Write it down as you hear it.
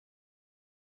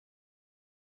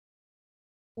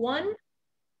One.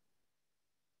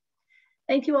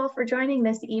 Thank you all for joining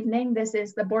this evening. This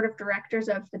is the Board of Directors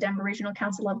of the Denver Regional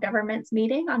Council of Governments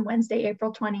meeting on Wednesday,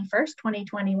 April 21st,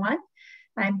 2021.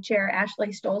 I'm Chair Ashley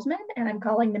Stolzman, and I'm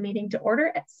calling the meeting to order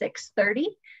at 6:30.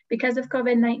 Because of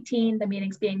COVID-19, the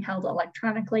meeting's being held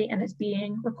electronically and is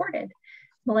being recorded.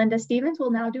 Melinda Stevens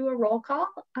will now do a roll call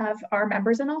of our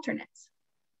members and alternates.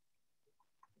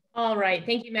 All right,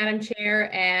 thank you, Madam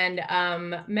Chair,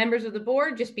 and members of the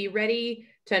board, just be ready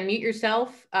to unmute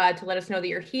yourself to let us know that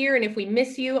you're here. And if we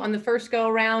miss you on the first go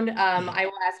around, I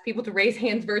will ask people to raise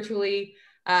hands virtually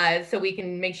so we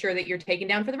can make sure that you're taken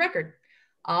down for the record.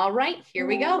 All right, here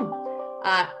we go.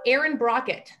 Aaron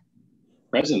Brockett.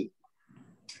 Present.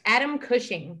 Adam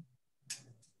Cushing.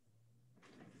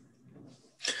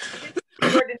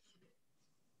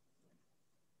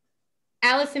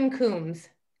 Allison Coombs.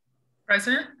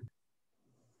 Present.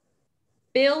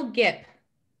 Bill Gipp.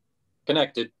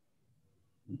 Connected.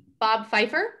 Bob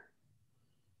Pfeiffer.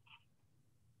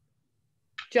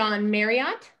 John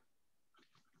Marriott.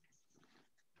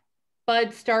 Bud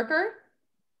Starker.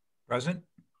 Present.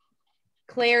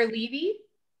 Claire Levy.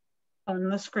 On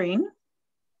the screen.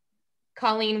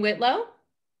 Colleen Whitlow.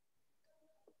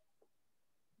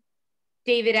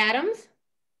 David Adams.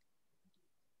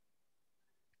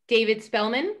 David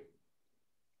Spellman.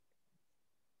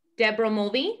 Deborah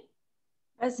Mulvey.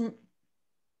 Present.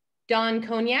 Don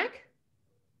Cognac.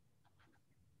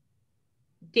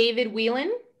 David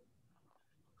Whelan.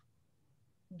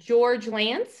 George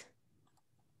Lance.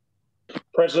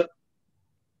 Present.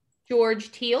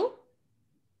 George Teal.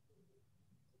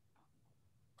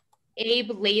 Abe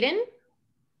Layden.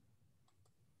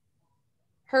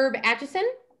 Herb Atchison.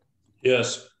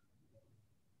 Yes.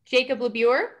 Jacob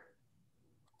LeBure.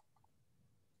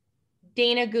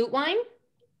 Dana Gutwein.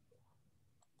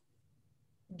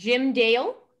 Jim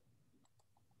Dale.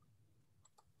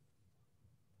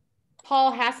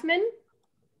 Paul Hassman.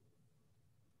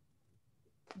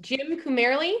 Jim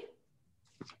Kumerly.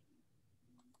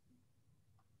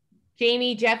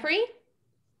 Jamie Jeffrey.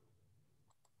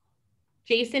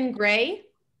 Jason Gray.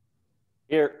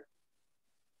 Here.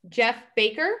 Jeff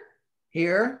Baker.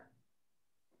 Here.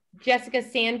 Jessica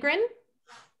Sandgren.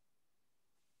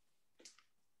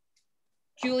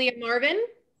 Julia Marvin.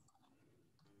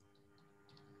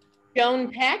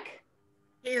 Joan Peck.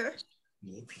 Here.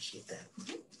 We appreciate that.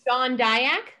 John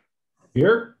Dyack.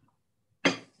 Here.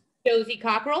 Josie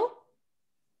Cockrell.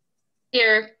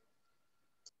 Here.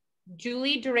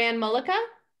 Julie Duran Mullica.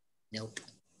 Nope.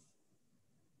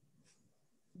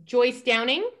 Joyce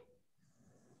Downing.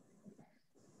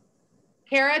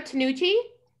 Kara Tanucci.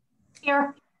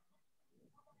 Here.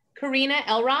 Karina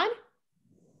Elrod.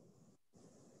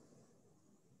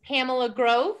 Pamela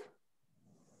Grove.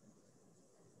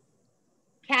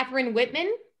 Catherine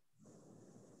Whitman.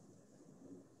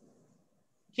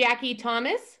 Jackie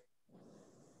Thomas.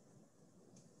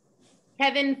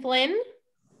 Kevin Flynn.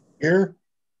 Here.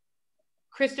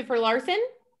 Christopher Larson.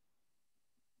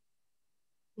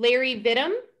 Larry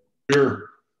Vidham. Here.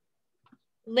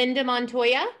 Linda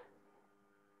Montoya.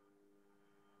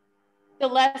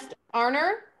 Celeste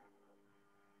Arner.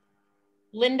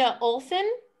 Linda Olson.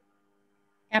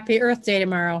 Happy Earth Day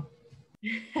tomorrow.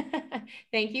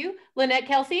 Thank you. Lynette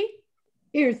Kelsey.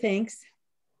 Here, thanks.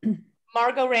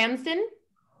 Margot Ramsden.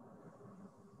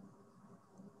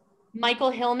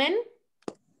 Michael Hillman.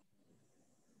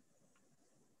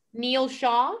 Neil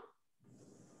Shaw.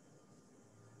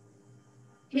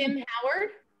 Tim Howard.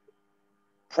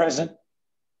 Present.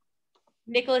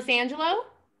 Nicholas Angelo.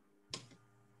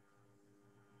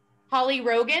 Holly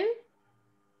Rogan.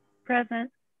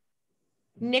 Present.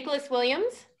 Nicholas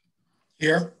Williams.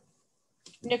 Here.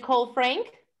 Nicole Frank.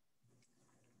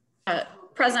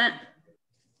 Present.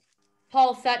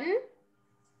 Paul Sutton.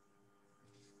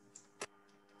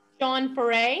 Sean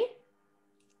Foray.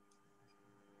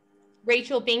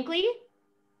 Rachel Binkley.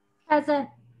 Present.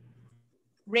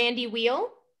 Randy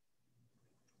Wheel.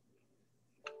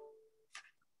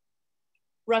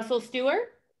 Russell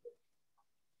Stewart.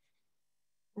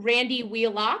 Randy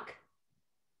Wheelock.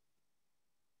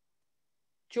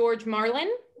 George Marlin.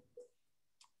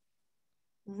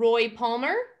 Roy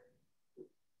Palmer.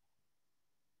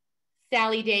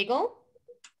 Sally Daigle.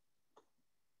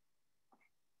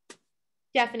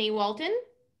 Stephanie Walton.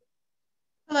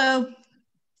 Hello.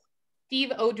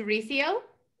 Steve O'Dorisio.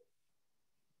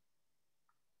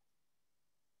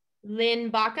 Lynn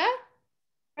Baca.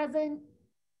 Present.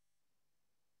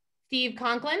 Steve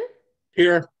Conklin.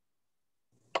 Here.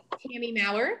 Tammy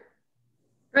Maurer.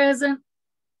 Present.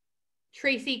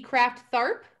 Tracy Kraft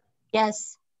Tharp.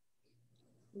 Yes.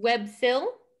 Webb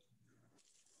Sill.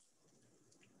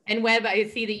 And Webb, I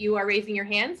see that you are raising your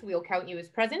hand, so we'll count you as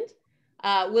present.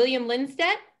 William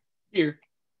Lindstedt. Here.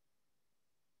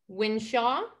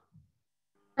 Winshaw.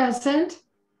 Present.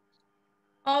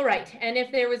 All right, and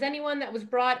if there was anyone that was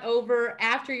brought over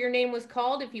after your name was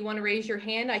called, if you want to raise your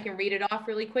hand, I can read it off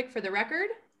really quick for the record.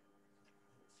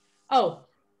 Oh,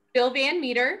 Bill Van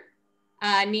Meter,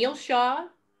 Neil Shaw,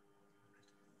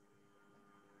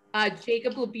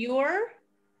 Jacob LeBure.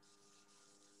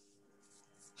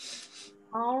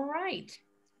 All right.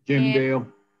 Jim Dale.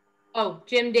 Oh,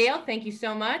 Jim Dale, thank you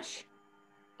so much.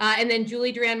 And then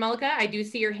Julie Duran-Mullica, I do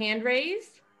see your hand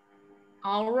raised.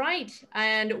 All right,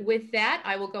 and with that,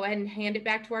 I will go ahead and hand it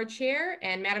back to our chair.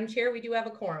 And Madam Chair, we do have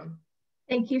a quorum.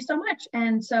 Thank you so much.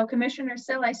 And so Commissioner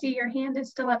Sill, I see your hand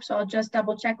is still up, so I'll just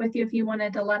double check with you if you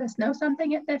wanted to let us know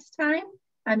something at this time.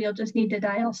 You'll just need to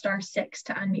dial *6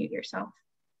 to unmute yourself.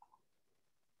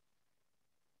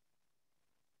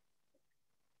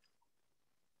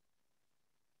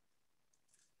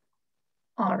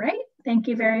 All right, thank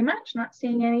you very much. Not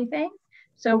seeing anything.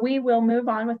 So we will move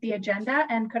on with the agenda,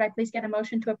 and could I please get a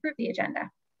motion to approve the agenda?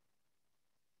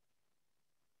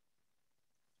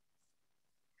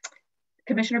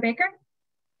 Commissioner Baker?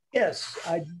 Yes,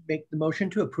 I make the motion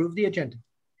to approve the agenda.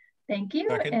 Thank you.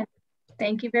 Second. And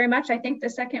thank you very much. I think the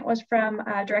second was from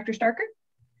Director Starker.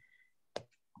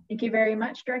 Thank you very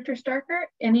much, Director Starker.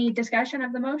 Any discussion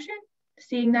of the motion?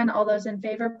 Seeing none, all those in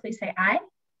favor, please say aye.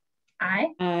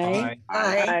 Aye. Aye.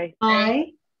 Aye.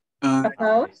 Aye.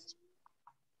 Opposed?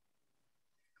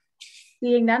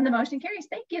 Seeing none, the motion carries.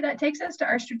 Thank you. That takes us to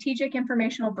our strategic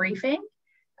informational briefing.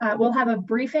 We'll have a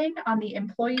briefing on the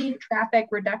Employee Traffic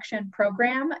Reduction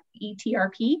Program,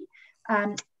 ETRP.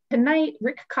 Tonight,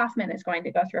 Rick Kaufman is going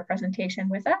to go through a presentation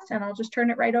with us, and I'll just turn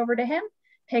it right over to him.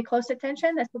 Pay close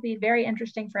attention. This will be very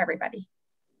interesting for everybody.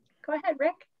 Go ahead,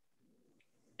 Rick.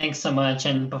 Thanks so much.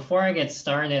 And before I get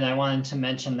started, I wanted to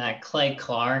mention that Clay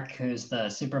Clark, who's the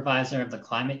supervisor of the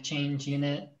climate change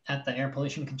unit at the Air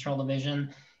Pollution Control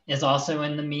Division, is also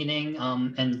in the meeting,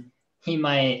 and he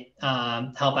might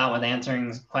help out with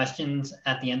answering questions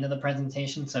at the end of the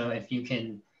presentation. So if you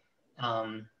could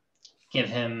give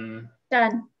him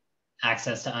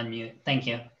access to unmute. Thank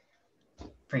you.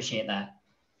 Appreciate that.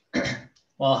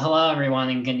 Well, hello, everyone,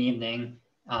 and good evening.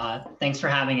 Thanks for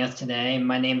having us today.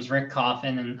 My name is Rick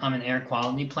Coffin, and I'm an air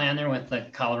quality planner with the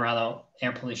Colorado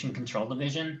Air Pollution Control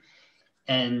Division.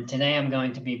 And today I'm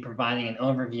going to be providing an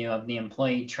overview of the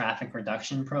Employee Traffic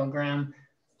Reduction Program,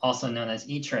 also known as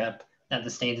ETRIP, that the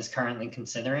state is currently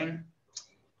considering.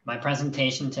 My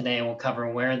presentation today will cover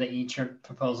where the ETRIP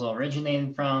proposal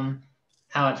originated from,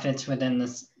 how it fits within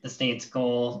the state's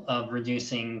goal of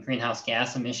reducing greenhouse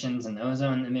gas emissions and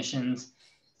ozone emissions,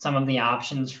 some of the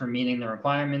options for meeting the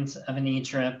requirements of an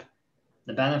ETRIP,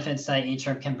 the benefits that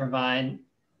ETRIP can provide,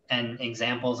 and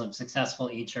examples of successful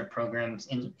ETRIP programs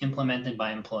implemented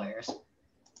by employers.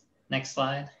 Next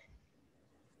slide.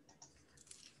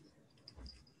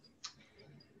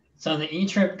 So the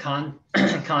ETRIP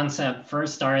concept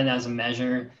first started as a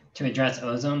measure to address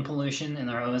ozone pollution in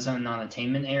our ozone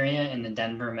non-attainment area in the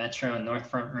Denver Metro and North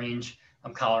Front Range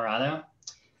of Colorado.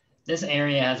 This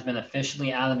area has been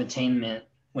officially out of attainment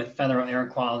with federal air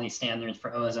quality standards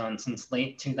for ozone since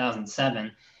late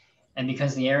 2007. And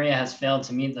because the area has failed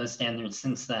to meet those standards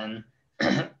since then,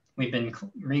 we've been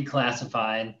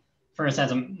reclassified first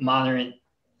as a moderate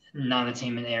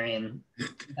non-attainment area in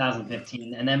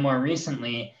 2015, and then more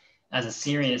recently as a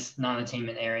serious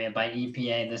non-attainment area by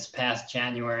EPA this past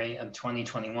January of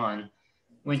 2021,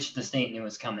 which the state knew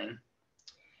was coming.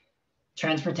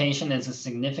 Transportation is a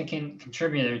significant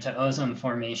contributor to ozone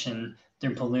formation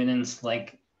through pollutants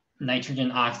like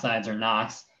nitrogen oxides or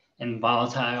NOx, and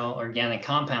volatile organic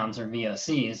compounds or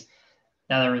VOCs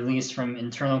that are released from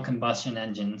internal combustion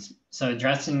engines. So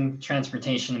addressing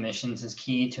transportation emissions is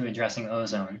key to addressing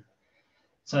ozone.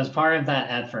 So as part of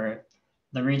that effort,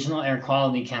 the Regional Air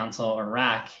Quality Council, or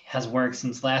RAC, has worked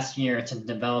since last year to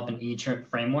develop an ETRIP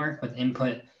framework with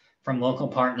input from local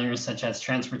partners such as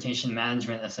transportation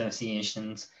management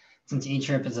associations, since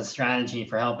ETRIP is a strategy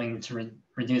for helping to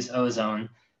reduce ozone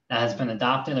that has been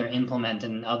adopted or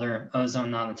implemented in other ozone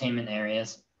non-attainment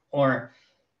areas, or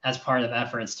as part of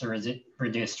efforts to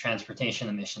reduce transportation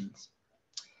emissions.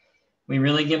 We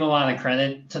really give a lot of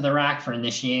credit to the RAC for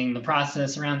initiating the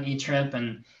process around ETRIP,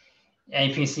 and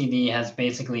APCD has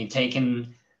basically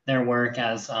taken their work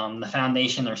as the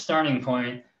foundation or starting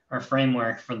point or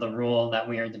framework for the rule that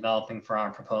we are developing for our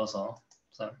proposal.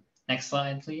 So next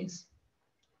slide, please.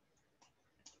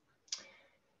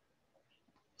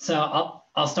 So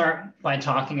I'll start by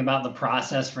talking about the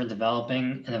process for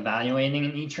developing and evaluating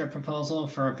an ETRIP proposal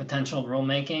for potential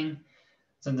rulemaking.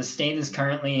 So the state is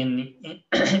currently in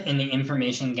the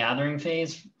information gathering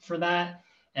phase for that.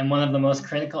 And one of the most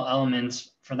critical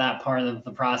elements for that part of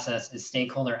the process is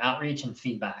stakeholder outreach and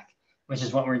feedback, which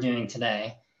is what we're doing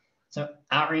today. So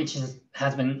outreach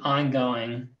has been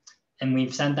ongoing, and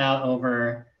we've sent out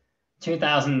over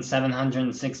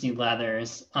 2,760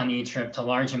 letters on eTrip to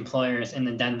large employers in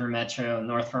the Denver Metro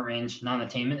North Front Range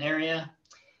non-attainment area.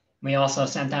 We also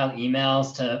sent out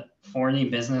emails to 40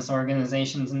 business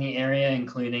organizations in the area,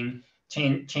 including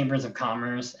chambers of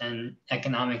commerce and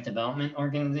economic development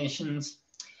organizations.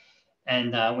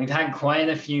 And we've had quite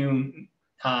a few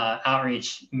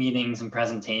outreach meetings and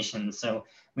presentations. So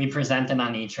we presented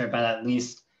on eTrip at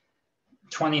least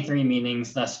 23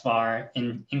 meetings thus far,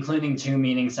 including 2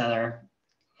 meetings that are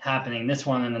happening, this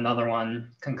one and another one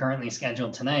concurrently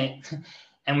scheduled tonight.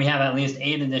 And we have at least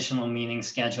 8 additional meetings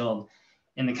scheduled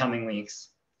in the coming weeks.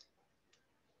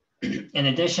 In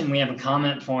addition, we have a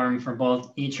comment form for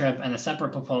both eTrip and a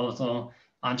separate proposal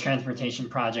on transportation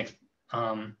project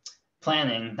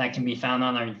planning that can be found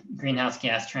on our greenhouse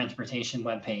gas transportation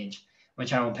webpage,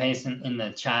 which I will paste in the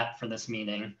chat for this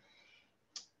meeting.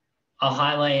 I'll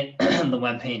highlight the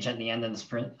webpage at the end of this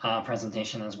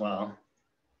presentation as well.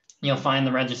 You'll find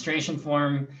the registration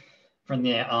form for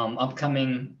the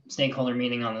upcoming stakeholder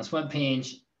meeting on this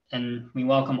webpage, and we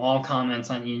welcome all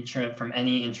comments on eTrip from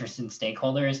any interested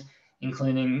stakeholders,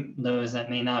 including those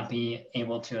that may not be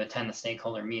able to attend a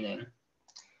stakeholder meeting.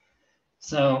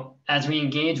 So as we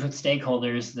engage with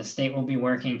stakeholders, the state will be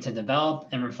working to develop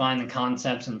and refine the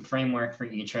concepts and framework for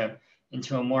eTrip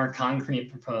into a more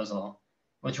concrete proposal,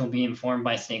 which will be informed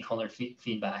by stakeholder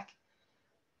feedback.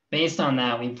 Based on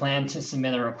that, we plan to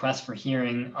submit a request for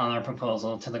hearing on our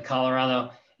proposal to the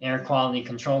Colorado Air Quality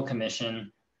Control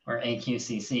Commission, or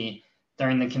AQCC,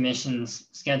 during the commission's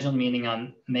scheduled meeting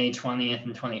on May 20th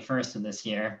and 21st of this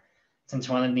year, since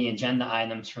one of the agenda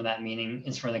items for that meeting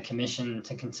is for the commission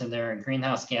to consider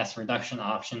greenhouse gas reduction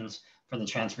options for the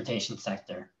transportation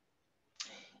sector.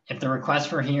 If the request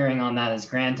for hearing on that is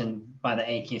granted by the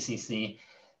AQCC,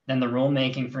 then the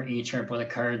rulemaking for eTrip would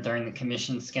occur during the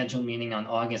commission's scheduled meeting on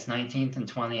August 19th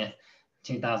and 20th,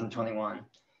 2021.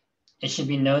 It should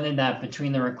be noted that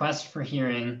between the request for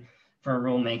hearing for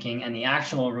rulemaking and the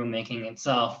actual rulemaking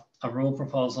itself, a rule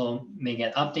proposal may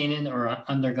get updated or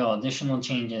undergo additional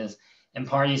changes, and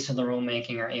parties to the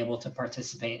rulemaking are able to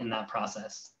participate in that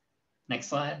process. Next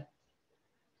slide.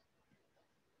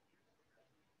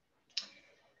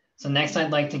 So next,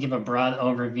 I'd like to give a broad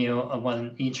overview of what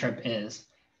an eTrip is.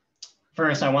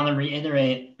 First, I want to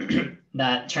reiterate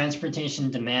that transportation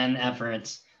demand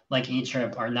efforts like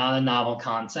eTrip are not a novel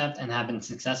concept and have been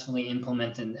successfully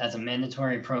implemented as a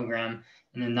mandatory program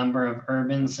in a number of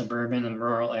urban, suburban, and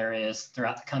rural areas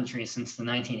throughout the country since the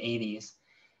 1980s.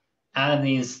 Out of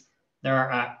these, there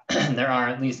are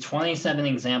at least 27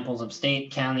 examples of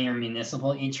state, county, or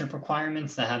municipal eTrip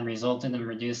requirements that have resulted in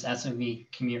reduced SOV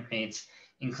commute rates,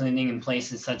 including in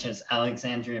places such as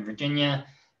Alexandria, Virginia,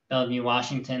 Bellevue,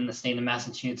 Washington, the state of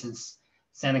Massachusetts,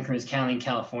 Santa Cruz County,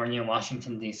 California, and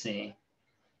Washington, D.C.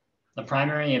 The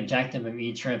primary objective of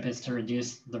eTrip is to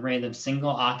reduce the rate of single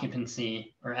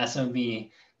occupancy, or SOV,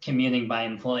 commuting by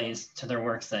employees to their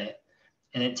worksite,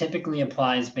 and it typically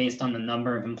applies based on the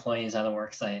number of employees at a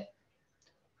worksite.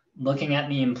 Looking at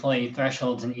the employee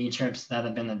thresholds in eTrips that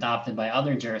have been adopted by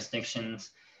other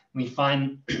jurisdictions, we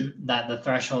find that the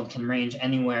threshold can range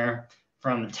anywhere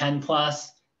from 10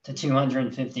 plus to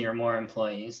 250 or more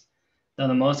employees, though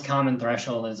the most common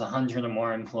threshold is 100 or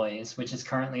more employees, which is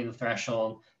currently the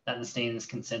threshold that the state is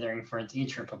considering for its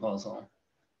eTrip proposal.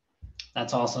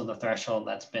 That's also the threshold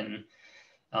that's been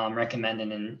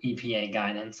recommended in EPA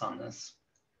guidance on this.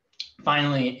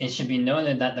 Finally, it should be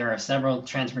noted that there are several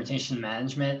transportation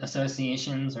management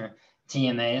associations, or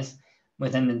TMAs,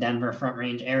 within the Denver Front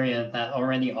Range area that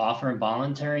already offer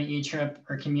voluntary eTrip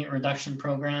or commute reduction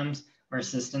programs or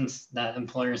assistance that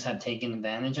employers have taken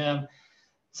advantage of.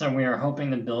 So we are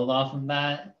hoping to build off of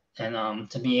that and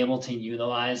to be able to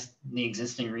utilize the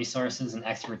existing resources and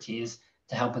expertise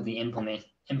to help with the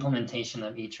implementation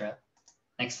of eTrip.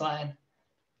 Next slide.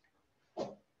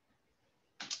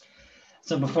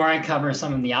 So before I cover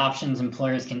some of the options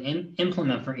employers can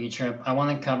implement for eTrip, I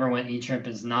want to cover what eTrip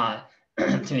is not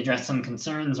to address some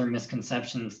concerns or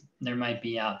misconceptions there might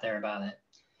be out there about it.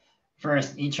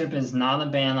 First, eTrip is not a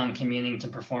ban on commuting to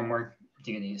perform work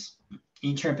duties.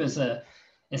 eTrip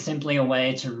is simply a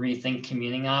way to rethink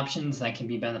commuting options that can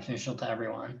be beneficial to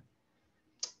everyone.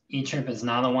 eTrip is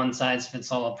not a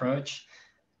one-size-fits-all approach.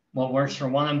 What works for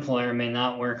one employer may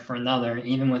not work for another,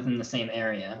 even within the same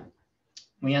area.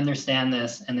 We understand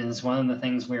this, and it is one of the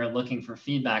things we are looking for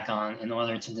feedback on in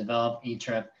order to develop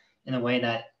eTrip in a way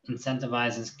that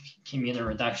incentivizes commuter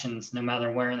reductions no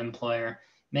matter where an employer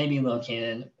may be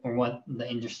located or what the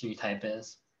industry type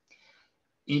is.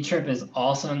 E-Trip is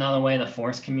also not a way to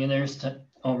force commuters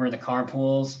over to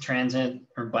carpools, transit,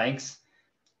 or bikes.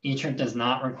 E-Trip does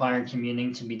not require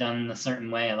commuting to be done in a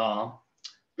certain way at all.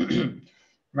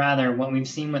 Rather, what we've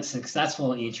seen with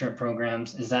successful E-Trip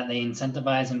programs is that they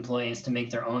incentivize employees to make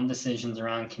their own decisions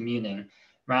around commuting,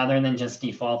 rather than just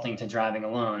defaulting to driving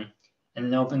alone. And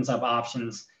it opens up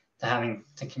options to having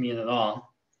to commute at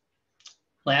all.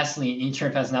 Lastly,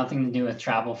 E-Trip has nothing to do with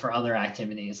travel for other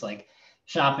activities like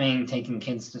shopping, taking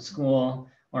kids to school,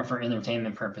 or for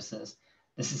entertainment purposes.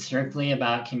 This is strictly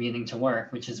about commuting to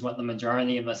work, which is what the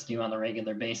majority of us do on a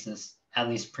regular basis, at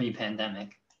least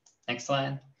pre-pandemic. Next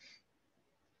slide.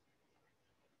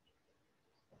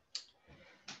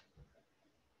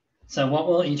 So what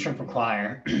will E-Trip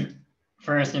require?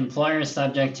 First, employers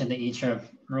subject to the E-Trip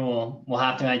rule will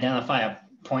have to identify a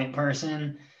point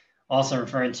person, also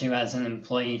referred to as an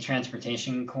employee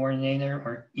transportation coordinator,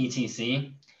 or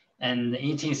ETC. And the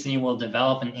ETC will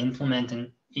develop and implement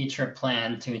an E-Trip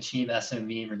plan to achieve SOV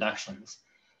reductions.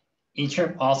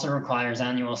 E-Trip also requires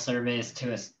annual surveys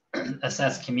to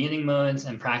assess commuting modes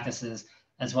and practices,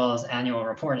 as well as annual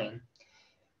reporting.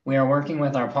 We are working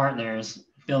with our partners,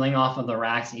 building off of the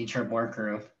RAC's E-Trip work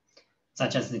group,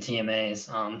 such as the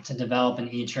TMAs, to develop an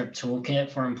E-Trip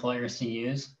toolkit for employers to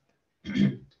use.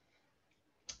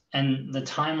 And the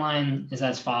timeline is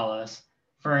as follows.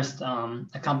 First,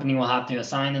 a company will have to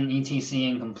assign an ETC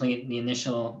and complete the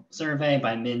initial survey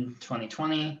by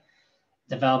mid-2020,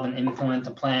 develop and implement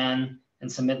a plan,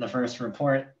 and submit the first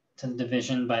report to the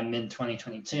division by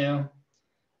mid-2022,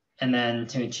 and then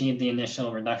to achieve the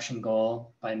initial reduction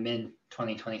goal by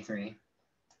mid-2023.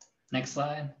 Next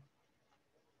slide.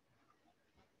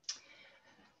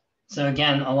 So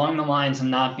again, along the lines of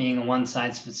not being a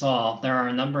one-size-fits-all, there are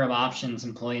a number of options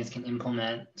employees can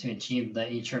implement to achieve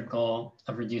the E-Trip goal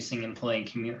of reducing employee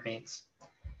commute rates.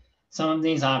 Some of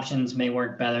these options may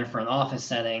work better for an office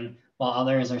setting, while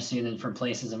others are suited for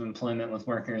places of employment with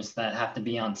workers that have to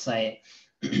be on site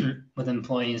with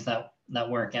employees that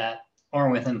work at, or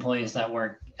with employees that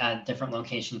work at different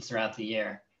locations throughout the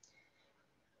year.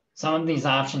 Some of these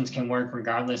options can work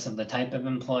regardless of the type of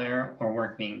employer or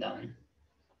work being done.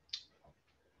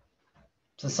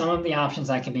 So some of the options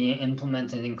that can be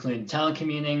implemented include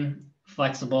telecommuting,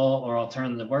 flexible or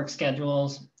alternative work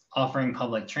schedules, offering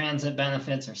public transit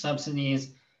benefits or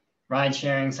subsidies, ride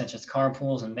sharing such as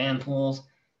carpools and van pools,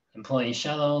 employee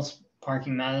shuttles,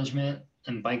 parking management,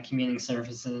 and bike commuting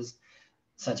services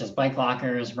such as bike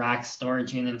lockers, racks,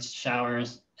 storage units,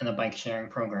 showers, and a bike sharing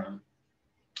program.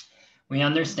 We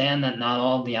understand that not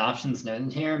all of the options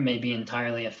noted here may be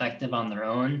entirely effective on their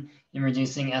own in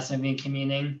reducing SOV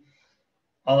commuting,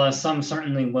 although some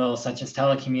certainly will, such as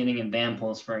telecommuting and van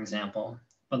pools, for example.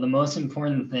 But the most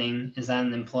important thing is that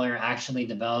an employer actually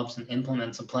develops and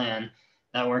implements a plan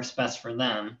that works best for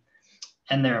them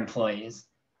and their employees.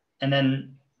 And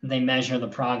then they measure the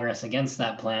progress against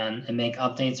that plan and make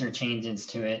updates or changes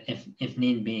to it if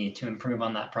need be to improve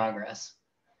on that progress.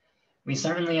 We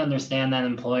certainly understand that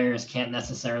employers can't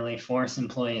necessarily force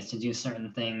employees to do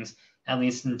certain things, at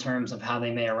least in terms of how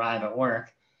they may arrive at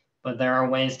work, but there are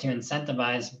ways to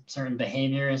incentivize certain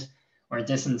behaviors or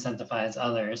disincentivize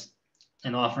others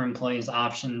and offer employees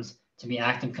options to be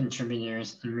active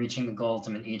contributors in reaching the goals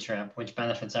of an E-Trip, which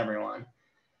benefits everyone.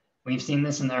 We've seen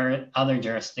this in other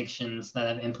jurisdictions that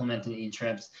have implemented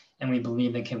E-Trips, and we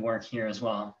believe it can work here as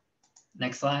well.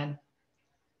 Next slide.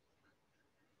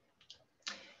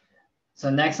 So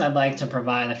next, I'd like to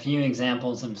provide a few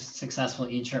examples of successful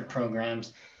E-Trip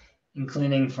programs,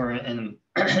 including for an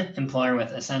employer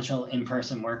with essential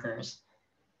in-person workers.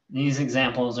 These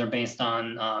examples are based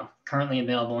on currently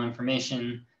available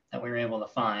information that we were able to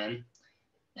find.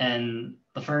 And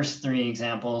the first three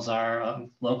examples are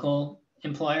local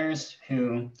employers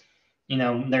who,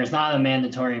 there's not a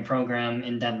mandatory program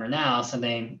in Denver now, so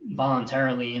they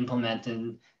voluntarily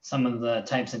implemented some of the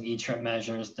types of E-Trip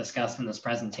measures discussed in this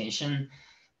presentation.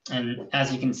 And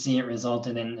as you can see, it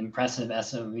resulted in impressive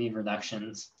SOV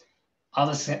reductions. I'll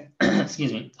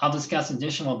discuss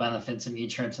additional benefits of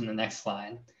E-Trips in the next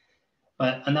slide.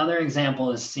 But another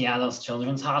example is Seattle's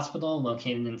Children's Hospital,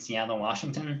 located in Seattle,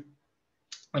 Washington,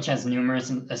 which has numerous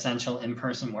essential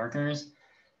in-person workers.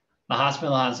 The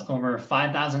hospital has over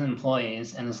 5,000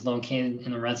 employees and is located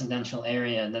in a residential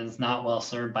area that is not well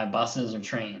served by buses or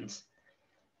trains.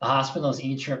 The hospital's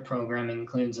E-Trip program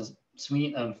includes a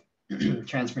suite of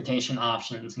transportation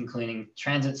options, including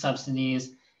transit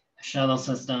subsidies, a shuttle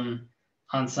system,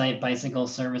 on-site bicycle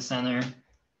service center,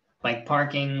 bike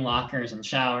parking, lockers and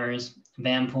showers,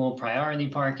 van pool priority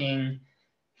parking,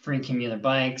 free commuter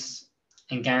bikes,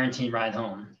 and guaranteed ride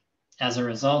home. As a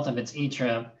result of its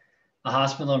e-trip, the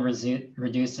hospital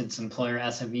reduced its employer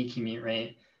SOV commute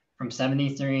rate from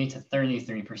 73 to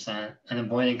 33% and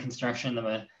avoided construction of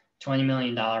a $20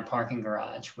 million parking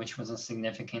garage, which was a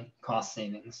significant cost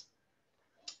savings.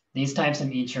 These types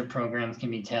of e-trip programs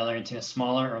can be tailored to a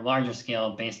smaller or larger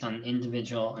scale based on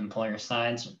individual employer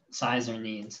size or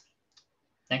needs.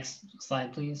 Next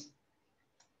slide, please.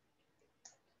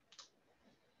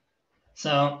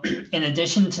 So in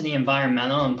addition to the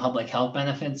environmental and public health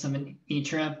benefits of an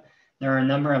e-trip, there are a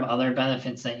number of other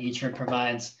benefits that e-trip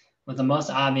provides, with the most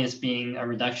obvious being a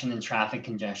reduction in traffic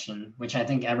congestion, which I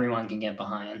think everyone can get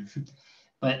behind.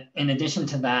 But in addition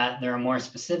to that, there are more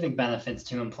specific benefits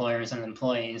to employers and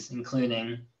employees,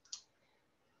 including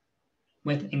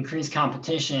with increased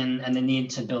competition and the need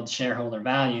to build shareholder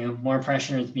value, more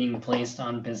pressure is being placed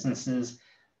on businesses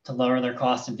to lower their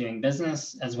cost of doing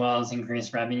business, as well as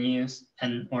increase revenues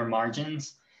or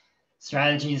margins.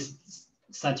 Strategies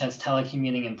such as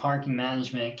telecommuting and parking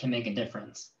management can make a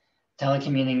difference.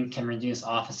 Telecommuting can reduce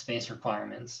office space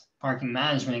requirements. Parking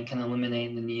management can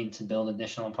eliminate the need to build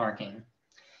additional parking.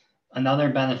 Another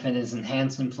benefit is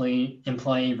enhanced employee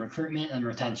recruitment and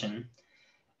retention.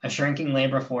 A shrinking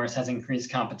labor force has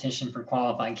increased competition for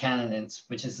qualified candidates,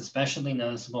 which is especially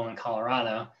noticeable in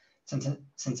Colorado, since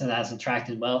it has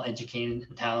attracted well-educated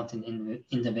and talented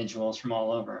individuals from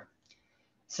all over.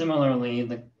 Similarly,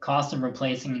 the cost of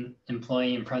replacing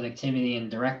employee and productivity and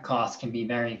direct costs can be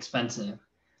very expensive.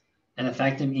 An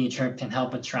effective e-trip can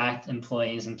help attract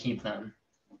employees and keep them.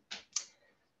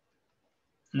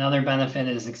 Another benefit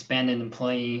is expanded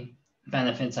employee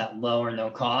benefits at low or no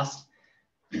cost.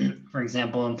 For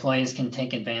example, employees can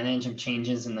take advantage of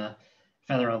changes in the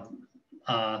federal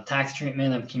tax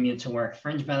treatment of commute to work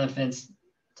fringe benefits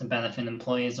to benefit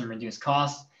employees and reduce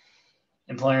costs.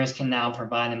 Employers can now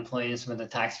provide employees with a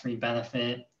tax-free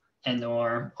benefit and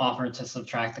or offer to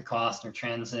subtract the cost of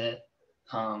transit,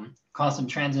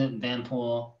 van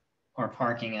pool, or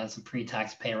parking as a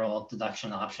pre-tax payroll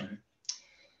deduction option.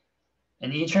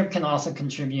 An e-trip can also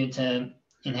contribute to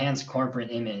enhanced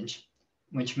corporate image,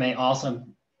 which may also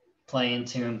play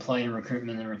into employee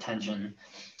recruitment and retention.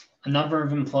 A number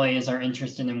of employees are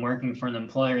interested in working for an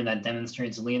employer that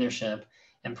demonstrates leadership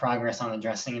and progress on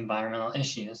addressing environmental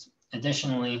issues.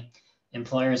 Additionally,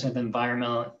 employers with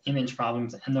environmental image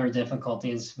problems and their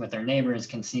difficulties with their neighbors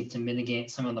can seek to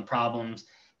mitigate some of the problems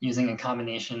using a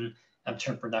combination of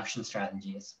trip reduction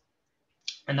strategies.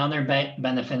 Another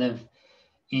benefit of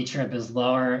e-trip is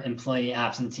lower employee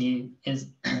absenteeism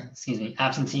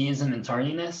and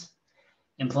tardiness.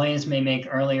 Employees may make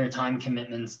earlier time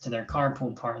commitments to their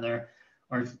carpool partner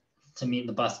or to meet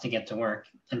the bus to get to work.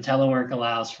 And telework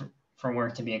allows for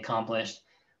work to be accomplished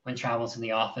when travel to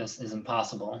the office is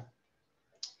impossible.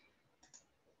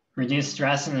 Reduced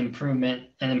stress and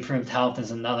improved health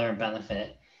is another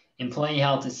benefit. Employee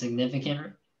health is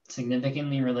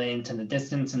significantly related to the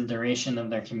distance and duration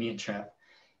of their commute trip.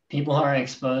 People who are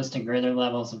exposed to greater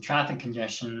levels of traffic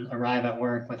congestion arrive at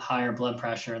work with higher blood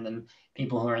pressure than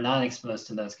people who are not exposed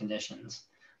to those conditions.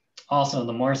 Also,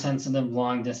 the more sensitive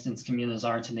long-distance commuters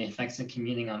are to the effects of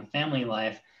commuting on family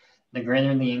life, the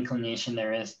greater the inclination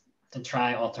there is to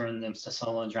try alternatives to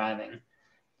solo driving.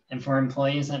 And for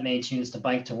employees that may choose to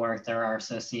bike to work, there are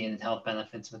associated health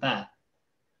benefits with that.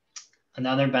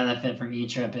 Another benefit from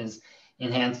e-trip is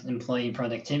enhanced employee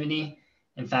productivity.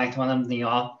 In fact, one of the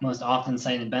most often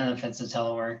cited benefits of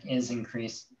telework is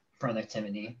increased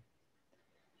productivity.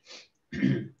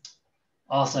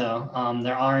 Also,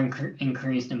 there are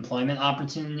increased employment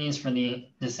opportunities for the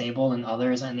disabled and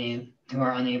others who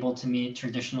are unable to meet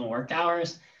traditional work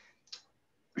hours.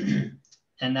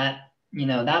 And that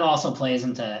also plays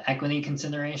into equity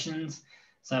considerations.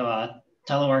 So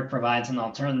telework provides an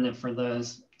alternative for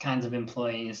those kinds of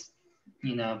employees,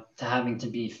 to having to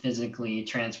be physically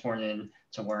transported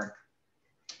to work.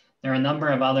 There are a number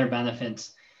of other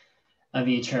benefits of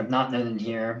e-trip not noted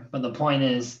here, but the point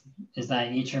is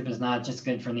that e-trip is not just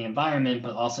good for the environment,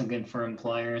 but also good for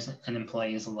employers and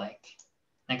employees alike.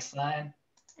 Next slide.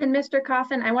 And Mr.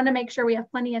 Coffin, I want to make sure we have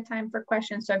plenty of time for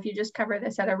questions. So if you just cover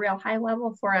this at a real high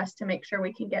level for us to make sure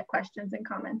we can get questions and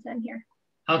comments in here.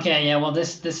 Okay, yeah, well,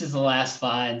 this is the last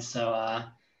slide. So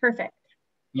perfect.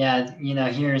 Yeah,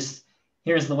 here's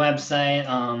the website.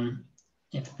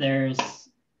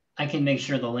 I can make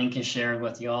sure the link is shared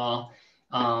with you all.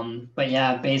 But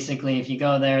yeah, basically, if you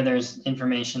go there, there's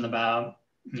information about,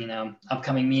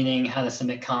 upcoming meeting, how to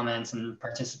submit comments and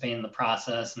participate in the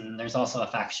process. And there's also a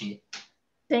fact sheet.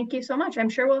 Thank you so much. I'm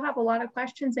sure we'll have a lot of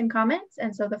questions and comments.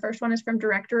 And so the first one is from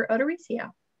Director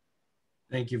Odorizio.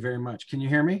 Thank you very much. Can you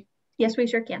hear me? Yes, we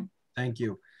sure can. Thank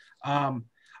you.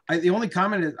 The only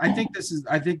comment is, I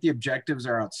think the objectives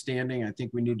are outstanding. I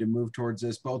think we need to move towards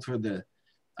this, both for the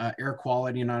air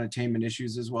quality and non-attainment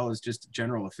issues, as well as just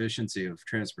general efficiency of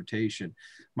transportation.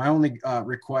 My only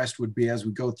request would be, as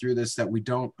we go through this, that we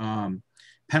don't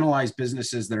penalize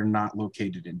businesses that are not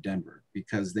located in Denver,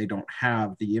 because they don't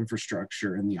have the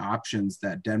infrastructure and the options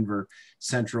that Denver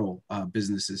central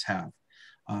businesses have.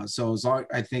 So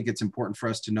I think it's important for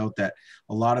us to note that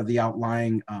a lot of the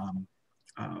outlying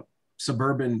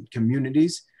suburban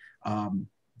communities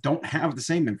don't have the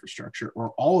same infrastructure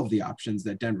or all of the options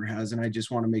that Denver has. And I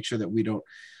just want to make sure that we don't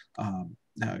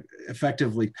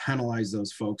effectively penalize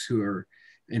those folks who are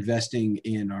investing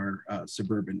in our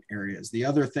suburban areas. The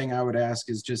other thing I would ask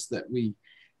is just that we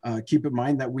keep in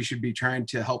mind that we should be trying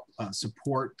to help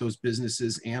support those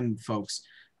businesses and folks,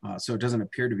 so it doesn't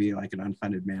appear to be like an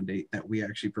unfunded mandate, that we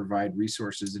actually provide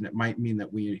resources. And it might mean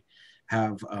that we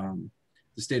have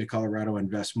the state of Colorado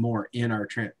invest more in our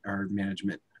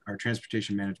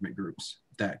transportation management groups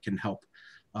that can help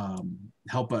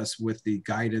us with the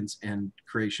guidance and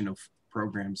creation of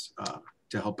programs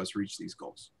to help us reach these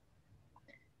goals.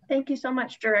 Thank you so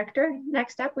much, Director.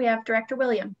 Next up, we have Director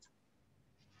Williams.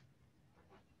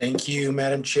 Thank you,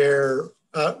 Madam Chair.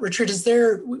 Richard, is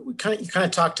there, you kind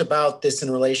of talked about this in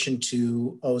relation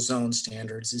to ozone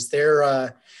standards. Is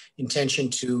there intention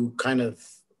to kind of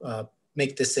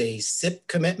make this a SIP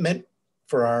commitment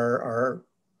for our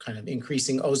kind of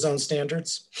increasing ozone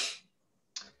standards?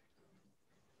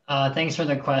 Thanks for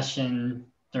the question,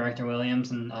 Director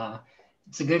Williams. And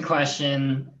it's a good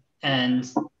question, and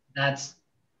that's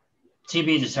to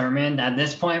be determined. At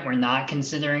this point, we're not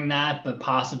considering that, but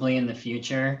possibly in the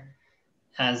future,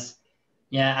 as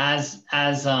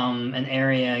an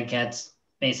area gets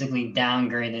basically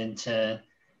downgraded to,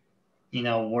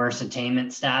 worse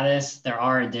attainment status, there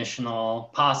are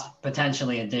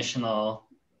potentially additional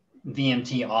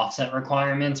VMT offset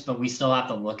requirements, but we still have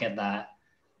to look at that.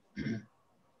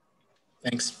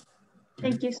 Thanks.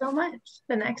 Thank you so much.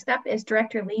 The next up is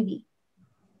Director Levy.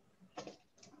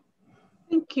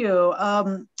 Thank you.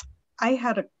 I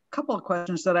had a couple of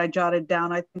questions that I jotted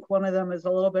down. I think one of them is a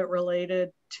little bit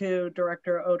related to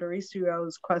Director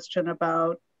Odorizio's question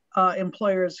about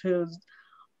employers who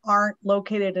aren't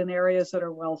located in areas that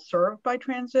are well served by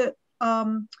transit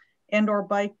and or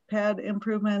bike ped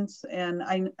improvements. And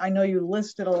I know you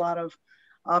listed a lot of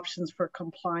options for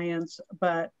compliance,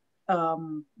 but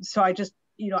so I just,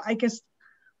 I guess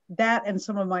that and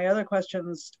some of my other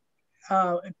questions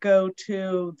go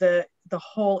to the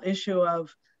whole issue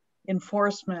of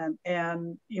enforcement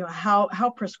and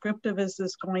how prescriptive is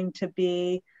this going to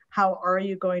be? How are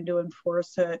you going to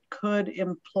enforce it? Could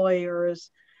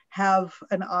employers have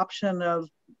an option of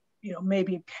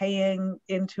maybe paying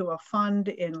into a fund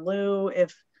in lieu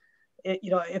if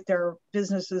their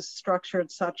business is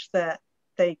structured such that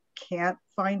they can't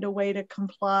find a way to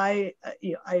comply?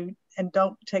 And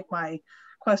don't take my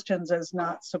questions as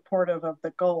not supportive of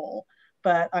the goal,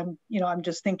 but I'm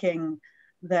just thinking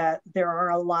that there are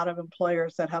a lot of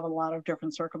employers that have a lot of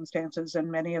different circumstances,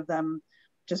 and many of them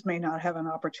just may not have an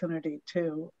opportunity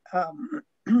to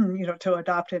to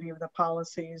adopt any of the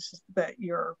policies that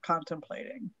you're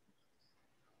contemplating.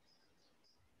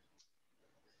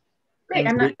 Great.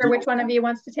 I'm not sure which one of you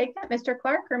wants to take that, Mr.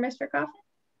 Clark or Mr. Coffin?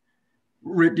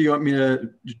 Rick, do you want me to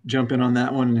jump in on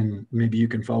that one, and maybe you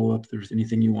can follow up if there's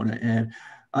anything you want to add?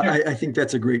 Sure. I think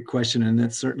that's a great question, and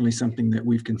that's certainly something that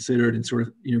we've considered and sort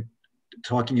of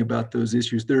talking about those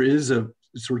issues. There is a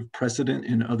sort of precedent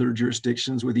in other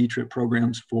jurisdictions with E-Trip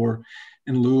programs for,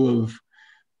 in lieu of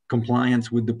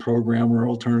compliance with the program or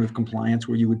alternative compliance,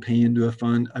 where you would pay into a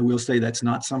fund. I will say that's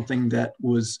not something that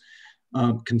was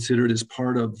considered as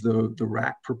part of the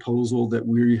RAC proposal that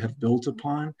we have built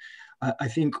upon. I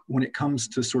think when it comes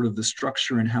to sort of the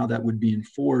structure and how that would be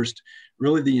enforced,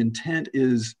 really the intent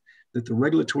is that the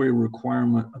regulatory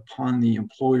requirement upon the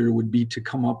employer would be to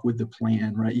come up with the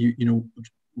plan, right?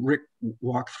 Rick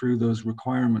walked through those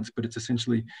requirements, but it's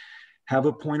essentially have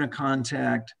a point of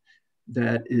contact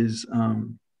that is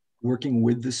working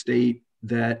with the state,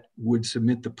 that would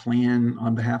submit the plan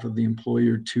on behalf of the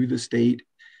employer to the state,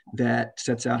 that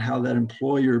sets out how that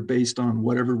employer, based on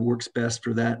whatever works best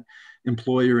for that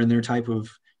employer and their type of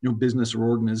business or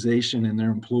organization and their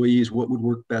employees, what would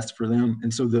work best for them.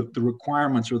 And so the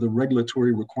requirements or the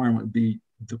regulatory requirement would be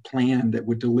the plan that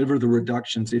would deliver the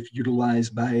reductions if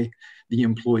utilized by the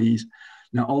employees.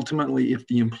 Now, ultimately, if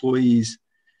the employees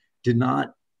did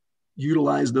not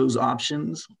utilize those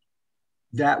options,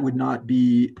 that would not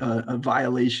be a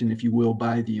violation, if you will,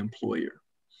 by the employer.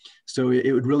 So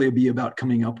it would really be about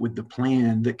coming up with the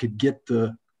plan that could get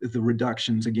the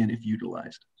reductions, again, if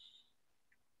utilized.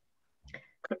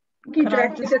 Could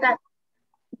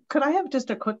I have just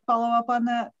a quick follow-up on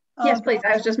that? Yes, please.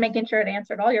 I was just making sure it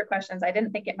answered all your questions. I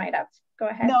didn't think it might have. Go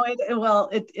ahead. No,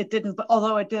 it didn't, but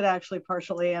although it did actually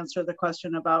partially answer the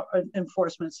question about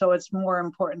enforcement. So it's more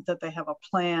important that they have a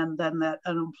plan than that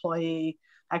an employee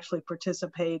actually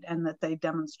participate and that they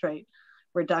demonstrate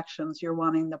reductions. You're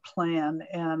wanting the plan,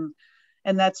 and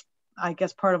that's, I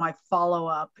guess, part of my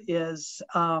follow-up is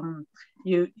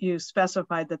you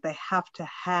specified that they have to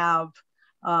have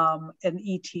an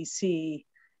ETC,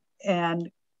 and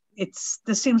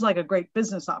this seems like a great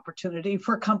business opportunity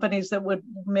for companies that would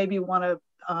maybe want to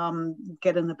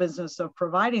get in the business of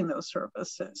providing those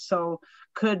services. So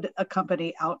could a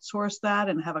company outsource that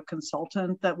and have a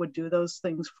consultant that would do those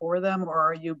things for them? Or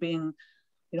are you being,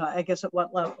 I guess at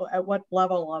what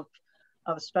level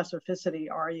of specificity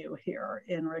are you here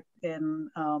in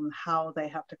how they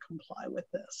have to comply with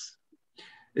this?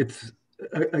 It's,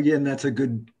 again, that's a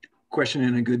good question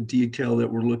and a good detail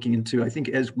that we're looking into. I think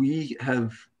as we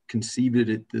have conceived it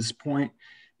at this point,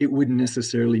 it wouldn't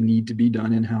necessarily need to be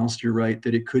done in-house. You're right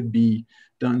that it could be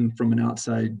done from an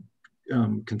outside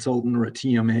consultant or a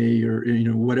TMA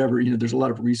or whatever. There's a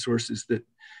lot of resources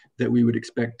that we would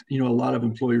expect. A lot of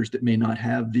employers that may not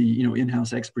have the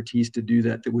in-house expertise to do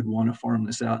that would want to farm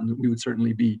this out, and we would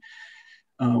certainly be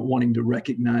wanting to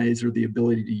recognize or the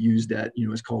ability to use that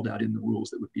as called out in the rules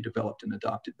that would be developed and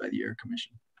adopted by the Air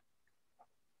Commission.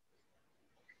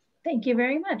 Thank you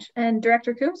very much. And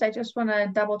Director Coombs, I just want to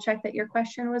double check that your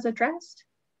question was addressed.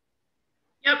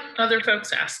 Yep, other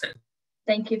folks asked it.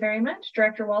 Thank you very much.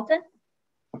 Director Walton.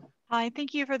 Hi,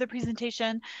 thank you for the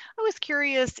presentation. I was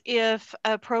curious if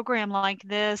a program like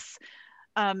this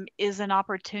is an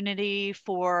opportunity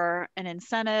for an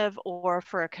incentive or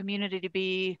for a community to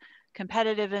be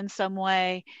competitive in some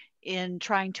way in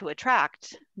trying to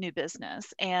attract new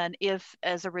business, and if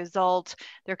as a result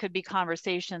there could be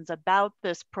conversations about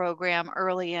this program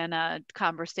early in a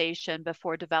conversation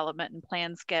before development and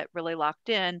plans get really locked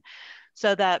in,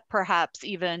 so that perhaps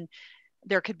even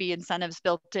there could be incentives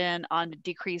built in on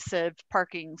decrease of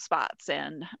parking spots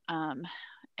and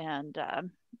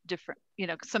different,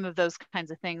 some of those kinds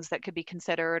of things that could be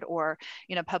considered, or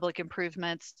public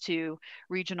improvements to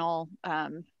regional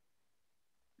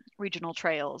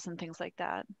trails and things like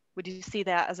that. Would you see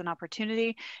that as an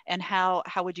opportunity, and how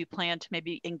would you plan to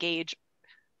maybe engage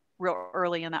real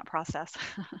early in that process?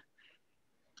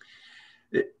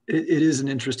 It is an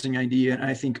interesting idea, and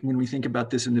I think when we think about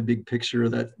this in the big picture,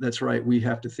 that's right. We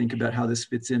have to think about how this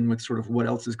fits in with sort of what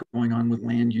else is going on with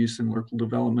land use and local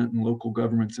development and local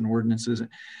governments and ordinances.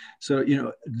 So,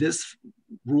 this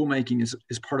rulemaking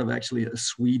is part of actually a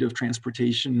suite of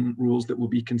transportation rules that will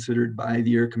be considered by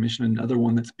the Air Commission. Another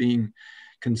one that's being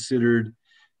considered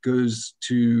goes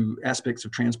to aspects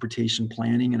of transportation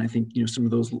planning, and I think some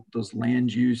of those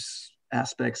land use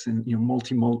aspects and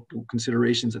multimodal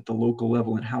considerations at the local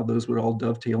level and how those would all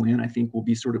dovetail in, I think will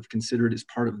be sort of considered as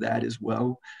part of that as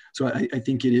well. So I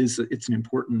think it's an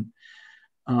important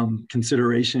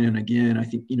consideration. And again, I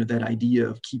think that idea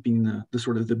of keeping the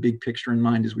sort of the big picture in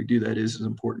mind as we do that is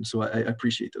important. So I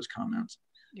appreciate those comments.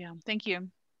 Yeah, thank you.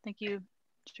 Thank you,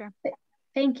 Chair.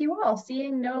 Thank you all.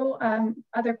 Seeing no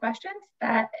other questions,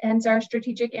 that ends our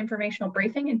strategic informational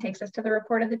briefing and takes us to the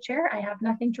report of the chair. I have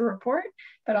nothing to report,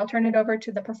 but I'll turn it over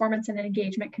to the Performance and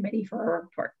Engagement Committee for a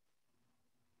report.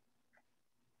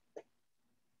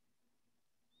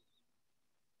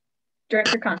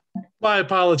 Director Conklin. My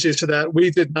apologies to that.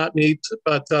 We did not meet,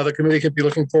 but the committee could be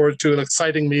looking forward to an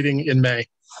exciting meeting in May.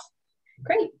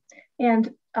 Great. And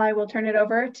I will turn it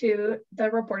over to the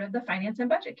report of the Finance and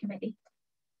Budget Committee.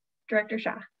 Director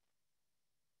Shaw.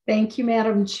 Thank you,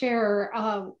 Madam Chair.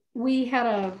 We had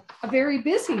a very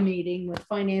busy meeting with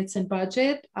Finance and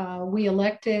Budget. We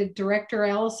elected Director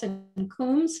Allison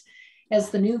Coombs as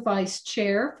the new Vice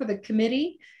Chair for the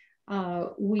committee.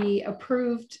 We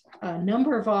approved a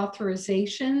number of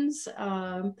authorizations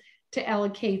to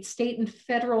allocate state and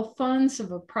federal funds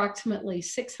of approximately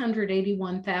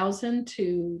 $681,000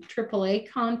 to AAA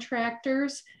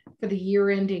contractors for the year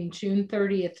ending June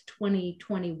 30th,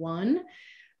 2021,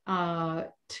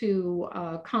 to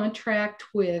contract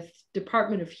with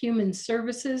Department of Human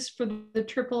Services for the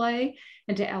AAA,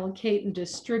 and to allocate and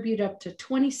distribute up to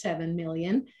 $27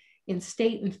 million in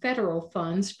state and federal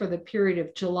funds for the period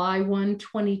of July 1,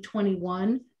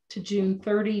 2021 to June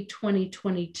 30,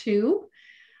 2022.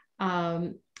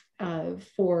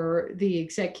 For the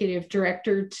executive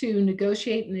director to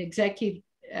negotiate and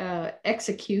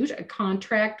execute a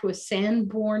contract with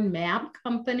Sanborn Map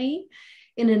Company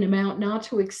in an amount not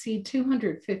to exceed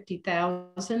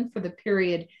 $250,000 for the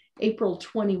period April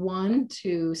 21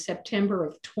 to September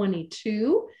of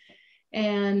 22,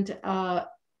 and a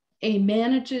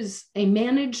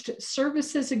managed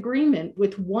services agreement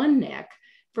with OneNeck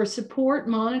for support,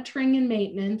 monitoring, and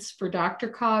maintenance for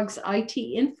DRCOG's IT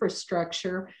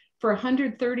infrastructure for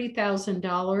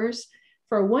 $130,000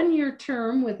 for a 1-year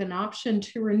term with an option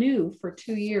to renew for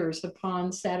 2 years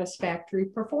upon satisfactory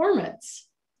performance.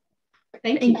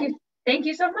 Thank you. Thank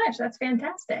you so much. That's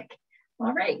fantastic.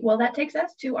 All right. Well, that takes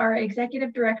us to our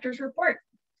executive director's report.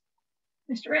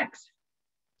 Mr. Rex.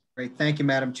 Great. Thank you,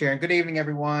 Madam Chair. And good evening,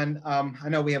 everyone. I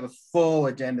know we have a full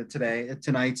agenda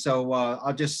tonight, so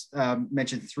I'll just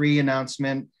mention 3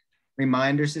 announcement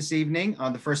reminders this evening.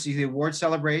 The first is the award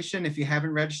celebration. If you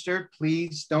haven't registered,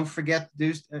 please don't forget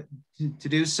to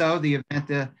do so. The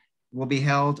event will be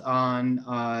held on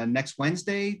next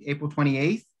Wednesday, April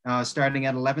 28th, starting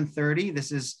at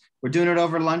 11:30. We're doing it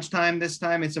over lunchtime this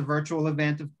time. It's a virtual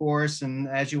event, of course, and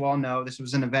as you all know, this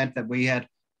was an event that we had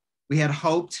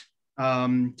hoped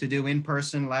to do in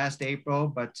person last April,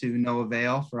 but to no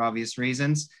avail for obvious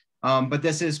reasons. But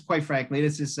this is, quite frankly,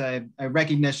 this is a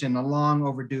recognition, a long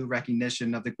overdue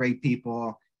recognition of the great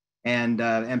people and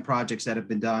projects that have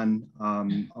been done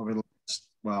over the last,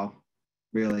 well,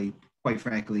 really, quite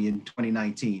frankly, in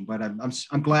 2019. But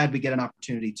I'm glad we get an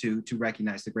opportunity to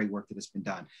recognize the great work that has been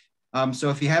done. So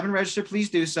if you haven't registered, please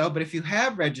do so. But if you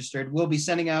have registered, we'll be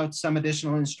sending out some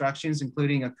additional instructions,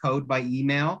 including a code by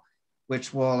email,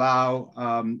 which will allow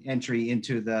entry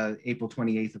into the April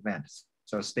 28th event.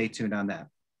 So stay tuned on that.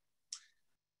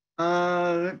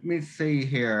 Let me see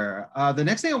here. The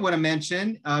next thing I want to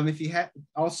mention, if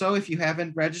you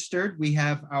haven't registered, we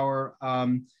have our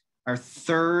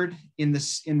third in the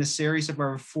series of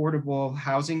our affordable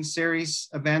housing series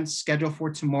events scheduled for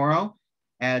tomorrow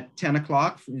at 10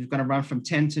 o'clock. It's going to run from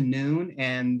 10 to noon,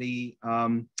 and the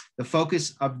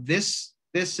focus of this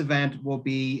event will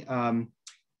be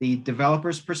the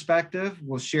developer's perspective.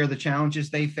 We'll share the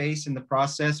challenges they face in the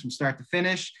process from start to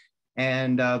finish.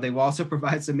 And they will also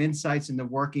provide some insights into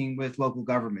working with local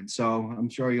government. So I'm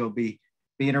sure you'll be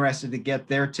interested to get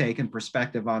their take and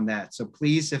perspective on that. So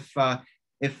please, if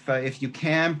you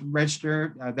can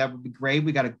register, that would be great.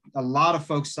 We got a lot of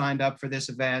folks signed up for this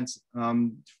event.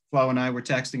 Flo and I were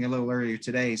texting a little earlier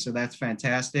today, so that's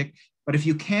fantastic. But if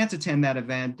you can't attend that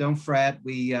event, don't fret.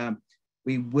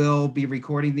 We will be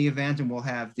recording the event, and we'll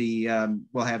have the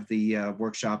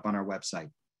workshop on our website.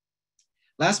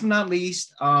 Last but not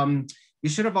least, you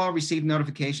should have all received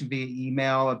notification via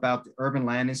email about the Urban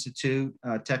Land Institute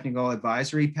technical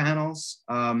advisory panels.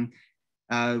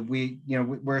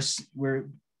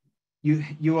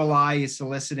 ULI is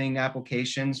soliciting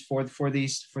applications for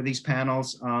these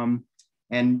panels.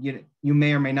 And you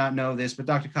may or may not know this, but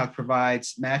DRCOG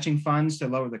provides matching funds to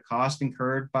lower the cost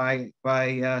incurred by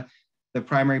the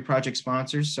primary project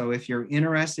sponsors. So if you're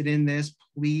interested in this,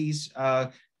 please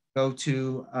go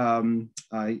to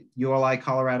ULI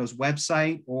Colorado's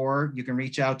website, or you can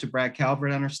reach out to Brad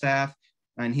Calvert on our staff,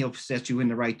 and he'll set you in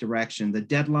the right direction. The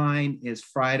deadline is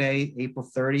Friday, April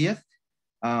 30th.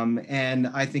 And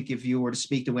I think if you were to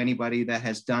speak to anybody that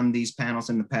has done these panels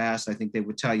in the past, I think they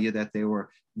would tell you that they were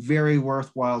very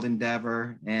worthwhile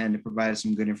endeavor and it provided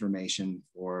some good information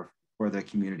for the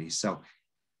community. So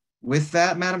with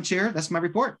that, Madam Chair, that's my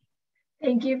report.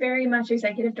 Thank you very much,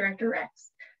 Executive Director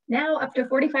Rex. Now, up to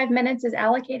 45 minutes is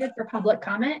allocated for public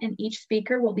comment, and each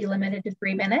speaker will be limited to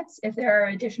 3 minutes. If there are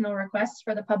additional requests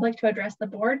for the public to address the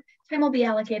board, time will be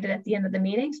allocated at the end of the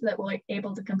meeting so that we're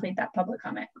able to complete that public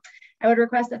comment. I would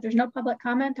request that there's no public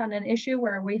comment on an issue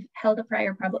where we've held a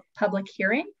prior public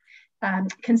hearing.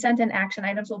 Consent and action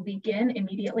items will begin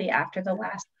immediately after the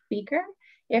last speaker.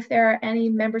 If there are any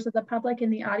members of the public in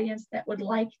the audience that would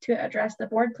like to address the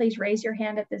board, please raise your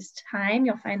hand at this time.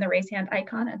 You'll find the raise hand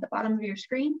icon at the bottom of your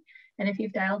screen. And if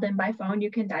you've dialed in by phone, you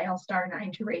can dial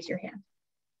 *9 to raise your hand.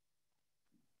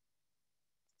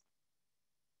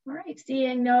 All right,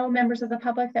 seeing no members of the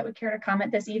public that would care to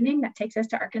comment this evening, that takes us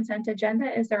to our consent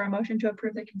agenda. Is there a motion to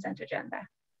approve the consent agenda?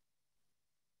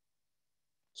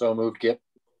 So moved, Gipp.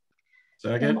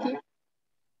 Second. Thank you.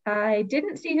 I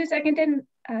didn't see who seconded.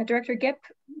 Director Gipp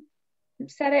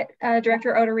said it.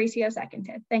 Director O'Dorisio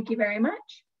seconded. Thank you very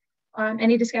much.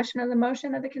 Any discussion on the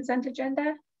motion of the consent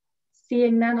agenda?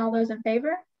 Seeing none, all those in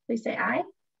favor, please say aye.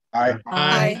 Aye.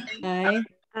 Aye. Aye.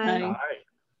 Aye. Aye.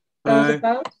 Those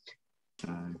opposed?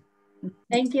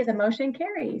 Thank you. The motion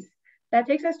carries. That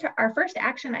takes us to our first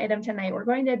action item tonight. We're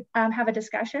going to have a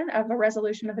discussion of a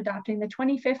resolution of adopting the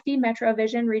 2050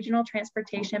 MetroVision Regional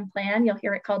Transportation Plan. You'll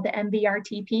hear it called the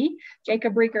MVRTP.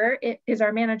 Jacob Rieger is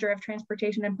our Manager of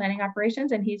Transportation and Planning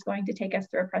Operations, and he's going to take us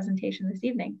through a presentation this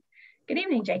evening. Good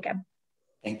evening, Jacob.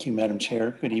 Thank you, Madam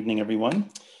Chair. Good evening, everyone.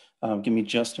 Give me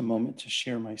just a moment to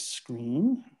share my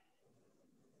screen.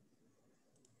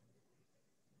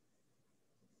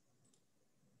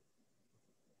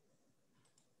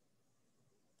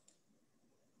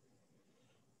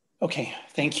 Okay,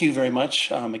 thank you very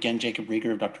much. Again, Jacob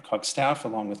Rieger of DRCOG staff,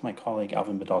 along with my colleague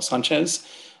Alvin Vidal-Sanchez.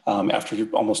 After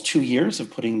almost 2 years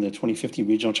of putting the 2050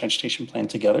 Regional Transportation Plan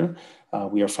together,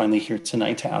 we are finally here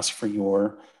tonight to ask for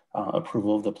your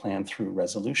approval of the plan through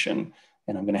resolution.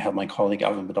 And I'm going to have my colleague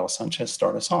Alvin Vidal-Sanchez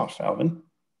start us off. Alvin.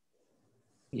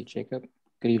 Thank you, Jacob.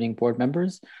 Good evening, board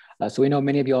members. So we know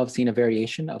many of you all have seen a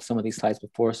variation of some of these slides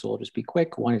before, so we'll just be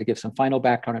quick. Wanted to give some final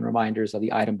background and reminders of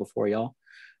the item before y'all.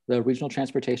 The Regional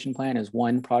Transportation Plan is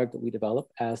one product that we develop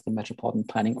as the Metropolitan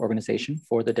Planning Organization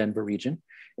for the Denver region.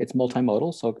 It's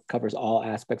multimodal, so it covers all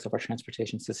aspects of our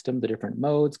transportation system, the different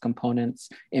modes, components,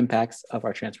 impacts of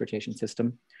our transportation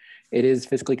system. It is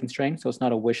fiscally constrained, so it's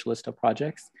not a wish list of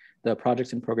projects. The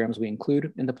projects and programs we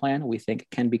include in the plan, we think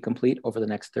can be complete over the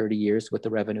next 30 years with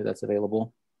the revenue that's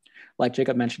available. Like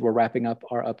Jacob mentioned, we're wrapping up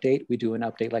our update. We do an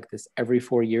update like this every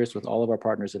 4 years with all of our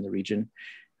partners in the region.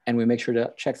 And we make sure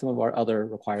to check some of our other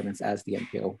requirements as the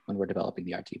NPO when we're developing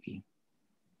the RTP.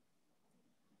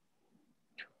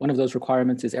 One of those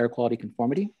requirements is air quality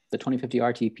conformity. The 2050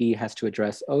 RTP has to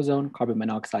address ozone, carbon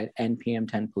monoxide, and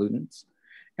PM10 pollutants.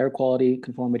 Air quality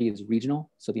conformity is regional,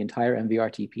 so the entire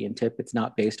MVRTP and TIP, it's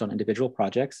not based on individual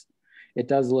projects. It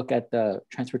does look at the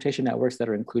transportation networks that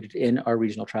are included in our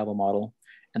regional travel model.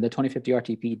 And the 2050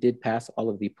 RTP did pass all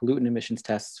of the pollutant emissions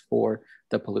tests for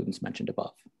the pollutants mentioned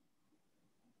above.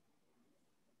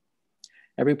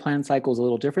 Every plan cycle is a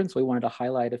little different, so we wanted to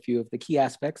highlight a few of the key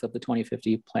aspects of the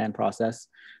 2050 plan process.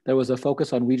 There was a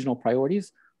focus on regional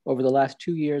priorities. Over the last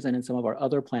 2 years and in some of our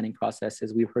other planning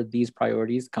processes, we've heard these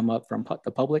priorities come up from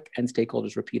the public and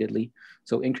stakeholders repeatedly.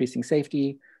 So increasing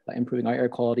safety, improving our air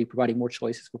quality, providing more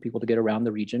choices for people to get around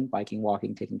the region, biking,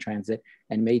 walking, taking transit,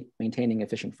 and maintaining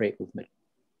efficient freight movement.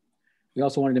 We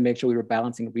also wanted to make sure we were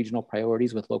balancing regional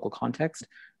priorities with local context.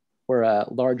 We're a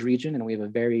large region and we have a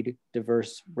very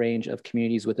diverse range of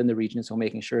communities within the region. So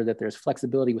making sure that there's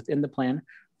flexibility within the plan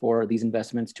for these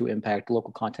investments to impact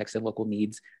local context and local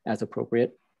needs as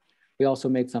appropriate. We also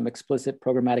made some explicit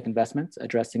programmatic investments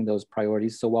addressing those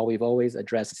priorities. So while we've always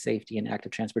addressed safety and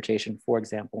active transportation, for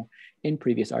example, in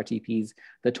previous RTPs,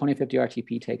 the 2050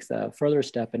 RTP takes a further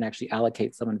step and actually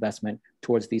allocates some investment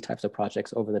towards these types of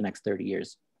projects over the next 30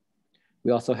 years. We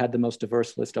also had the most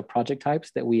diverse list of project types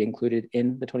that we included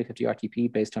in the 2050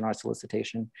 RTP based on our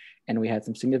solicitation. And we had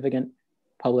some significant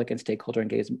public and stakeholder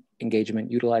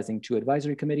engagement utilizing 2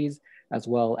 advisory committees, as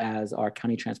well as our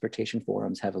county transportation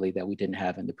forums heavily that we didn't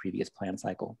have in the previous plan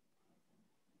cycle.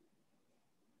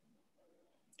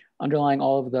 Underlying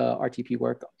all of the RTP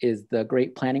work is the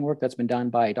great planning work that's been done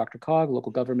by DRCOG,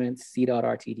 local governments, CDOT,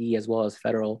 RTD, as well as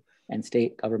federal and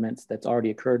state governments that's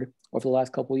already occurred over the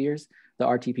last couple of years. The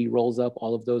RTP rolls up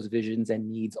all of those visions and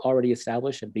needs already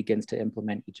established and begins to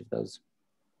implement each of those.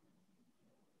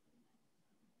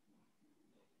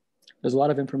 There's a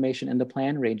lot of information in the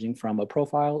plan ranging from a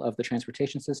profile of the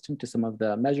transportation system to some of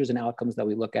the measures and outcomes that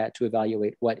we look at to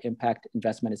evaluate what impact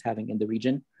investment is having in the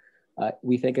region.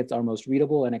 We think it's our most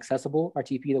readable and accessible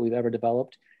RTP that we've ever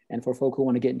developed. And for folk who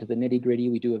want to get into the nitty gritty,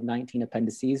 we do have 19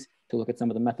 appendices to look at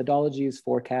some of the methodologies,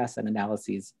 forecasts, and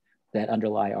analyses that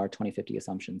underlie our 2050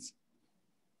 assumptions.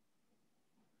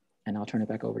 And I'll turn it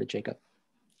back over to Jacob.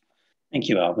 Thank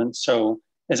you, Alvin. So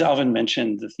as Alvin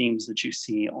mentioned, the themes that you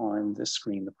see on the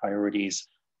screen, the priorities,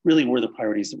 really were the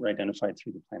priorities that were identified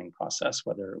through the planning process,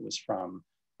 whether it was from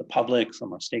the public,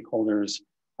 from our stakeholders,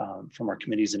 from our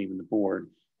committees, and even the board.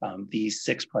 These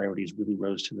 6 priorities really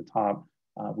rose to the top.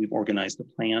 We've organized the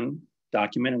plan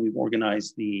document and we've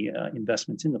organized the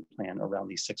investments in the plan around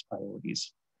these 6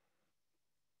 priorities.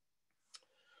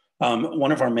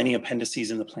 One of our many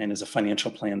appendices in the plan is a financial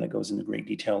plan that goes into great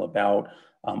detail about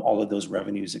all of those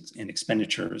revenues and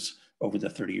expenditures over the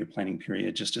 30-year planning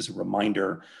period. Just as a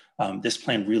reminder, this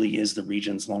plan really is the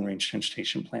region's long-range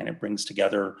transportation plan. It brings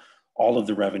together all of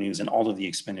the revenues and all of the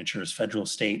expenditures, federal,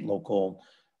 state, local,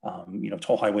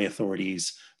 toll highway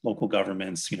authorities, local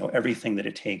governments, everything that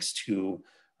it takes to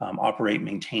operate,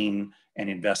 maintain, and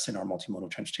invest in our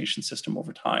multimodal transportation system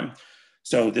over time.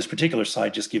 So this particular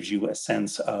slide just gives you a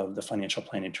sense of the financial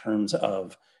plan in terms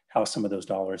of how some of those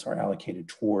dollars are allocated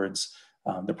towards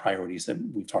the priorities that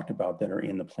we've talked about that are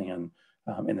in the plan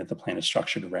and that the plan is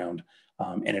structured around.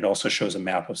 And it also shows a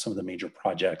map of some of the major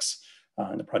projects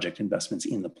and the project investments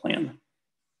in the plan.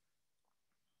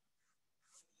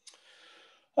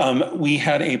 We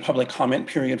had a public comment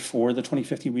period for the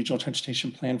 2050 Regional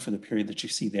Transportation Plan for the period that you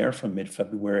see there from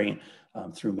mid-February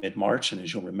through mid-March. And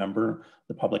as you'll remember,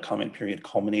 the public comment period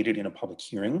culminated in a public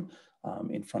hearing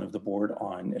in front of the board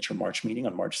at your March meeting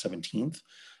on March 17th.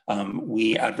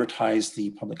 We advertised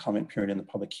the public comment period and the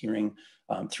public hearing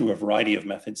through a variety of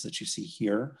methods that you see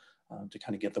here to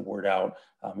kind of get the word out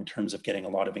in terms of getting a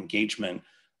lot of engagement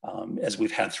as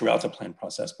we've had throughout the plan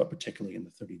process, but particularly in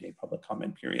the 30-day public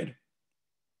comment period.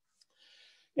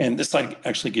 And this slide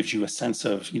actually gives you a sense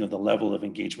of, the level of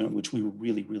engagement, which we were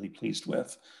really, really pleased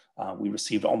with. We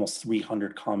received almost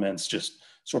 300 comments, just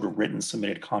sort of written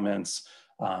submitted comments.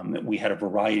 We had a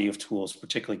variety of tools,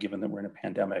 particularly given that we're in a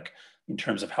pandemic, in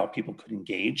terms of how people could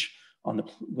engage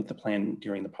with the plan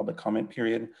during the public comment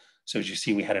period. So as you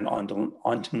see, we had an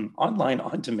online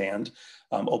on-demand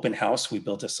open house. We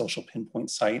built a social pinpoint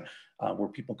site where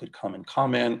people could come and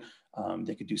comment.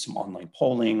 They could do some online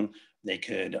polling. They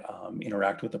could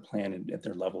interact with the plan at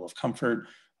their level of comfort.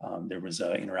 There was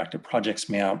an interactive projects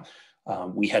map.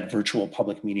 We had virtual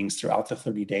public meetings throughout the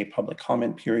 30-day public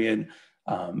comment period.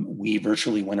 We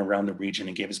virtually went around the region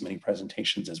and gave as many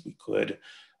presentations as we could.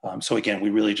 So again,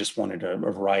 we really just wanted a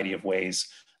variety of ways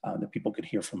that people could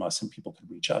hear from us and people could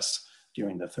reach us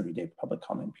during the 30-day public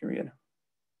comment period.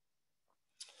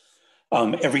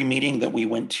 Every meeting that we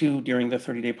went to during the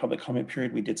 30-day public comment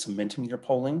period, we did some Mentimeter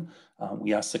polling.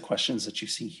 We asked the questions that you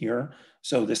see here.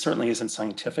 So this certainly isn't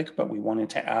scientific, but we wanted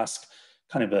to ask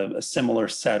kind of a similar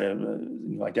set of,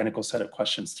 identical set of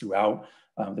questions throughout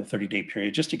the 30-day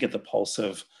period, just to get the pulse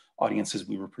of audiences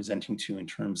we were presenting to in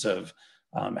terms of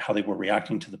how they were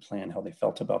reacting to the plan, how they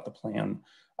felt about the plan.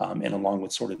 And along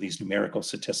with sort of these numerical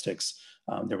statistics,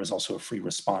 there was also a free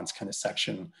response kind of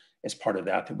section as part of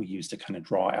that we used to kind of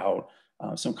draw out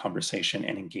some conversation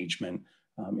and engagement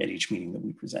at each meeting that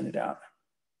we presented at.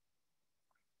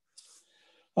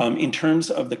 In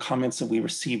terms of the comments that we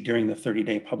received during the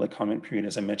 30-day public comment period,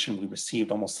 as I mentioned, we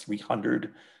received almost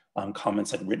 300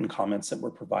 comments and written comments that were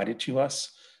provided to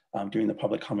us during the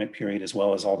public comment period, as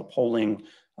well as all the polling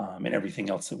and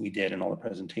everything else that we did and all the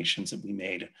presentations that we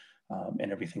made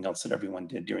and everything else that everyone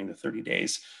did during the 30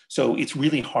 days. So it's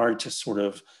really hard to sort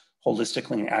of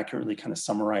holistically and accurately kind of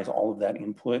summarize all of that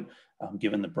input,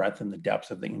 given the breadth and the depth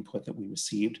of the input that we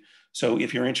received. So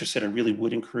if you're interested, I really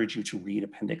would encourage you to read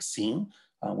Appendix C,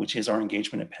 which is our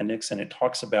engagement appendix. And it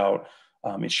talks about,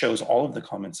 it shows all of the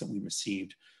comments that we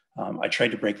received. I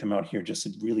tried to break them out here just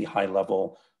at really high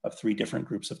level of 3 different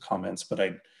groups of comments, but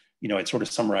I'd sort of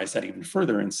summarize that even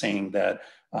further in saying that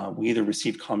we either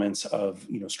received comments of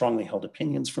strongly held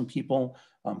opinions from people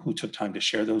who took time to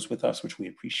share those with us, which we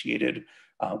appreciated.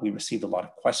 We received a lot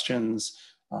of questions,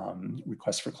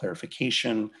 requests for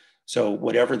clarification. So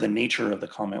whatever the nature of the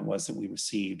comment was that we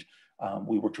received,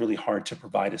 we worked really hard to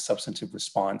provide a substantive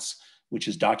response, which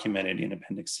is documented in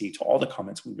Appendix C to all the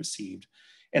comments we received.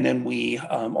 And then we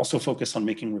also focused on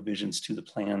making revisions to the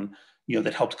plan,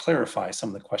 that helped clarify some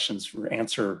of the questions or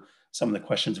answer some of the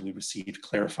questions we received,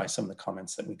 clarify some of the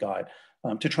comments that we got,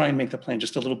 to try and make the plan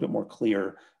just a little bit more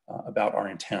clear about our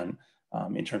intent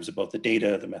in terms of both the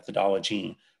data, the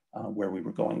methodology, where we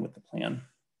were going with the plan.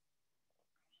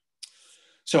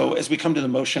 So as we come to the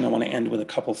motion, I want to end with a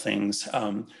couple things.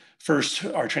 First,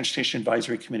 our Transportation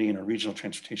Advisory Committee and our Regional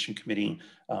Transportation Committee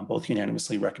both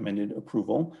unanimously recommended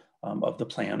approval of the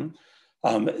plan.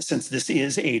 Since this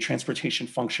is a transportation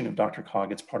function of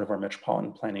DRCOG, it's part of our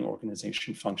Metropolitan Planning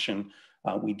Organization function,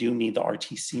 we do need the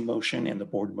RTC motion and the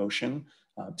board motion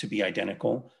to be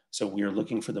identical. So we are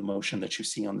looking for the motion that you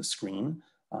see on the screen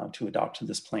to adopt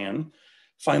this plan.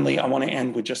 Finally, I want to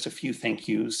end with just a few thank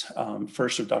yous.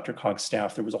 First, of DRCOG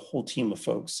staff. There was a whole team of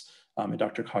folks at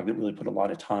DRCOG that really put a lot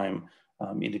of time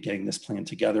into getting this plan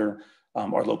together.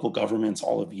 Our local governments,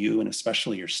 all of you, and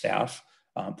especially your staff,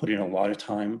 put in a lot of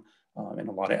time and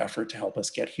a lot of effort to help us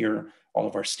get here. All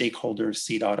of our stakeholders,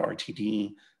 CDOT,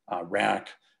 RTD, RAC,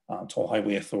 toll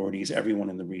highway authorities, everyone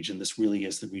in the region. This really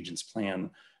is the region's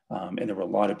plan. And there were a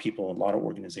lot of people, a lot of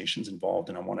organizations involved.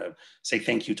 And I want to say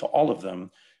thank you to all of them.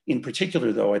 In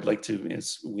particular, though, I'd like to,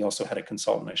 we also had a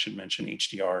consultant, I should mention,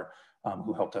 HDR,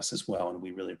 who helped us as well. And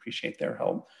we really appreciate their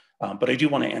help. But I do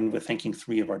want to end with thanking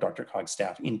 3 of our DRCOG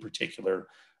staff in particular,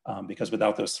 because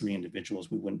without those 3 individuals,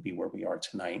 we wouldn't be where we are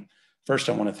tonight. First,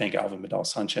 I want to thank Alvin Medal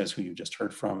Sanchez, who you just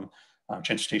heard from,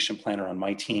 transportation planner on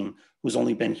my team, who's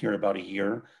only been here about a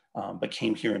year, but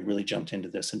came here and really jumped into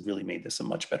this and really made this a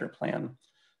much better plan.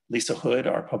 Lisa Hood,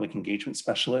 our public engagement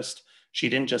specialist, She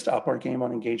didn't just up our game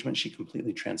on engagement, she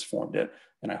completely transformed it.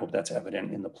 And I hope that's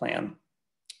evident in the plan.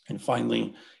 And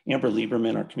finally, Amber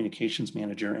Lieberman, our communications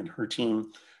manager, and her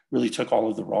team really took all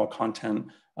of the raw content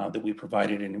that we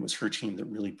provided, and it was her team that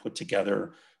really put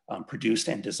together, produced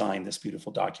and designed this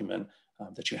beautiful document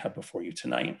that you have before you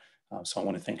tonight. So I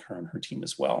want to thank her and her team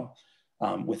as well.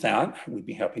 With that, we'd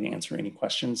be happy to answer any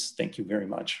questions. Thank you very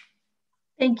much.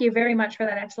 Thank you very much for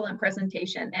that excellent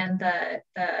presentation, and the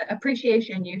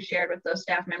appreciation you shared with those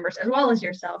staff members as well as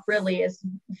yourself really is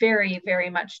very, very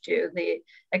much to the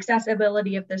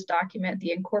accessibility of this document,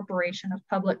 the incorporation of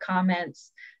public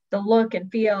comments, the look and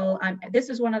feel. This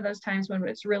is one of those times when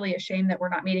it's really a shame that we're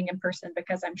not meeting in person,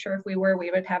 because I'm sure if we were,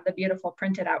 we would have the beautiful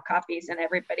printed out copies and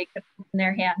everybody could put in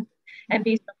their hand and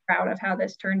be so proud of how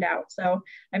this turned out. So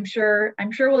I'm sure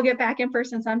we'll get back in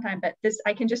person sometime, but this,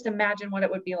 I can just imagine what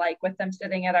it would be like with them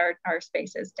sitting at our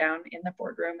spaces down in the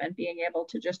boardroom and being able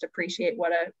to just appreciate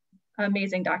what an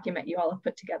amazing document you all have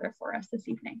put together for us this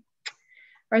evening.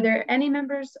 Are there any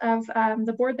members of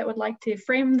the board that would like to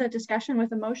frame the discussion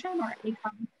with a motion, or any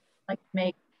comments you'd like to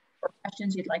make or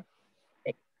questions you'd like to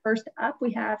make? First up,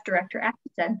 we have Director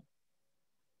Atkinson.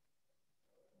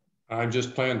 I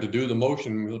just plan to do the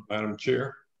motion, Madam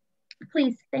Chair.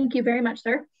 Please, thank you very much,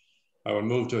 sir. I would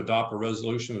move to adopt a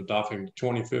resolution adopting the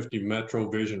 2050 Metro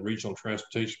Vision Regional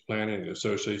Transportation Planning and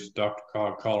Associations,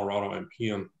 DRCOG, Colorado, and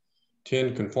PM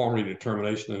 10 conformity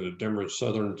determination in the Denver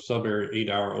Southern Sub-Area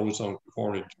 8-hour ozone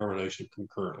conformity determination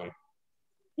concurrently.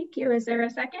 Thank you. Is there a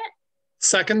second?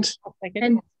 Second.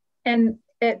 And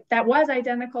that was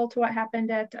identical to what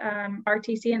happened at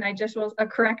RTC, and I just will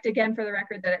correct again for the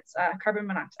record that it's carbon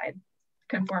monoxide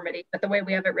conformity, but the way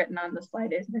we have it written on the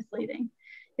slide is misleading.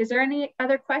 Is there any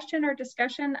other question or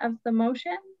discussion of the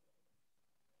motion?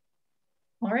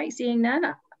 All right, seeing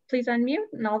none, please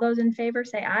unmute, and all those in favor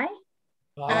say aye.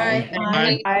 Aye.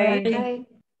 Aye. Aye.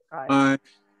 Aye. Aye.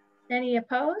 Any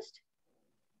opposed?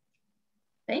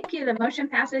 Thank you. The motion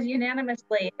passes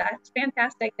unanimously. That's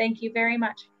fantastic. Thank you very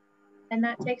much. And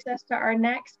that takes us to our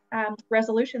next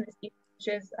resolution this evening,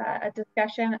 which is a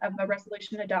discussion of a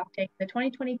resolution adopting the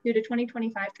 2022 to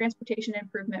 2025 Transportation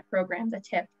Improvement Program, the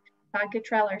TIP. Todd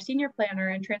Cottrell, our Senior Planner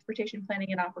in Transportation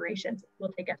Planning and Operations,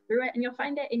 will take us through it, and you'll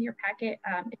find it in your packet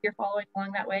if you're following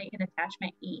along that way in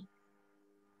attachment E.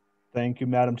 Thank you,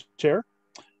 Madam Chair.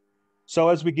 So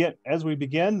as we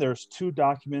begin, there's two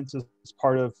documents as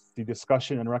part of the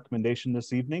discussion and recommendation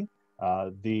this evening.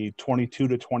 The 22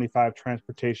 to 25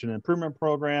 Transportation Improvement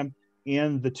Program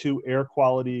and the two air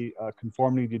quality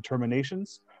conformity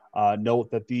determinations.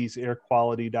 Note that these air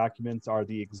quality documents are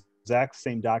the exact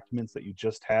same documents that you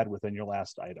just had within your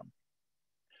last item.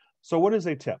 So what is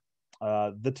a TIP?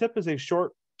 The TIP is a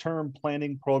short-term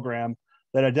planning program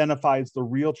that identifies the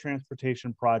real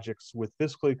transportation projects with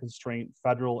fiscally constrained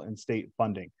federal and state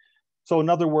funding. So in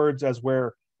other words, as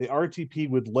where the RTP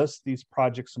would list these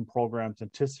projects and programs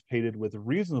anticipated with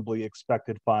reasonably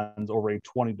expected funds over a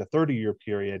 20 to 30 year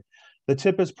period, the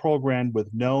TIP is programmed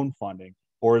with known funding,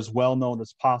 or as well known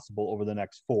as possible, over the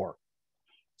next 4.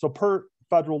 So per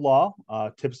federal law,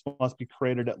 TIPs must be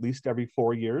created at least every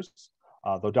 4 years,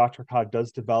 though DRCOG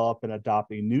does develop and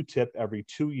adopt a new TIP every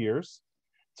 2 years.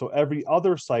 So every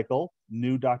other cycle,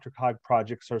 new DRCOG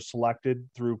projects are selected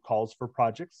through calls for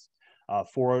projects.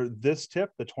 For this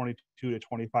TIP, the 22 to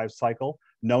 25 cycle,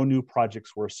 no new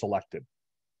projects were selected.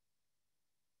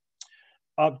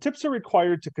 TIPs are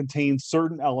required to contain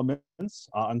certain elements,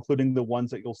 including the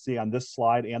ones that you'll see on this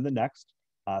slide and the next.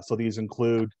 So these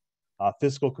include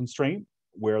fiscal constraint,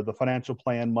 where the financial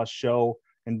plan must show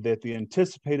and that the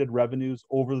anticipated revenues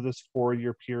over this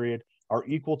 4-year period are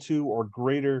equal to or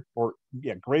greater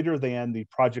than the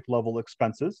project level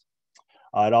expenses.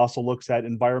 It also looks at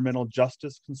environmental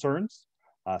justice concerns.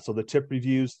 So the TIP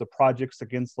reviews the projects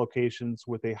against locations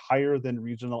with a higher than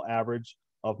regional average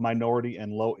of minority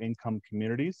and low income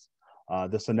communities.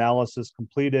 This analysis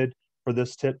completed for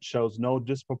this TIP shows no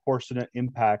disproportionate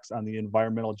impacts on the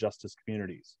environmental justice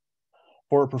communities.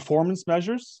 For performance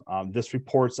measures, this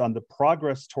reports on the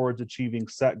progress towards achieving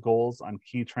set goals on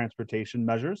key transportation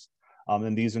measures.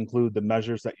 And these include the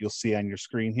measures that you'll see on your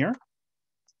screen here.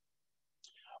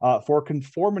 For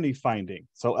conformity finding,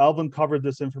 so Alvin covered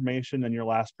this information in your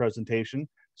last presentation,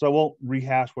 so I won't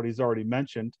rehash what he's already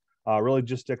mentioned, really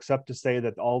just except to say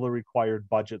that all the required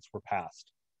budgets were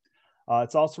passed.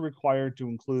 It's also required to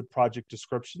include project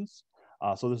descriptions.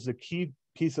 So this is a key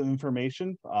piece of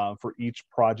information for each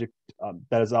project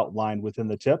that is outlined within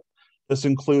the TIP. This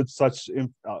includes such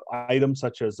items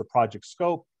such as the project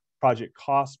scope, project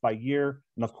cost by year,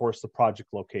 and of course the project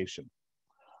location.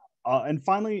 And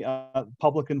finally,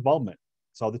 public involvement.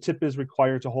 So the TIP is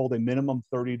required to hold a minimum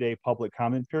 30-day public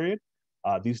comment period.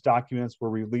 These documents were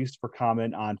released for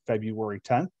comment on February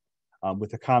 10th,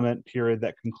 with a comment period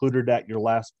that concluded at your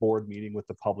last board meeting with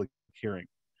the public hearing.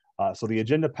 So the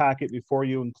agenda packet before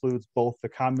you includes both the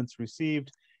comments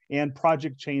received and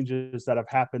project changes that have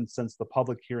happened since the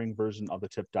public hearing version of the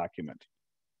TIP document.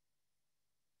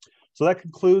 So that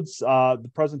concludes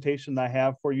the presentation that I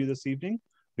have for you this evening.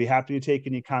 Be happy to take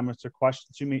any comments or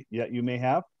questions you may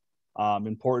have.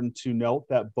 Important to note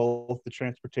that both the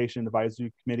Transportation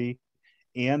Advisory Committee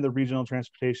and the Regional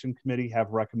Transportation Committee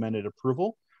have recommended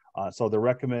approval. So the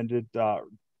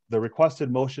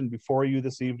requested motion before you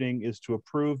this evening is to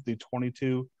approve the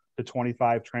 22 to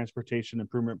 25 Transportation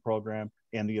Improvement Program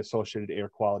and the associated air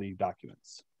quality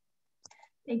documents.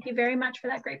 Thank you very much for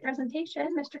that great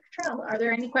presentation, Mr. Cottrell. Are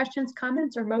there any questions,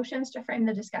 comments, or motions to frame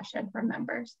the discussion from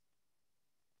members?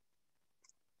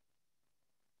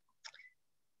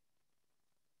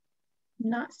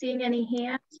 Not seeing any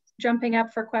hands jumping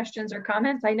up for questions or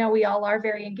comments. I know we all are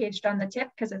very engaged on the TIP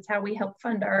because it's how we help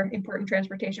fund our important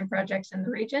transportation projects in the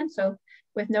region. So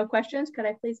with no questions, could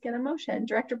I please get a motion?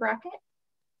 Director Brockett?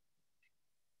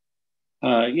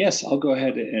 Yes, I'll go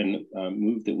ahead and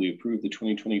move that we approve the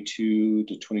 2022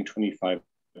 to 2025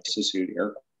 associated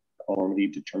air quality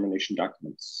determination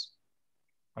documents.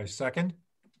 I second.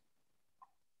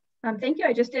 Thank you.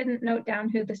 I just didn't note down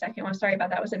who the second was. Sorry about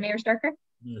that. Was it Mayor Starker?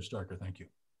 Mayor Starker, thank you.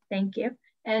 Thank you.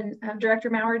 And Director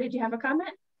Maurer, did you have a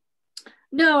comment?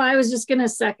 No, I was just going to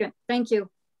second. Thank you.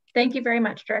 Thank you very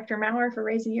much, Director Maurer, for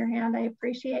raising your hand. I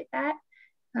appreciate that.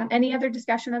 Any other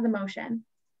discussion of the motion?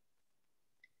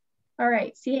 All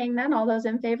right, seeing none, all those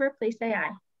in favor, please say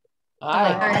aye.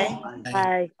 Aye.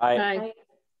 Aye. Aye. Aye.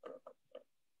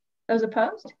 Those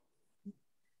opposed?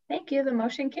 Thank you, the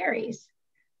motion carries.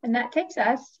 And that takes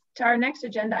us to our next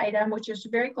agenda item, which is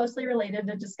very closely related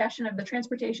to discussion of the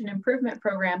Transportation Improvement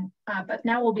Program, but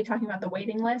now we'll be talking about the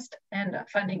waiting list and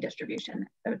funding distribution.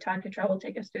 So Todd Cottrell will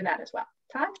take us through that as well.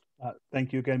 Todd?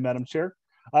 Thank you again, Madam Chair.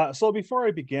 So before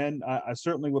I begin, I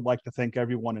certainly would like to thank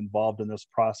everyone involved in this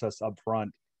process up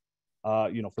front,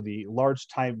 for the large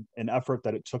time and effort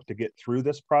that it took to get through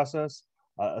this process,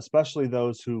 especially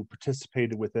those who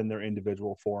participated within their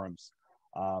individual forums.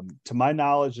 To my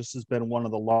knowledge, this has been one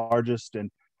of the largest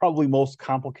and probably most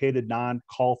complicated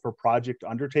non-call for project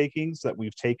undertakings that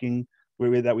we've taken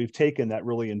that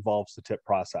really involves the TIP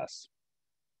process.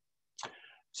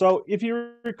 So if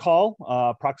you recall,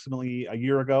 approximately a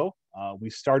year ago,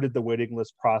 we started the waiting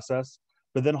list process,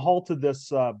 but then halted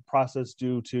this process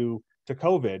due to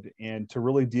COVID and to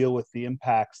really deal with the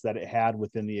impacts that it had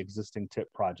within the existing TIP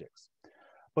projects.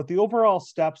 But the overall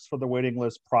steps for the waiting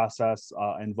list process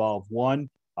involve one,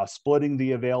 splitting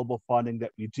the available funding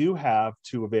that we do have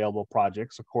to available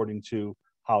projects according to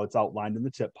how it's outlined in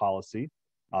the TIP policy,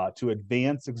 to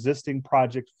advance existing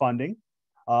project funding,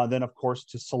 then of course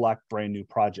to select brand new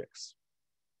projects.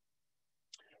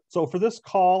 So for this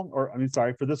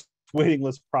for this waiting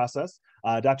list process,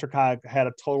 DRCOG had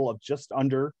a total of just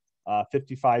under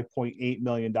 $55.8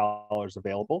 million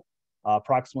available.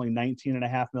 Approximately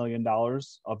 $19.5 million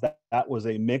of that was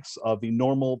a mix of the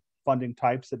normal funding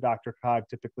types that DRCOG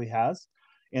typically has,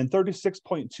 and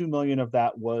 $36.2 million of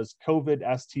that was COVID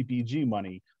STBG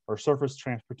money, or Surface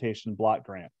Transportation Block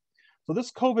Grant. So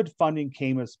this COVID funding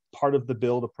came as part of the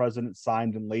bill the president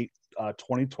signed in late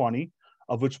 2020,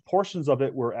 of which portions of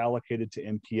it were allocated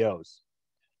to MPOs.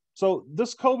 So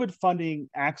this COVID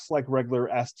funding acts like regular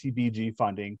STBG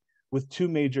funding with two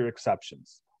major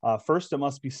exceptions. First, it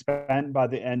must be spent by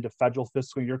the end of federal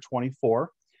fiscal year 24,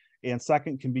 and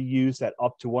second, can be used at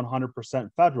up to 100%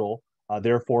 federal,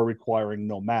 therefore requiring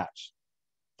no match.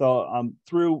 So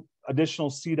through additional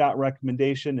CDOT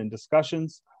recommendation and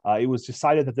discussions, it was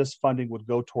decided that this funding would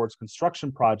go towards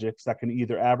construction projects that can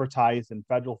either advertise in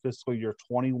federal fiscal year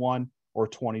 21 or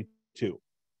 22.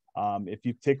 If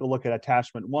you take a look at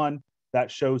attachment 1,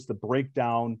 that shows the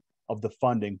breakdown of the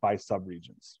funding by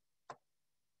subregions.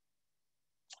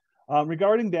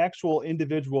 Regarding the actual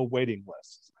individual waiting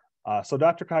lists, so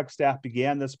DRCOG staff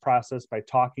began this process by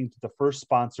talking to the first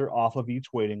sponsor off of each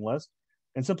waiting list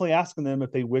and simply asking them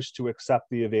if they wish to accept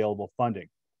the available funding.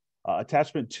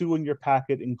 Attachment 2 in your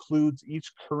packet includes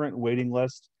each current waiting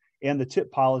list and the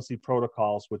TIP policy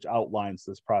protocols, which outlines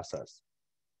this process.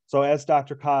 So as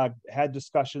DRCOG had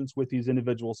discussions with these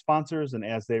individual sponsors and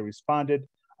as they responded,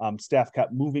 staff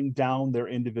kept moving down their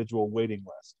individual waiting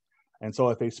list. And so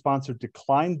if a sponsor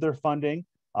declined their funding,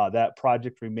 that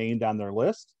project remained on their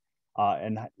list.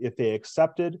 And if they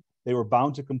accepted, they were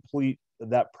bound to complete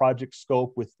that project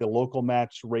scope with the local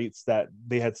match rates that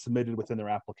they had submitted within their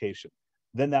application.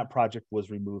 Then that project was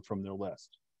removed from their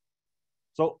list.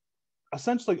 So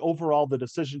essentially, overall, the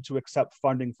decision to accept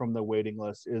funding from the waiting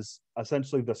list is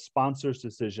essentially the sponsor's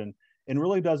decision and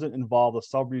really doesn't involve the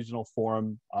sub-regional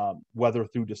forum, whether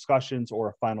through discussions or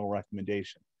a final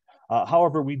recommendation.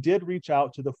 However, we did reach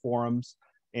out to the forums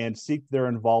and seek their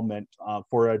involvement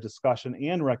for a discussion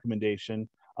and recommendation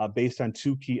based on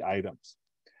two key items.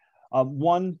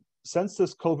 One, since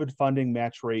this COVID funding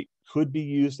match rate could be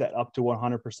used at up to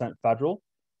 100% federal,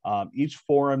 each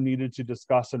forum needed to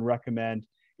discuss and recommend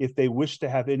if they wish to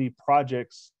have any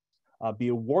projects be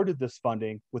awarded this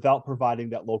funding without providing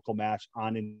that local match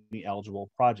on any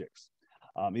eligible projects.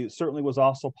 It certainly was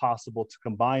also possible to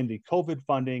combine the COVID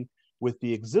funding with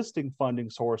the existing funding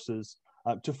sources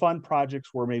to fund projects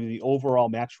where maybe the overall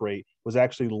match rate was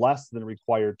actually less than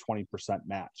required 20%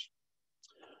 match.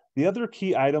 The other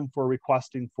key item for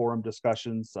requesting forum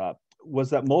discussions was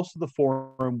that most of the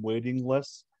forum waiting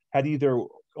lists had either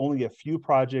only a few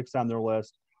projects on their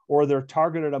list or their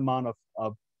targeted amount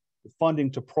of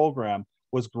funding to program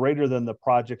was greater than the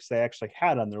projects they actually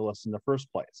had on their list in the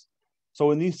first place.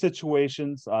 So in these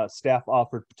situations, staff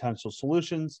offered potential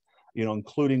solutions,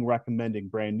 including recommending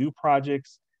brand new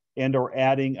projects and or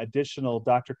adding additional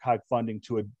DRCOG funding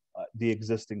to the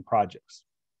existing projects.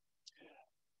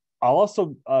 I'll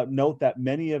also note that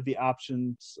many of the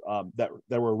options that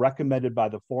were recommended by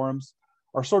the forums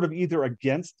are sort of either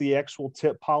against the actual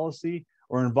TIP policy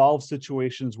or involve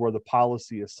situations where the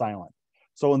policy is silent.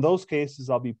 So in those cases,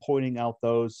 I'll be pointing out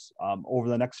those over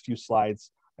the next few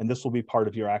slides, and this will be part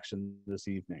of your action this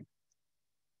evening.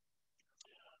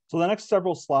 So the next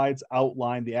several slides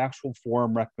outline the actual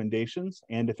forum recommendations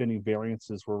and if any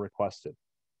variances were requested.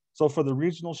 So for the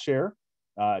regional share,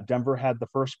 Denver had the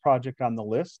first project on the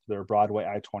list, their Broadway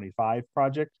I-25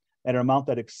 project, at an amount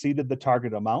that exceeded the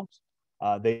target amount.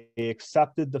 They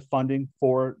accepted the funding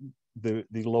for the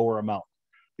lower amount.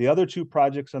 The other two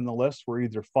projects on the list were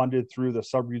either funded through the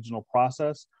sub-regional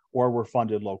process or were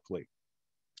funded locally.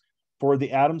 For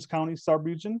the Adams County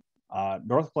subregion,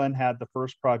 North Glen had the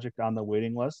first project on the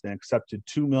waiting list and accepted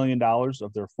 $2 million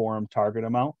of their forum target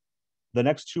amount. The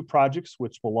next two projects,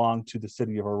 which belong to the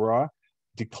city of Aurora,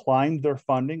 declined their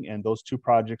funding, and those two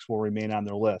projects will remain on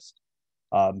their list.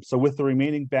 So with the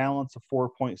remaining balance of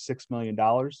 $4.6 million,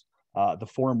 the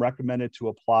forum recommended to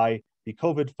apply the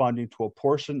COVID funding to a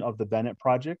portion of the Bennett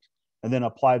project and then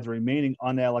apply the remaining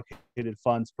unallocated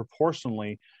funds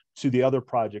proportionally to the other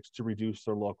projects to reduce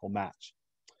their local match.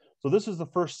 So this is the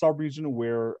first subregion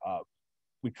where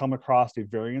we come across a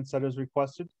variance that is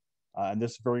requested. And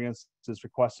this variance is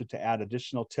requested to add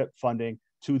additional TIP funding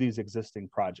to these existing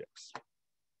projects.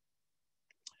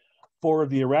 For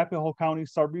the Arapahoe County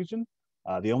subregion,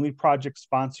 the only project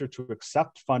sponsor to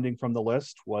accept funding from the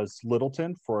list was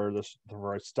Littleton for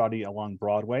a study along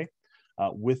Broadway,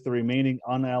 with the remaining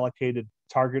unallocated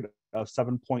target of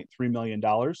 $7.3 million.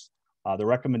 The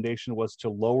recommendation was to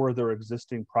lower their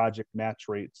existing project match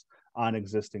rates on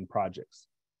existing projects.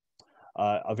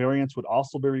 A variance would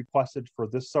also be requested for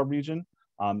this subregion.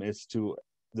 Is to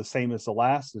the same as the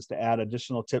last, is to add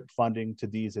additional TIP funding to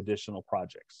these additional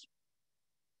projects.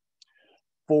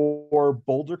 For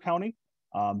Boulder County,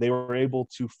 they were able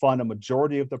to fund a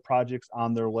majority of the projects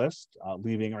on their list,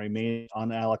 leaving a remaining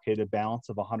unallocated balance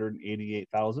of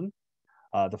 $188,000.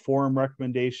 The forum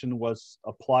recommendation was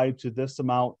applied to this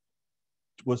amount,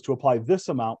 to apply this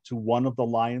amount to one of the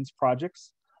Lions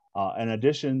projects. In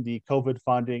addition, the COVID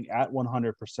funding at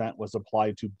 100% was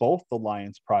applied to both the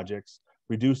Lions projects,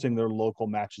 reducing their local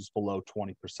matches below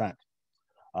 20%.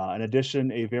 In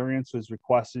addition, a variance was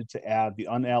requested to add the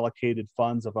unallocated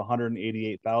funds of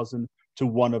 $188,000 to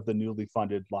one of the newly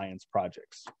funded Lions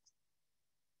projects.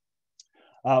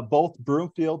 Both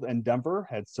Broomfield and Denver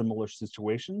had similar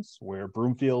situations where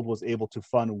Broomfield was able to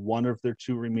fund one of their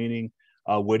two remaining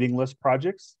waiting list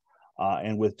projects.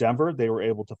 And with Denver, they were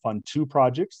able to fund two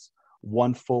projects,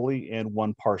 one fully and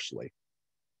one partially.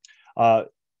 The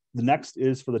next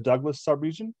is for the Douglas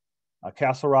subregion.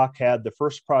 Castle Rock had the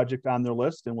first project on their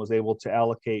list and was able to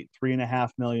allocate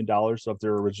 $3.5 million of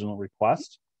their original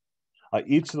request.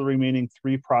 Each of the remaining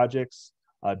three projects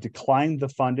declined the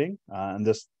funding, and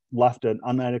this left an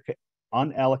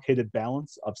unallocated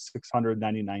balance of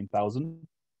 $699,000.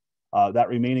 That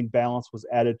remaining balance was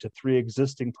added to three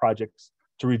existing projects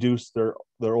to reduce their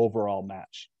overall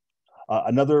match.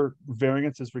 Another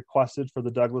variance is requested for the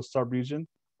Douglas subregion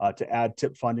to add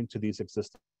TIP funding to these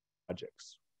existing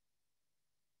projects.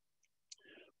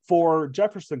 For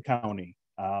Jefferson County,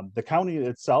 the county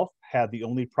itself had the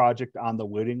only project on the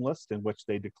waiting list in which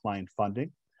they declined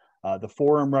funding. The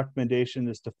forum recommendation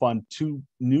is to fund two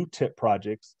new TIP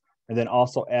projects and then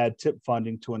also add TIP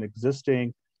funding to an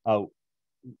existing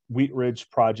Wheat Ridge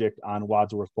project on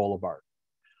Wadsworth Boulevard.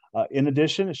 In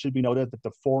addition, it should be noted that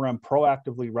the forum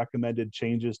proactively recommended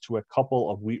changes to a couple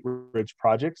of Wheat Ridge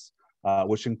projects,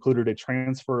 which included a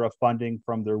transfer of funding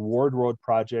from their Ward Road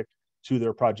project to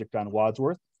their project on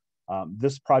Wadsworth.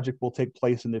 This project will take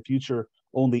place in the future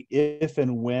only if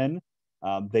and when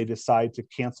they decide to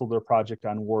cancel their project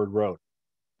on Ward Road.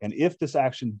 And if this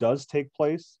action does take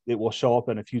place, it will show up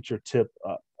in a future TIP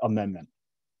amendment.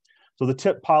 So the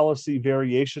TIP policy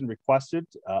variation requested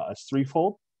is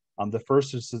threefold. The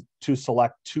first is to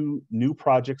select 2 new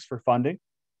projects for funding.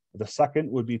 The second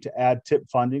would be to add TIP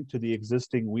funding to the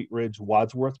existing Wheat Ridge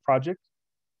Wadsworth project.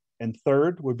 And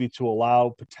third would be to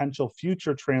allow potential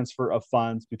future transfer of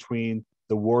funds between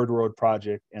the Ward Road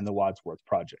project and the Wadsworth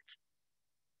project.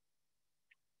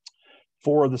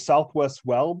 For the Southwest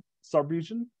Weld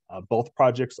subregion, both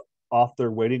projects off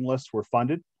their waiting list were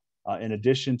funded, in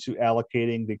addition to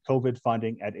allocating the COVID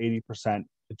funding at 80%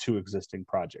 to 2 existing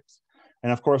projects.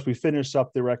 And of course, we finished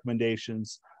up the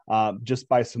recommendations just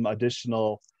by some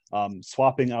additional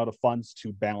swapping out of funds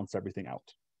to balance everything out.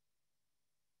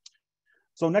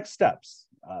 So next steps.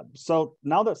 So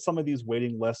now that some of these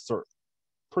waiting lists are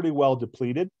pretty well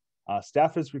depleted,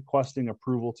 staff is requesting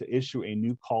approval to issue a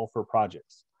new call for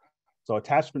projects. So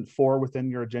attachment 4 within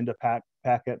your agenda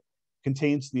packet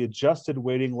contains the adjusted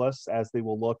waiting lists as they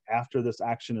will look after this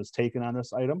action is taken on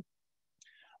this item.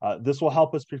 This will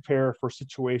help us prepare for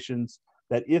situations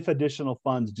that if additional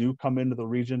funds do come into the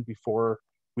region before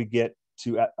we get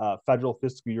to federal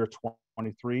fiscal year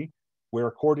 23, where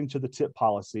according to the TIP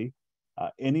policy,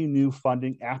 any new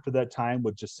funding after that time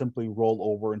would just simply roll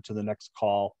over into the next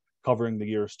call, covering the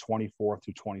years 24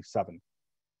 through 27.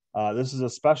 This is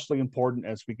especially important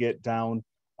as we get down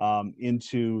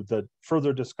into the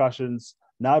further discussions,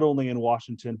 not only in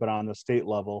Washington, but on the state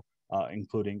level,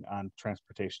 including on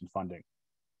transportation funding.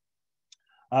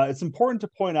 It's important to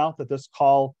point out that this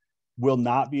call will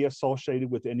not be associated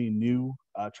with any new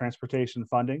transportation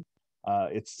funding.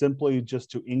 It's simply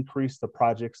just to increase the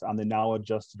projects on the now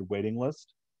adjusted waiting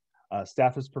list.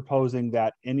 Staff is proposing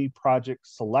that any project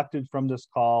selected from this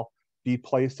call be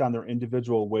placed on their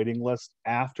individual waiting list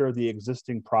after the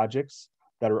existing projects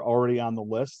that are already on the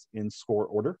list in score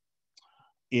order.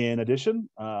 In addition,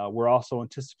 we're also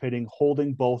anticipating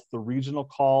holding both the regional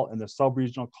call and the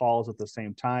sub-regional calls at the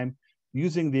same time,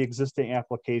 using the existing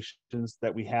applications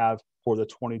that we have for the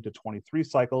 20 to 23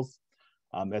 cycles.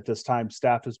 At this time,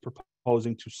 staff is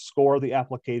proposing to score the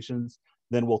applications,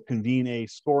 then we'll convene a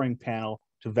scoring panel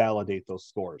to validate those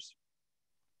scores.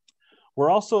 We're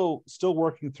also still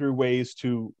working through ways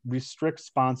to restrict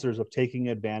sponsors of taking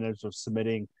advantage of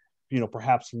submitting,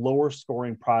 perhaps lower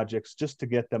scoring projects just to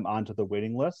get them onto the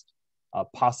waiting list.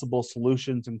 Possible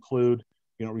solutions include,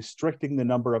 restricting the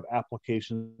number of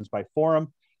applications by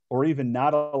forum, or even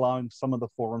not allowing some of the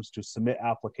forums to submit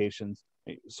applications,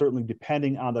 certainly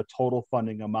depending on the total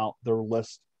funding amount their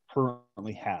list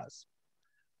currently has.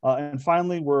 And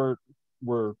finally,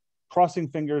 we're crossing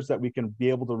fingers that we can be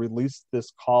able to release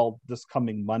this call this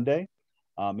coming Monday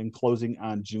in closing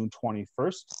on June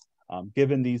 21st.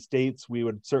 Given these dates, we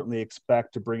would certainly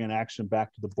expect to bring an action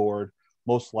back to the board,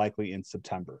 most likely in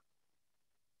September.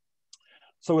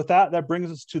 So with that, that brings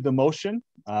us to the motion,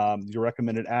 your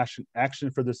recommended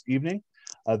action for this evening.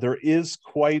 There is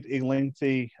quite a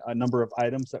lengthy number of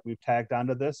items that we've tagged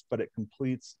onto this, but it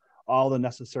completes all the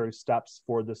necessary steps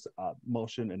for this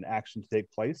motion and action to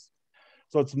take place.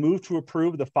 So it's moved to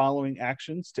approve the following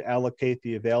actions to allocate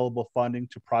the available funding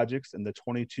to projects in the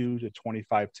 22 to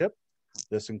 25 TIP.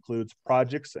 This includes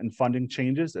projects and funding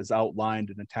changes as outlined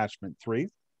in attachment 3.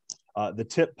 The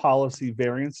TIP policy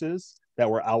variances that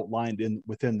were outlined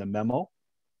within the memo,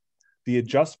 the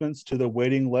adjustments to the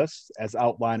waiting list as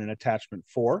outlined in attachment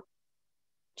 4,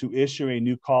 to issue a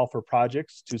new call for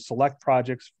projects, to select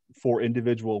projects for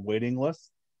individual waiting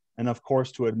lists, and of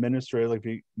course to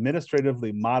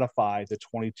administratively modify the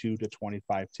 22 to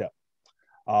 25 TIP.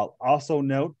 Also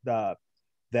note that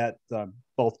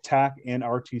both TAC and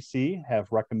RTC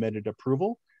have recommended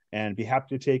approval, and be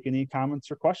happy to take any comments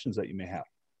or questions that you may have.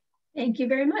 Thank you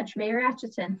very much, Mayor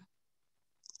Atchison.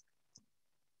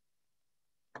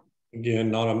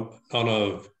 Again, not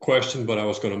a question, but I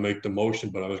was going to make the motion,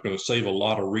 but I was going to save a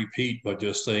lot of repeat by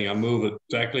just saying I move it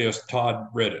exactly as Todd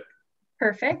read it.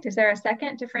 Perfect. Is there a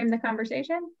second to frame the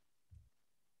conversation?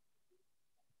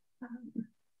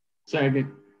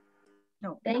 Second.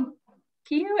 No. Thank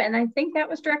you. And I think that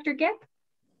was Director Gibb.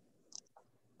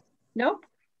 Nope.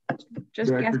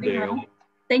 Just Director guessing Dale. wrong.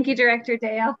 Thank you, Director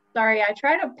Dale. Sorry, I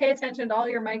try to pay attention to all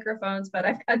your microphones, but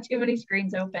I've got too many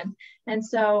screens open. And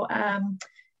so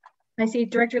I see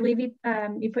Director Levy,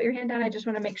 you put your hand down. I just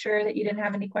want to make sure that you didn't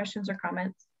have any questions or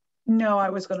comments. No, I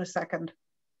was going to second.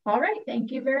 All right,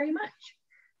 thank you very much.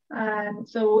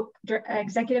 So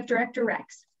Executive Director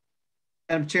Rex.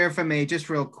 Madam Chair, if I may, just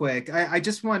real quick, I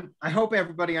hope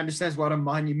everybody understands what a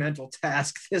monumental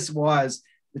task this was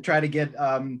to try to get,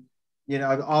 you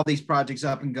know, all these projects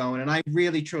up and going. And I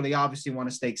really, truly, obviously want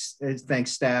to thank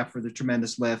staff for the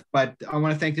tremendous lift, but I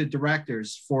want to thank the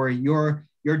directors for your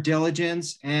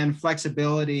diligence and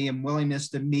flexibility and willingness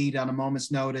to meet on a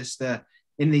moment's notice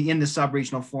in the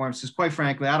sub-regional forums. Because quite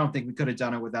frankly, I don't think we could have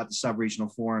done it without the sub-regional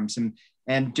forums.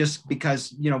 And just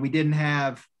because, you know, we didn't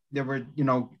have, there were, you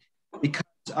know, because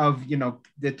of, you know,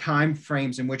 the time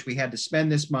frames in which we had to spend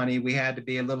this money, we had to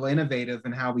be a little innovative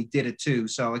in how we did it too.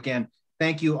 So again,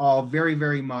 thank you all very,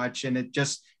 very much. And it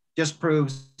just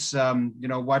proves, you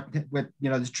know, what, you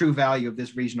know, the true value of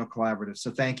this regional collaborative.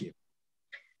 So thank you.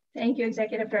 Thank you,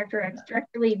 Executive Director Rex.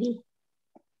 Director Levy.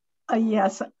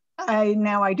 Yes,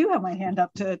 I do have my hand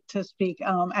up to speak,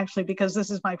 actually, because this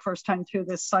is my first time through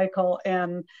this cycle,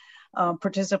 and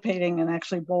participating in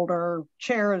actually Boulder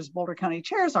County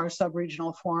chairs our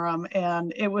sub-regional forum.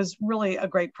 And it was really a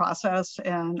great process,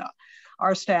 and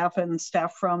our staff and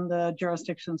staff from the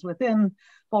jurisdictions within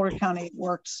Boulder County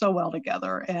worked so well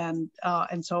together. And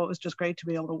so it was just great to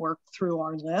be able to work through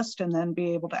our list and then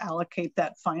be able to allocate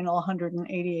that final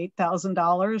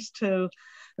 $188,000 to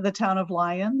the town of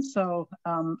Lyons. So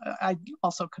I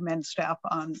also commend staff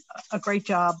on a great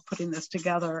job putting this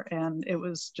together, and it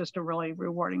was just a really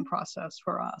rewarding process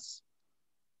for us.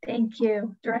 Thank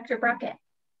you. Director Brockett.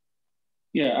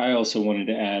 Yeah, I also wanted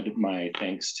to add my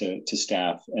thanks to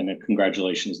staff and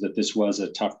congratulations that this was a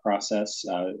tough process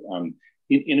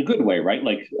in a good way, right?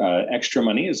 Like extra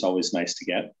money is always nice to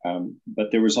get,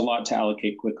 but there was a lot to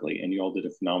allocate quickly, and you all did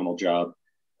a phenomenal job.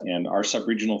 And our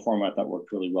sub-regional forum, I thought,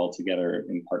 worked really well together,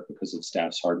 in part because of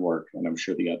staff's hard work, and I'm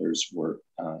sure the others were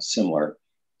similar.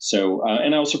 So,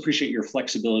 and I also appreciate your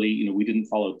flexibility. You know, we didn't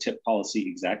follow tip policy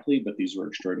exactly, but these were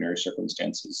extraordinary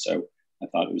circumstances. So I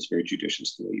thought it was very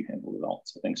judicious the way you handled it all.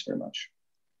 So thanks very much.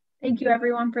 Thank you,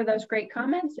 everyone, for those great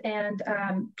comments. And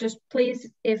just please,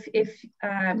 if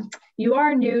you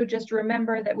are new, just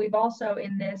remember that we've also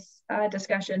in this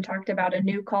discussion talked about a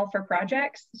new call for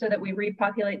projects so that we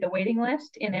repopulate the waiting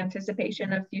list in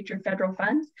anticipation of future federal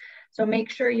funds. So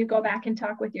make sure you go back and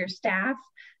talk with your staff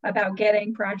about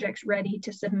getting projects ready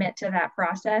to submit to that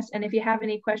process. And if you have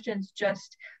any questions,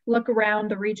 just look around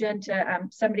the region to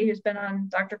somebody who's been on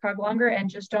DRCOG longer, and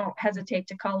just don't hesitate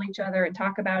to call each other and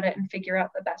talk about it and figure out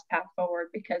the best path forward,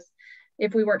 because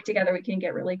if we work together, we can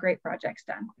get really great projects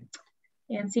done.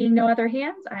 And seeing no other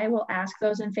hands, I will ask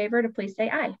those in favor to please say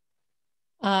aye.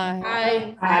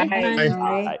 Aye.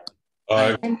 Aye.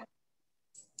 Aye. Aye.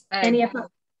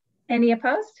 Any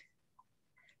opposed?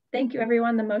 Thank you,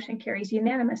 everyone. The motion carries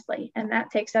unanimously. And that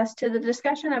takes us to the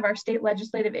discussion of our state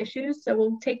legislative issues. So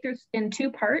we'll take this in two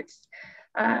parts.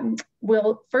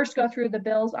 We'll first go through the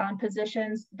bills on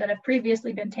positions that have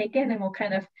previously been taken, and we'll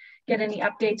kind of get any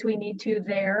updates we need to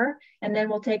there. And then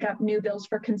we'll take up new bills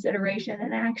for consideration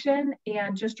and action.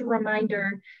 And just a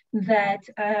reminder that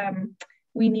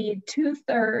we need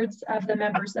 2/3 of the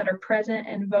members that are present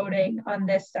and voting on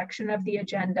this section of the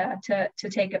agenda to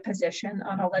take a position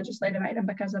on a legislative item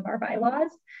because of our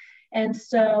bylaws. And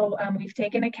so we've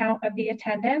taken account of the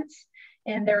attendance,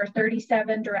 and there are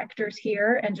 37 directors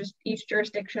here, and just each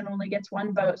jurisdiction only gets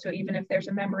one vote. So even if there's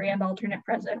a member and alternate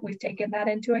present, we've taken that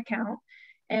into account.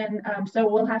 And so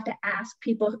we'll have to ask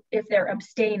people if they're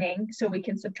abstaining, so we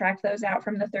can subtract those out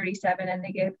from the 37 and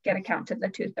they get a count to the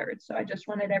 2/3. So I just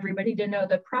wanted everybody to know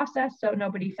the process so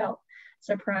nobody felt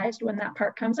surprised when that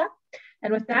part comes up.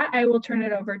 And with that, I will turn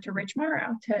it over to Rich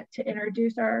Morrow to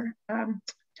introduce our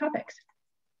topics.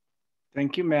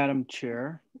 Thank you, Madam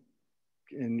Chair.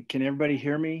 And can everybody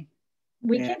hear me?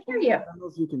 We can hear you. I don't know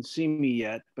if you can see me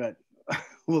yet, but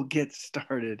we'll get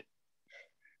started.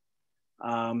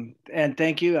 And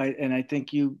thank you. I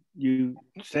think you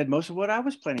said most of what I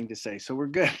was planning to say, so we're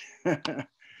good.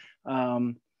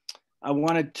 I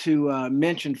wanted to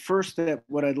mention first that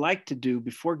what I'd like to do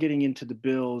before getting into the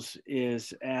bills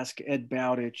is ask Ed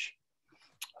Bowditch,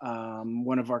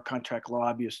 one of our contract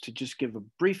lobbyists, to just give a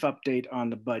brief update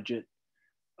on the budget.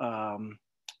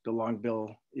 The long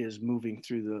bill is moving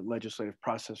through the legislative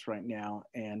process right now.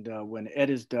 And when Ed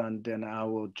is done, then I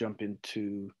will jump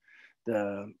into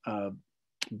the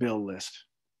bill list.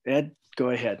 Ed,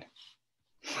 go ahead.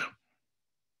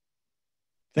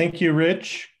 Thank you,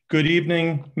 Rich. Good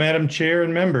evening, Madam Chair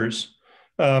and members.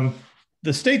 The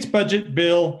state's budget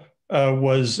bill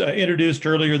was introduced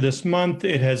earlier this month.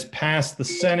 It has passed the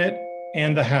Senate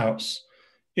and the House.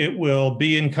 It will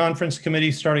be in conference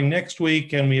committee starting next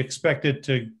week, and we expect it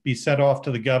to be sent off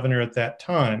to the governor at that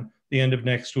time, the end of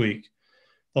next week.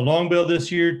 The long bill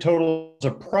this year totals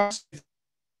approximately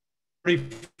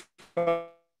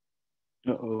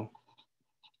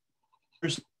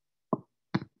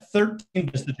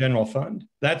 13 is the general fund.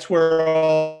 That's where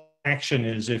all action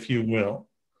is, if you will.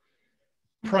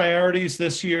 Priorities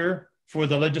this year for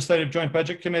the Legislative Joint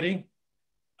Budget Committee.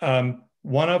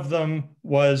 One of them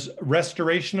was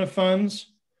restoration of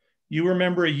funds. You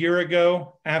remember a year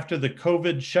ago, after the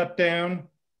COVID shutdown,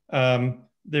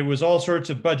 there was all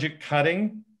sorts of budget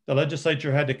cutting. The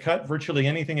legislature had to cut virtually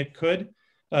anything it could.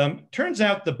 Turns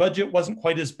out the budget wasn't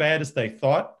quite as bad as they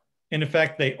thought. In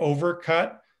effect, they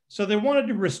overcut. So they wanted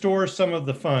to restore some of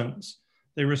the funds.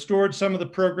 They restored some of the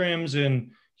programs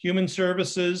in human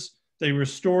services. They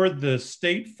restored the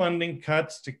state funding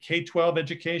cuts to K-12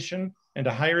 education and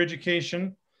to higher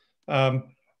education.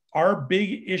 Our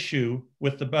big issue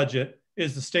with the budget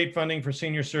is the state funding for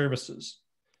senior services.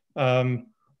 In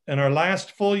our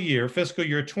last full year, fiscal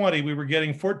year 20, we were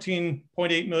getting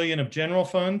 14.8 million of general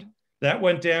fund. That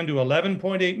went down to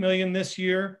 11.8 million this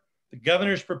year. The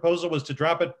governor's proposal was to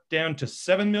drop it down to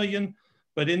 7 million,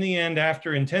 but in the end,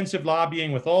 after intensive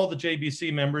lobbying with all the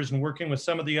JBC members and working with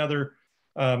some of the other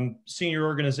senior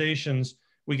organizations,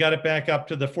 we got it back up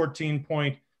to the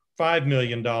 $14.5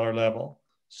 million level.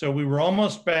 So we were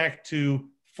almost back to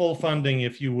full funding,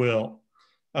 if you will.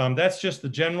 That's just the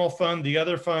general fund. The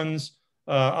other funds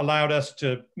allowed us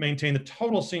to maintain the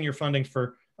total senior funding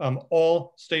for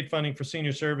all state funding for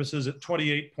senior services at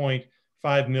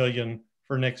 28.5 million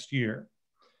for next year.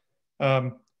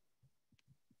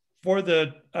 For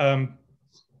the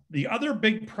other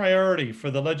big priority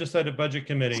for the Legislative Budget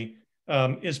Committee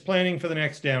is planning for the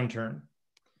next downturn.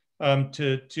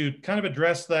 To kind of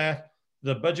address that,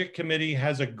 the Budget Committee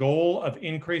has a goal of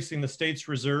increasing the state's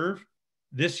reserve.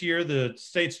 This year, the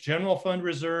state's general fund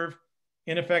reserve,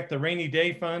 in effect, the rainy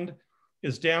day fund,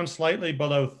 is down slightly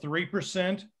below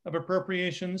 3% of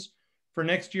appropriations. For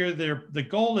next year, the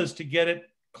goal is to get it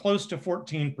close to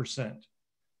 14%,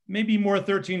 maybe more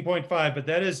 13.5, but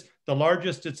that is the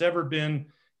largest it's ever been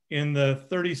in the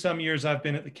 30 some years I've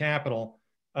been at the Capitol.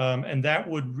 And that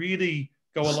would really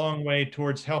go a long way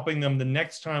towards helping them the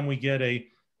next time we get a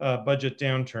budget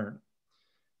downturn.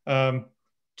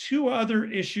 Two other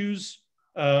issues,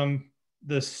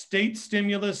 the state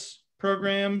stimulus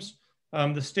programs.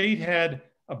 The state had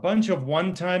a bunch of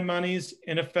one-time monies.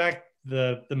 In effect,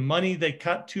 the money they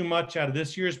cut too much out of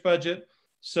this year's budget.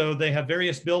 So they have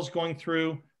various bills going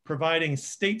through providing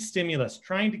state stimulus,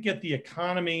 trying to get the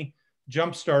economy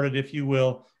jump-started, if you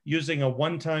will, using a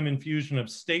one-time infusion of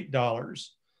state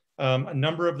dollars. A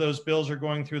number of those bills are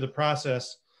going through the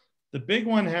process. The big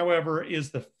one, however, is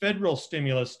the federal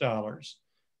stimulus dollars.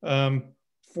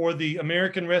 For the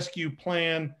American Rescue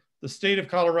Plan, the state of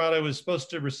Colorado is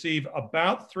supposed to receive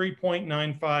about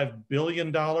 $3.95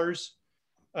 billion.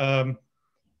 A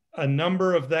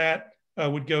number of that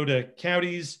would go to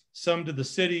counties, some to the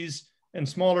cities, and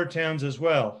smaller towns as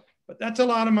well. But that's a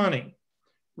lot of money.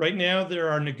 Right now, there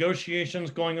are negotiations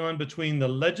going on between the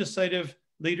legislative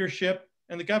leadership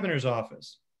and the governor's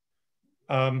office,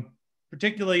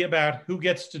 particularly about who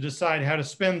gets to decide how to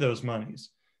spend those monies.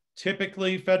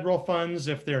 Typically, federal funds,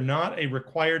 if they're not a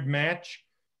required match,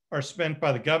 are spent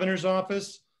by the governor's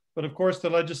office. But of course, the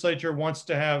legislature wants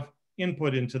to have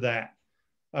input into that.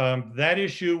 That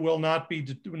issue will not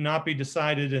be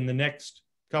decided in the next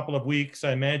couple of weeks.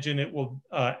 I imagine it will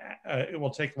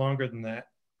take longer than that.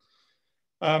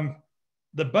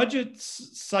 The budget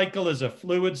cycle is a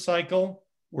fluid cycle.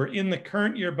 We're in the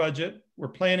current year budget. We're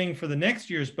planning for the next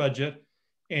year's budget.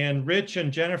 And Rich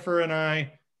and Jennifer and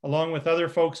I, along with other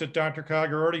folks at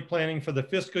DRCOG, are already planning for the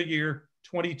fiscal year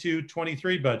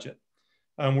 22-23 budget.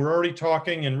 We're already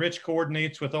talking, and Rich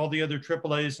coordinates with all the other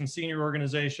AAAs and senior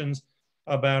organizations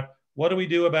about what do we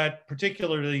do about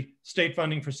particularly state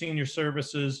funding for senior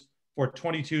services for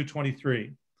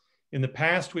 22-23. In the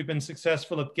past, we've been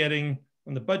successful at getting,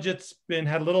 when the budget's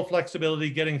had a little flexibility,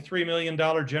 getting $3 million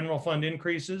general fund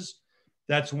increases.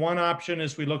 That's one option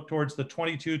as we look towards the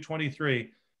 22-23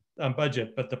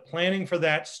 budget, but the planning for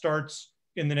that starts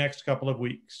in the next couple of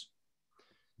weeks.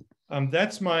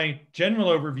 That's my general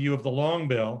overview of the long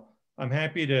bill. I'm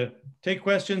happy to take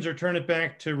questions or turn it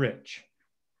back to Rich.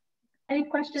 Any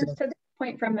questions to this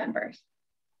point from members?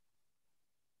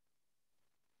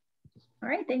 All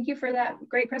right, thank you for that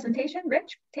great presentation.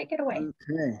 Rich, take it away.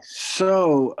 Okay,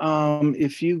 so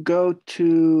if you go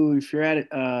to, if you're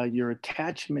at your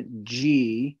attachment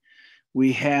G,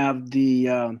 we have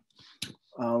the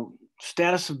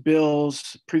status of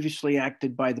bills previously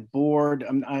acted by the board.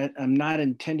 I'm not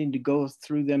intending to go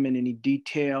through them in any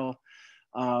detail,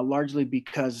 largely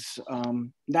because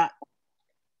not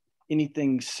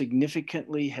anything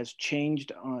significantly has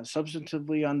changed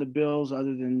substantively on the bills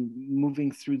other than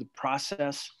moving through the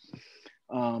process.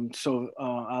 I'll,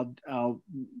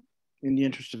 in the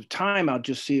interest of time, I'll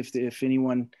just see if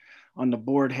anyone on the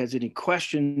board has any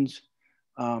questions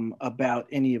about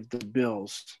any of the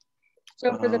bills.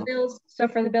 So for the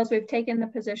bills, we've taken the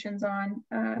positions on.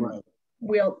 Right.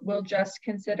 We'll just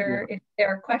consider if there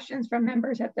are questions from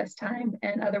members at this time,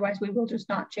 and otherwise we will just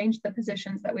not change the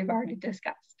positions that we've already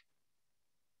discussed.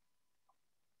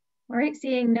 All right,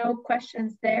 seeing no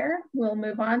questions there, we'll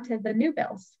move on to the new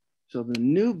bills. So the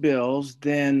new bills,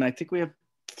 then I think we have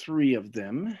 3 of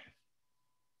them,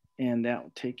 and that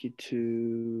will take you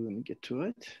to, let me get to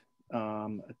it,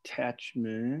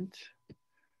 attachment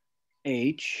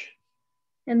H.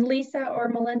 And Lisa or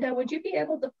Melinda, would you be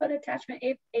able to put attachment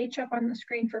H up on the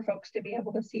screen for folks to be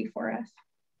able to see for us?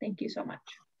 Thank you so much.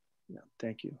 Yeah,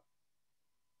 thank you.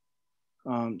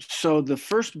 So the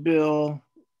first bill,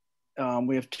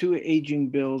 we have 2 aging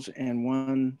bills and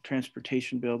 1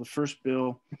 transportation bill. The first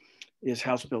bill is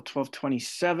House Bill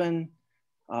 1227.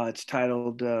 It's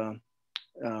titled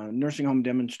Nursing Home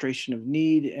Demonstration of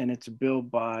Need, and it's a bill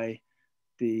by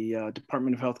the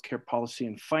Department of Healthcare Policy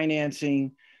and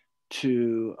Financing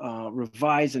to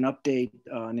revise and update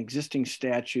an existing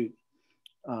statute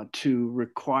to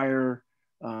require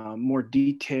more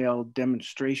detailed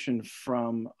demonstration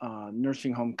from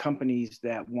nursing home companies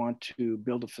that want to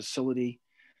build a facility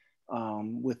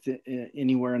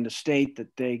anywhere in the state,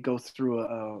 that they go through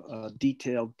a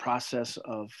detailed process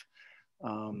of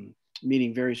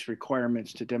meeting various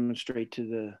requirements to demonstrate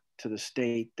to the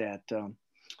state that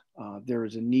there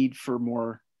is a need for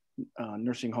more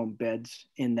nursing home beds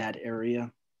in that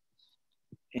area.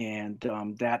 And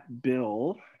that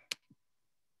bill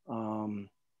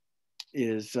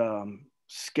is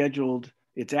scheduled.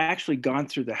 It's actually gone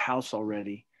through the House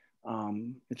already.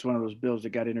 It's one of those bills that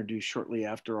got introduced shortly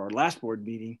after our last board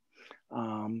meeting.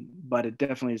 But it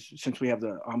definitely is, since we have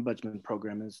the ombudsman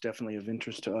program, it's definitely of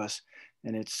interest to us.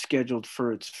 And it's scheduled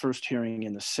for its first hearing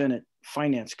in the Senate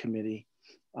Finance Committee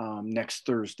next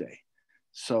Thursday.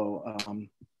 So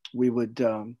we would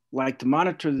like to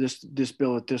monitor this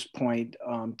bill at this point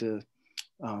to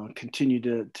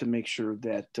continue to make sure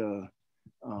that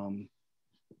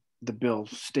the bill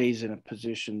stays in a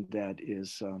position that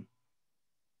is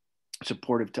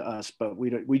supportive to us, but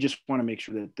we just want to make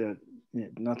sure that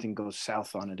nothing goes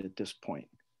south on it at this point.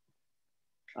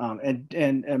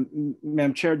 And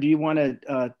Madam Chair, do you want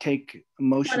to take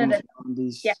motions on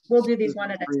these? Yeah, we'll do these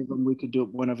one at a time. We could do it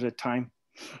one at a time.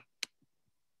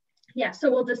 Yeah,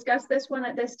 so we'll discuss this one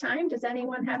at this time. Does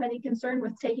anyone have any concern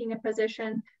with taking a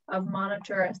position of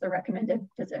monitor as the recommended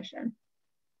position?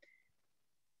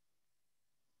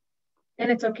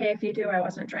 And it's okay if you do. I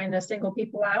wasn't trying to single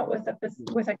people out with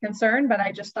a concern, but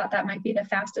I just thought that might be the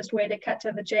fastest way to cut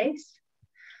to the chase.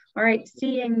 All right,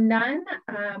 seeing none,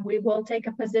 we will take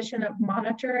a position of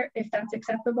monitor if that's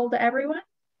acceptable to everyone.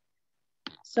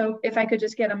 So if I could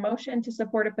just get a motion to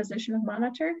support a position of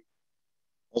monitor.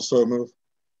 Also move.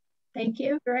 Thank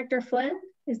you, Director Flynn.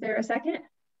 Is there a second?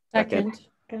 Second.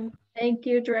 Thank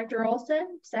you, Director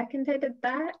Olson. Seconded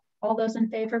that. All those in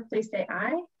favor, please say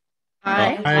aye.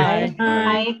 Aye. Aye.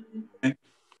 Aye.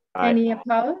 Aye. Any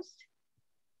opposed?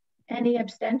 Any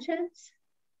abstentions?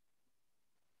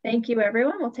 Thank you,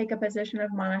 everyone. We'll take a position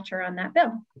of monitor on that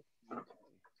bill.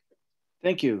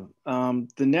 Thank you.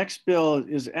 The next bill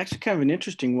is actually kind of an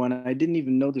interesting one. I didn't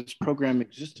even know this program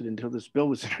existed until this bill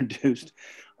was introduced.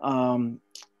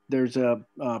 There's a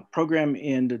program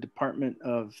in the Department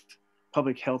of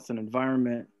Public Health and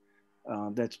Environment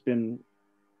that's been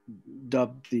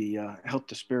dubbed the Health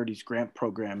Disparities Grant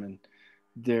Program, and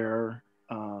they're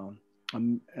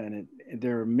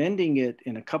amending it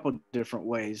in a couple of different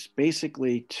ways,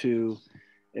 basically to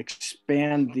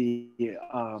expand the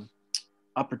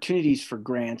opportunities for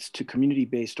grants to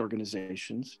community-based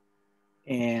organizations,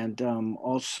 and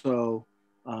also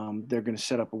they're going to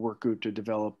set up a work group to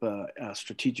develop a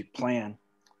strategic plan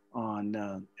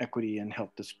on equity and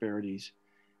health disparities.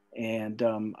 And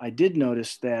I did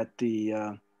notice that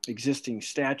the existing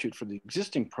statute for the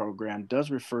existing program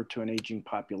does refer to an aging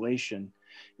population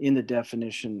in the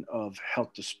definition of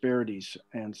health disparities.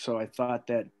 And so I thought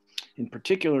that in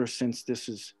particular, since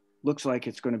this looks like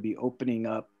it's going to be opening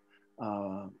up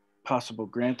possible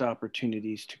grant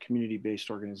opportunities to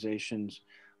community-based organizations,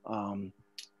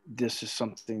 this is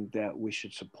something that we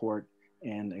should support,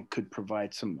 and it could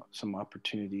provide some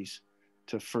opportunities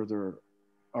to further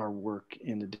our work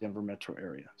in the Denver metro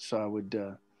area. So I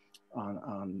would,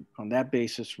 on that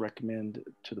basis, recommend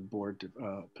to the board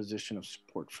position of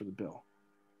support for the bill.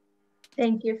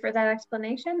 Thank you for that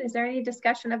explanation. Is there any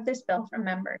discussion of this bill from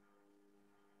members?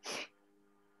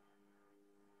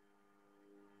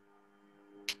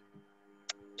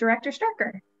 Director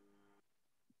Starker.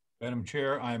 Madam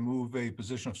Chair, I move a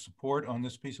position of support on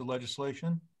this piece of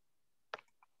legislation.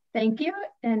 Thank you.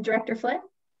 And Director Flynn?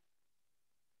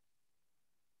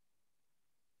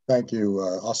 Thank you.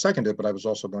 I'll second it, but I was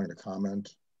also going to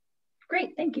comment.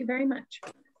 Great. Thank you very much.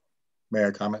 May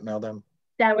I comment now then?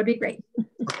 That would be great. Okay,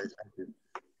 thank you.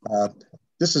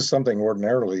 This is something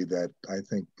ordinarily that I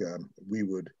think we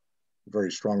would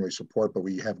very strongly support, but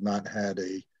we have not had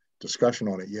a discussion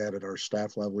on it yet at our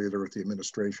staff level, either with the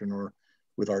administration or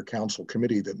with our council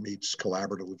committee that meets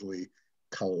collaboratively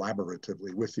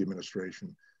with the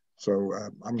administration. So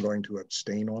I'm going to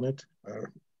abstain on it,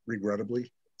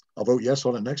 regrettably. I'll vote yes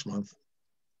on it next month.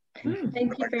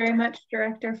 Thank you very much,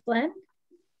 Director Flynn.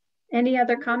 Any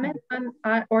other comment on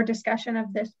or discussion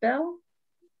of this bill?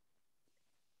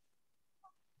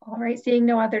 All right, seeing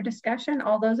no other discussion,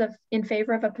 all those in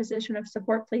favor of a position of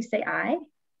support, please say aye.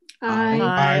 Aye.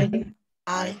 Aye.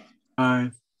 Aye.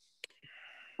 Aye.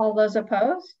 All those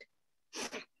opposed?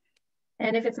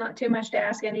 And if it's not too much to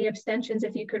ask, any abstentions,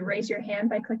 if you could raise your hand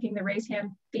by clicking the raise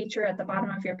hand feature at the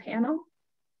bottom of your panel.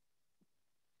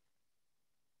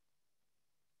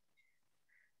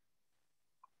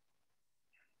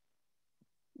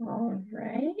 All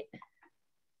right.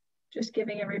 Just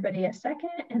giving everybody a second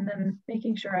and then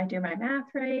making sure I do my math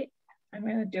right. I'm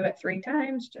going to do it 3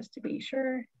 times just to be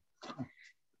sure.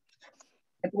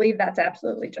 I believe that's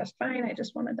absolutely just fine. I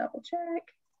just want to double check.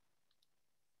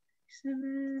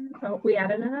 7. Oh, we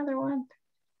added another one.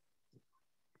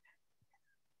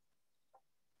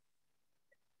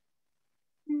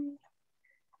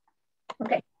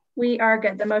 Okay, we are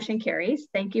good. The motion carries.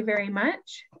 Thank you very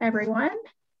much, everyone.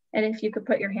 And if you could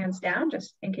put your hands down,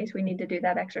 just in case we need to do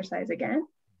that exercise again.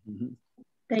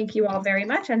 Thank you all very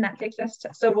much. And that takes us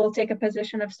to, so we'll take a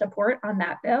position of support on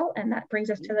that bill, and that brings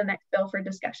us to the next bill for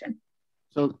discussion.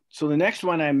 So the next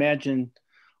one, I imagine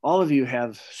all of you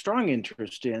have strong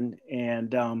interest in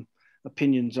and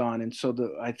opinions on. And so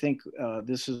I think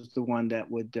this is the one that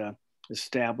would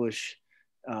establish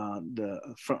the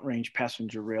Front Range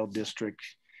Passenger Rail District.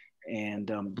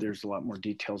 And there's a lot more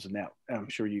details in that I'm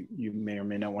sure you may or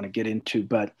may not want to get into,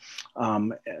 but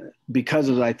because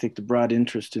of, I think, the broad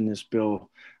interest in this bill,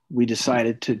 we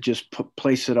decided to just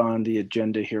place it on the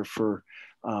agenda here for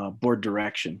board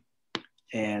direction,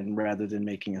 and rather than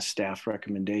making a staff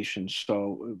recommendation.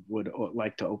 So would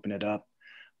like to open it up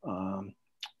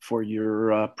for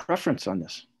your preference on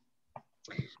this.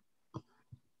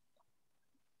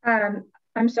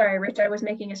 I'm sorry, Rich, I was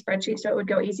making a spreadsheet so it would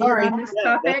go easier on this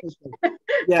topic.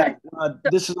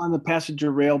 This is on the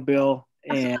passenger rail bill,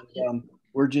 and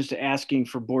we're just asking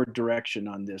for board direction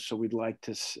on this. So we'd like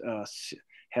to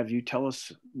have you tell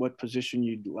us what position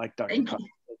you'd like Dr. Cox to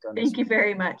take on this. Thank you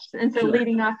very much. And so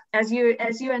leading off, as you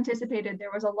anticipated,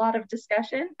 there was a lot of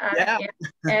discussion,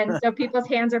 and so people's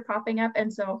hands are popping up.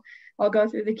 And so I'll go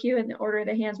through the queue in the order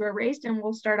the hands were raised, and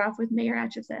we'll start off with Mayor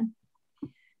Atchison.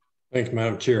 Thanks,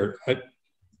 Madam Chair.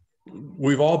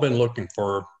 We've all been looking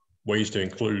for ways to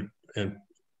include and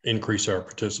increase our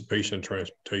participation in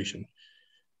transportation.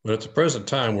 But at the present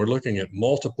time, we're looking at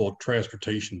multiple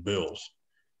transportation bills.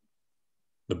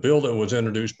 The bill that was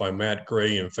introduced by Matt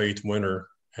Gray and Faith Winter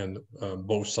and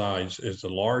both sides is a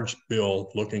large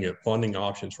bill looking at funding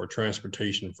options for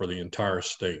transportation for the entire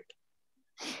state.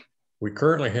 We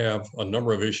currently have a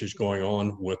number of issues going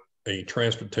on with a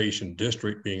transportation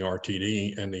district being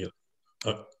RTD and the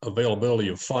availability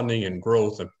of funding and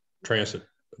growth of transit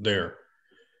there.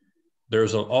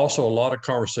 There's also a lot of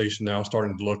conversation now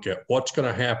starting to look at what's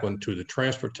going to happen to the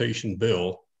transportation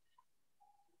bill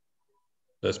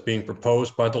that's being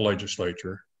proposed by the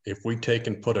legislature if we take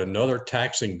and put another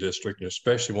taxing district,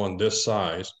 especially one this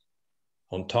size,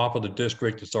 on top of the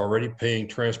district that's already paying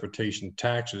transportation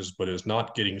taxes but is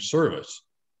not getting service.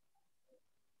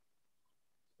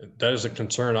 That is a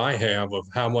concern I have of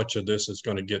how much of this is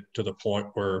going to get to the point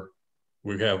where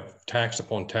we have tax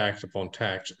upon tax upon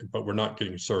tax, but we're not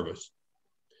getting service.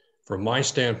 From my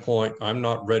standpoint, I'm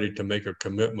not ready to make a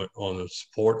commitment on the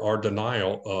support or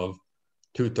denial of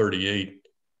 238.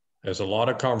 There's a lot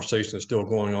of conversation that's still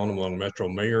going on among Metro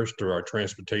mayors through our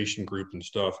transportation group and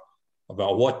stuff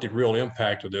about what the real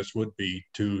impact of this would be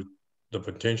to the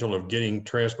potential of getting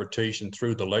transportation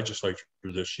through the legislature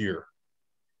this year.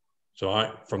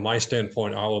 So from my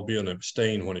standpoint, I will be an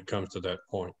abstain when it comes to that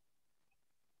point.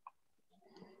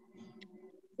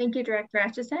 Thank you, Director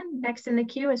Atchison. Next in the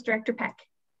queue is Director Peck.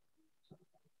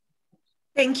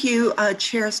 Thank you,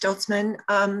 Chair Stelzman.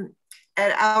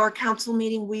 At our council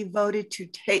meeting, we voted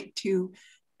to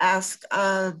ask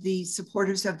the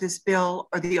supporters of this bill,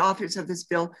 or the authors of this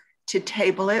bill, to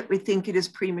table it. We think it is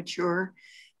premature.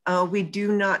 We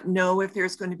do not know if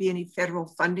there's going to be any federal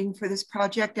funding for this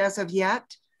project as of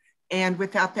yet. And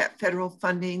without that federal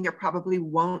funding, there probably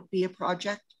won't be a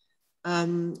project.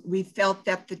 We felt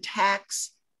that the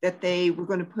tax that they were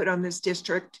going to put on this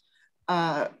district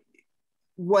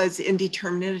was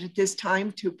indeterminate at this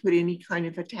time. To put any kind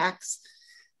of a tax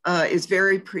is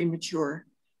very premature.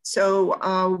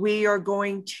 So we are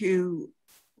going to,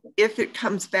 if it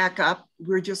comes back up,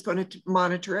 we're just going to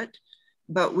monitor it,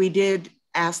 but we did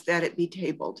ask that it be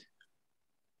tabled.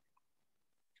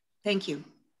 Thank you.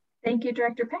 Thank you,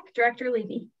 Director Peck. Director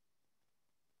Levy.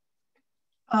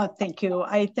 Thank you.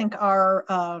 I think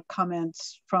our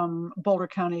comments from Boulder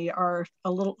County are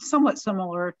somewhat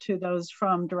similar to those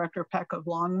from Director Peck of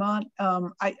Longmont.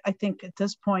 I think at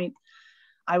this point,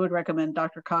 I would recommend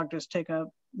DRCOG just take a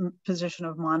position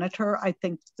of monitor. I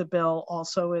think the bill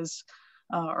also is,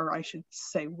 or I should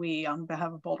say we on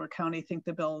behalf of Boulder County think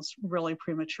the bill is really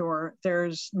premature.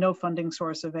 There's no funding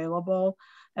source available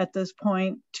at this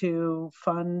point to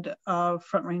fund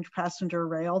Front Range passenger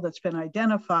rail that's been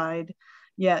identified,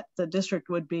 yet the district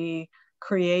would be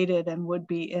created and would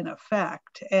be in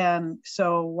effect. And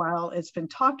so while it's been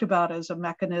talked about as a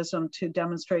mechanism to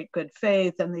demonstrate good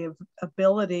faith and the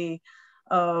ability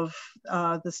of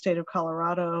the state of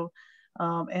Colorado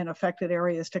and affected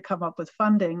areas to come up with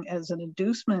funding as an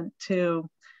inducement to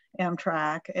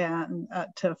Amtrak and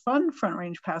to fund Front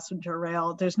Range passenger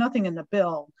rail, there's nothing in the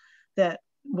bill that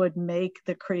would make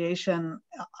the creation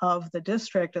of the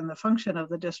district and the function of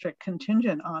the district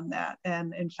contingent on that.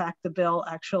 And in fact, the bill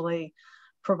actually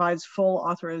provides full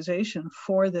authorization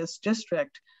for this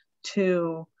district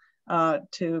to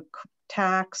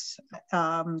tax,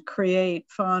 create,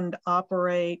 fund,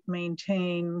 operate,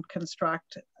 maintain,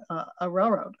 construct a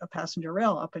railroad, a passenger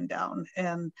rail up and down.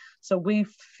 And so we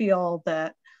feel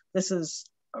that this is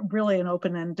really an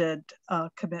open-ended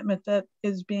commitment that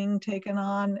is being taken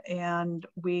on, and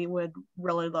we would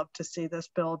really love to see this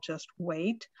bill just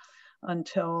wait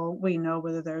until we know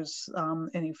whether there's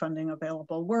any funding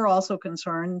available. We're also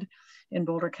concerned in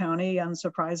Boulder County,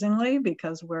 unsurprisingly,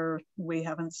 because we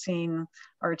haven't seen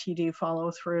RTD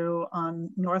follow through on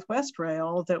Northwest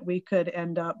Rail, that we could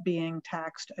end up being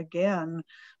taxed again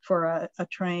for a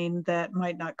train that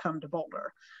might not come to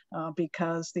Boulder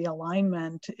because the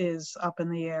alignment is up in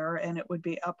the air, and it would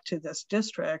be up to this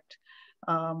district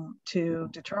to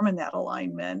determine that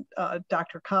alignment.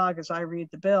 DRCOG, as I read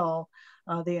the bill,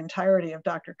 the entirety of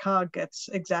DRCOG gets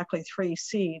exactly 3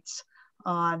 seats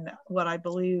on what I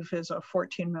believe is a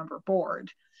 14-member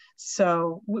board.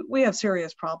 So we have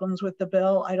serious problems with the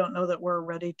bill. I don't know that we're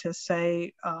ready to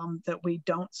say that we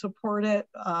don't support it.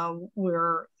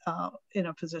 We're in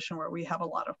a position where we have a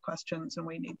lot of questions, and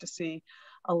we need to see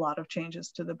a lot of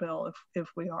changes to the bill if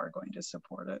we are going to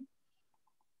support it.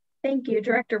 Thank you.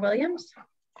 Director Williams.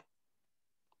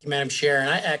 Madam Chair, and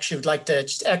I actually would like to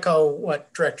just echo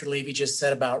what Director Levy just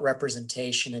said about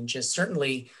representation, and just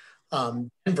certainly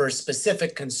Denver's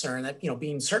specific concern that,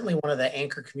 being certainly one of the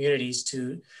anchor communities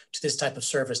to this type of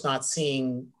service, not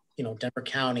seeing, Denver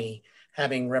County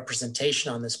having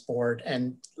representation on this board.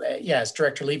 And as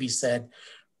Director Levy said,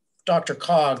 the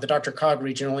DRCOG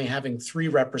region only having 3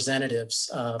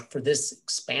 representatives for this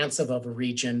expansive of a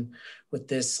region with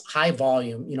this high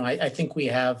volume, I think we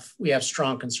have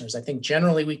strong concerns. I think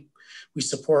generally we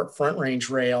support Front Range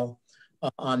Rail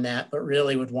on that, but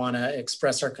really would want to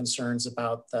express our concerns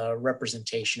about the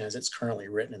representation as it's currently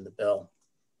written in the bill.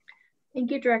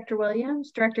 Thank you, Director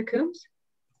Williams. Director Coombs.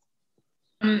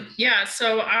 Yeah,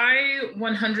 so I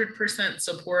 100%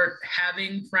 support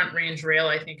having Front Range Rail.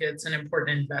 I think it's an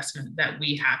important investment that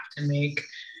we have to make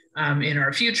in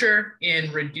our future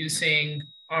in reducing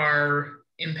our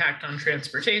impact on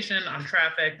transportation, on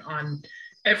traffic, on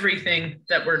everything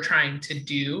that we're trying to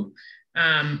do.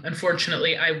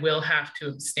 Unfortunately, I will have to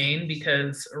abstain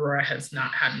because Aurora has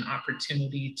not had an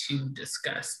opportunity to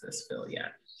discuss this bill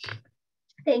yet.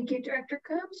 Thank you, Director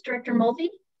Coombs. Director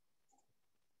Mulvey.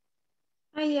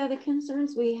 Yeah, the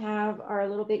concerns we have are a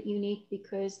little bit unique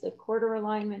because the corridor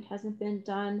alignment hasn't been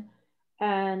done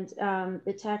and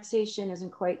the taxation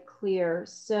isn't quite clear.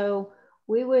 So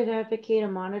we would advocate a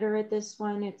monitor at this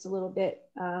one. It's a little bit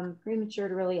premature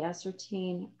to really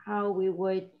ascertain how we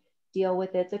would deal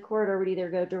with it. The corridor would either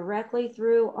go directly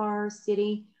through our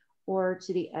city or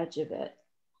to the edge of it.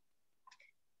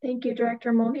 Thank you,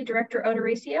 Director Mulvey. Director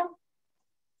O'Dorisio.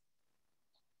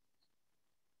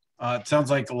 It sounds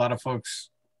like a lot of folks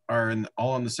are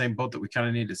all in the same boat, that we kind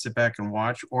of need to sit back and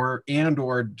watch or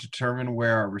determine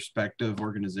where our respective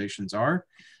organizations are.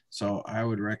 So I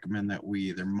would recommend that we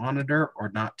either monitor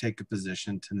or not take a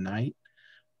position tonight.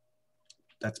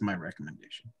 That's my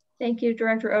recommendation. Thank you,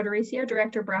 Director O'Dorisio.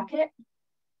 Director Brockett.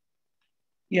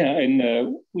 Yeah,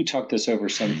 and we talked this over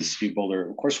some of the City of Boulder.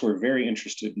 Of course, we're very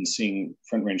interested in seeing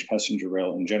Front Range passenger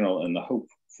rail in general, and the hope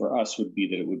for us would be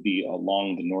that it would be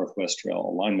along the Northwest Rail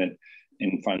alignment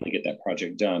and finally get that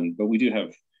project done. But we do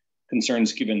have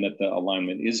concerns given that the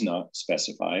alignment is not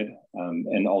specified,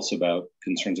 and also about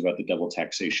concerns about the double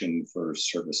taxation for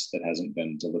service that hasn't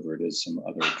been delivered, as some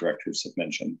other directors have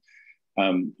mentioned.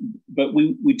 But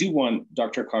we do want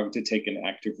DRCOG to take an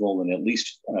active role in at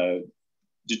least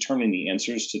determining the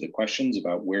answers to the questions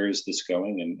about where is this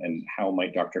going and how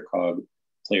might DRCOG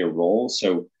play a role.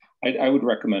 So I would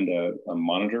recommend a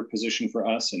monitor position for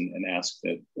us and ask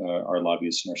that our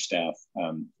lobbyists and our staff,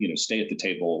 stay at the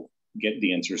table, get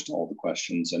the answers to all the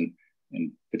questions, and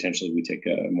potentially we take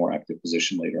a more active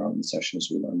position later on in the session as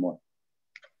we learn more.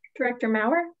 Director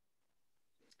Maurer?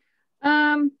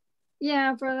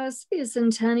 Yeah, for the City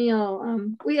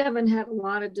Centennial, we haven't had a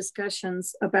lot of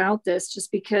discussions about this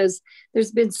just because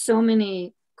there's been so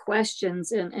many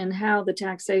questions in how the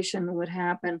taxation would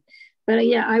happen. But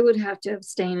yeah, I would have to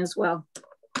abstain as well.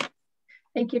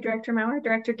 Thank you, Director Maurer.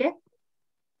 Director Gitt?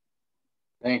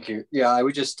 Thank you. Yeah, I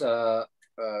would just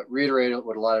reiterate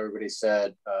what a lot of everybody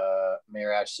said.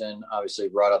 Mayor Atchison obviously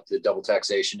brought up the double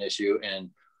taxation issue, and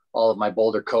all of my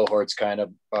Boulder cohorts kind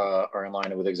of are in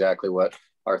line with exactly what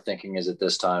our thinking is at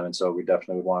this time. And so we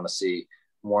definitely would want to see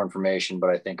more information,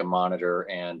 but I think a monitor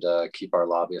and keep our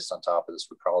lobbyists on top of this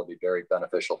would probably be very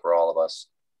beneficial for all of us.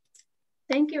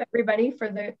 Thank you, everybody, for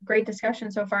the great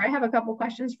discussion so far. I have a couple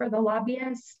questions for the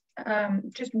lobbyists.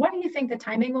 Just what do you think the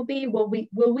timing will be? Will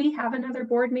we have another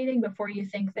board meeting before you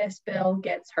think this bill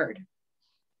gets heard?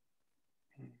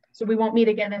 So we won't meet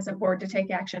again as a board to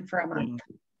take action for a month.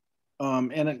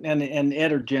 And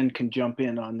Ed or Jen can jump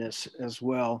in on this as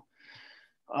well.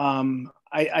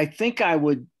 I think I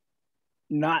would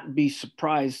not be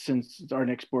surprised, since our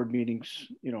next board meeting's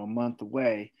a month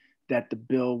away, that the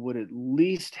bill would at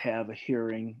least have a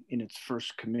hearing in its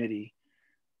first committee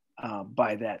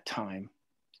by that time.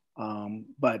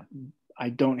 But I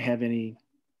don't have any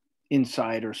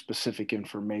insight or specific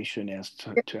information as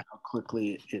to how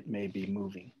quickly it may be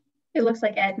moving. It looks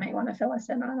like Ed might want to fill us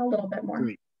in on a little bit more.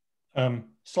 Great.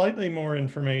 Slightly more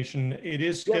information. It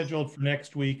is scheduled for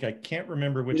next week. I can't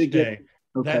remember which day.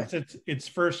 Okay. That's its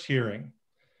first hearing.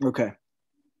 Okay.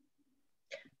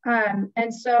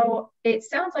 And so it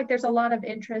sounds like there's a lot of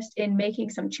interest in making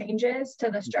some changes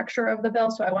to the structure of the bill.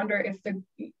 So I wonder if the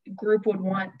group would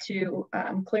want to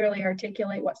clearly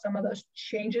articulate what some of those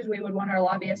changes we would want our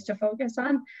lobbyists to focus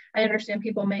on. I understand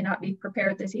people may not be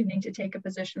prepared this evening to take a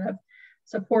position of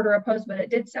support or oppose, but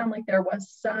it did sound like there was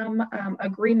some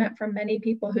agreement from many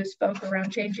people who spoke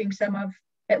around changing some of,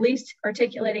 at least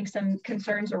articulating some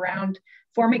concerns around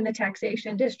forming the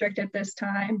taxation district at this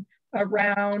time,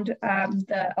 around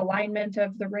the alignment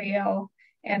of the rail,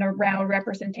 and around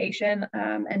representation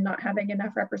and not having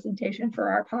enough representation for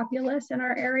our populace in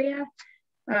our area.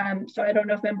 So I don't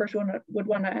know if members would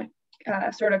want to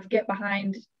sort of get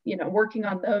behind, working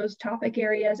on those topic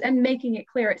areas and making it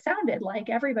clear. It sounded like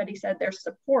everybody said there's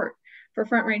support for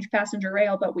Front Range passenger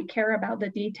rail, but we care about the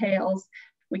details.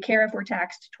 We care if we're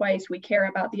taxed twice. We care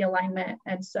about the alignment.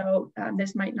 And so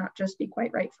this might not just be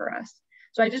quite right for us.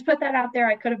 So I just put that out there.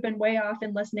 I could have been way off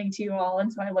in listening to you all.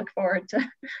 And so I look forward to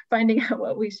finding out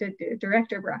what we should do.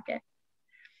 Director Brockett.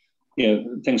 Yeah,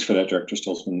 thanks for that, Director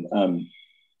Stolzman.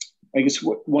 I guess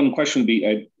one question would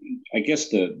be, I guess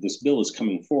this bill is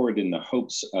coming forward in the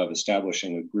hopes of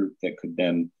establishing a group that could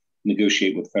then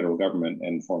negotiate with federal government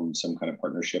and form some kind of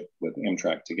partnership with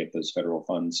Amtrak to get those federal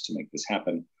funds to make this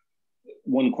happen.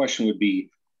 One question would be,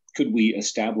 could we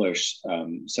establish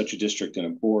such a district and a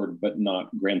board, but not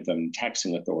grant them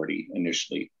taxing authority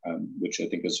initially, which I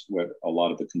think is what a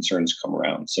lot of the concerns come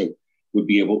around. So would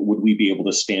we be able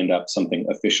to stand up something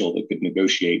official that could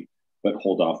negotiate, but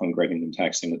hold off on granting them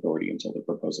taxing authority until the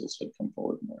proposals had come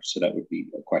forward more? So that would be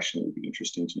a question that would be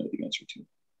interesting to know the answer to.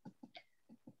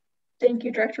 Thank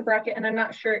you, Director Brockett. And I'm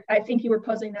not sure, I think you were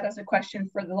posing that as a question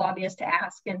for the lobbyists to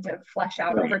ask and to flesh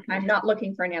out over time, not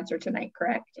looking for an answer tonight,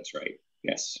 correct? That's right.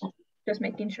 Yes. Just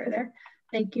making sure there.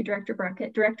 Thank you, Director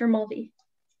Brockett. Director Mulvey.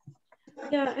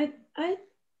 Yeah, I'd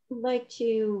like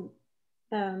to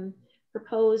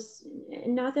propose,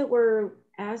 not that we're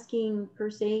asking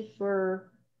per se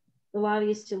for the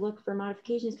lobbyists to look for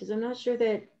modifications, because I'm not sure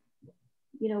that,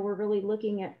 we're really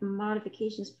looking at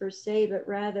modifications per se, but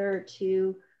rather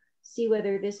to see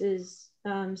whether this is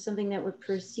something that would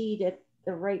proceed at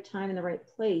the right time in the right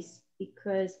place,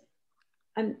 because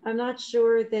I'm not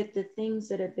sure that the things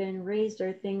that have been raised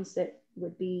are things that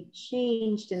would be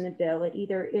changed in the bill. It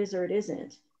either is or it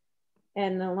isn't.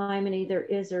 And the alignment either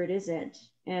is or it isn't.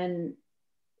 And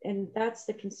that's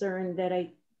the concern that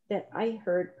I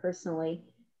heard personally.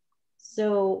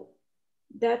 So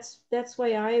that's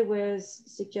why I was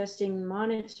suggesting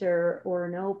monitor or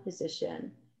no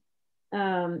position.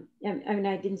 I mean,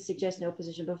 I didn't suggest no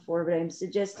position before, but I'm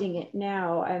suggesting it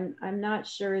now. I'm not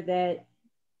sure that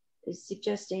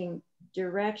suggesting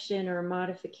direction or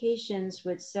modifications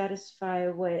would satisfy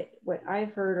what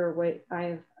I've heard or what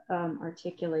I've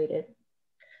articulated.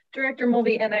 Director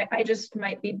Mulvey, and I just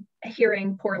might be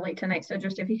hearing poorly tonight, so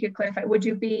just if you could clarify, would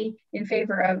you be in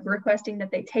favor of requesting that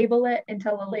they table it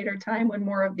until a later time when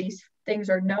more of these things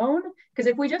are known? Because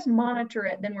if we just monitor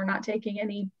it, then we're not taking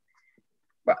any,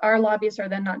 our lobbyists are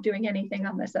then not doing anything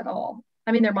on this at all.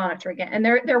 I mean, they're monitoring it and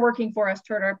they're working for us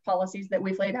toward our policies that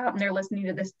we've laid out, and they're listening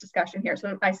to this discussion here.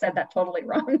 So I said that totally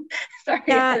wrong. Sorry.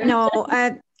 No,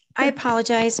 I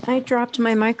apologize. I dropped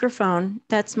my microphone.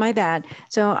 That's my bad.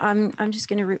 So I'm just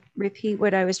going to repeat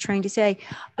what I was trying to say.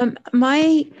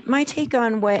 My take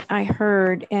on what I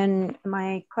heard and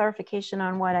my clarification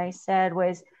on what I said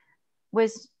was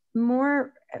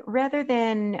more, rather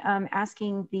than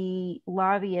asking the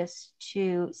lobbyists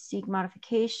to seek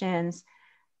modifications,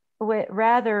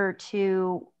 rather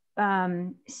to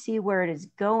see where it is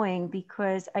going,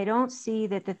 because I don't see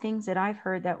that the things that I've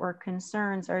heard that were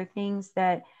concerns are things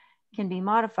that can be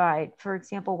modified. For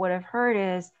example, what I've heard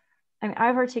is, I mean,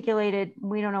 I've articulated,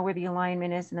 we don't know where the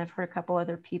alignment is, and I've heard a couple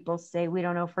other people say, we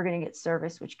don't know if we're going to get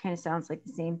service, which kind of sounds like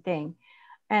the same thing.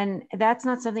 And that's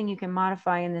not something you can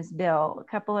modify in this bill. A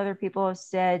couple other people have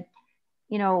said,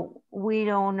 you know, we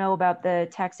don't know about the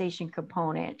taxation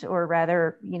component, or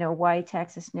rather, you know, why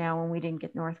tax us now when we didn't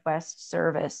get Northwest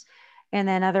service? And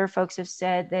then other folks have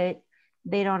said that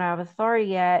they don't have authority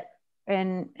yet,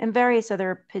 and various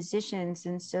other positions.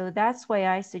 And so that's why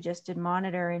I suggested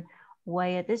monitoring.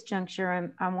 Why at this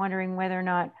juncture, I'm wondering whether or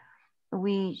not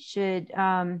we should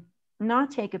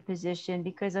not take a position,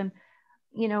 because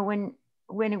you know,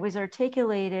 when it was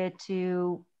articulated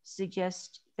to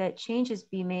suggest that changes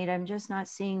be made, I'm just not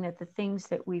seeing that the things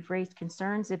that we've raised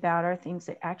concerns about are things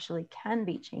that actually can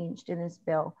be changed in this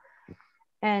bill.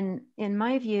 And in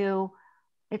my view,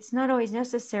 it's not always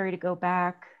necessary to go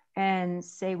back and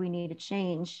say we need a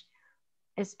change,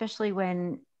 especially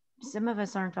when some of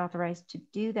us aren't authorized to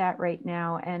do that right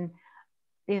now. And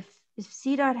if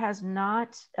CDOT has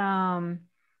not,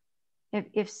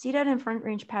 if CDOT and Front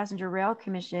Range Passenger Rail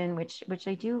Commission, which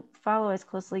I do follow as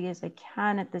closely as I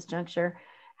can at this juncture,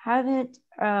 haven't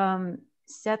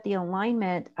set the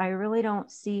alignment, I really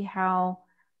don't see how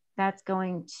that's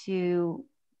going to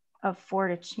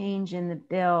afford a change in the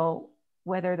bill,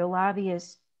 whether the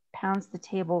lobbyist pounds the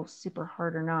table super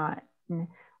hard or not,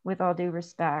 with all due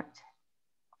respect.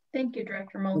 Thank you,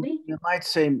 Director Mulvey. You might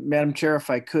say, Madam Chair, if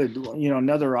I could, you know,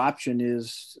 another option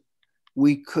is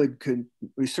we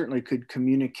certainly could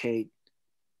communicate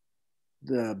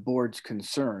the board's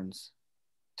concerns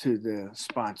to the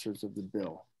sponsors of the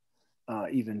bill,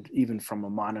 even from a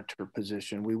monitor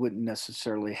position. We wouldn't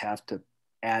necessarily have to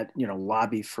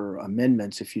lobby for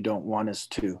amendments if you don't want us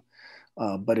to.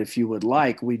 But if you would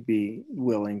like, we'd be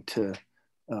willing to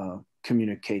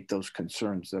communicate those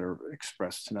concerns that are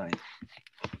expressed tonight.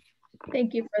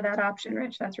 Thank you for that option,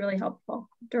 Rich. That's really helpful.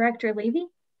 Director Levy?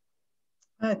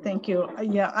 Thank you.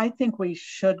 Yeah, I think we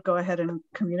should go ahead and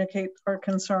communicate our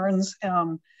concerns.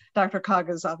 DRCOG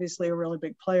is obviously a really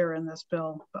big player in this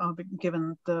bill,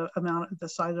 given the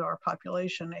size of our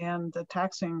population and the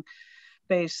taxing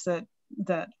base that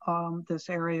this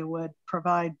area would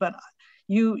provide. But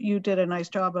you did a nice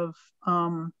job of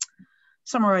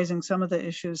summarizing some of the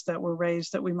issues that were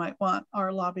raised that we might want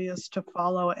our lobbyists to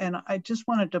follow. And I just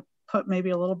wanted to put maybe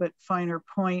a little bit finer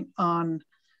point on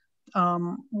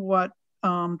what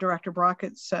Director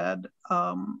Brockett said.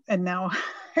 And now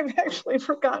I've actually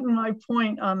forgotten my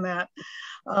point on that.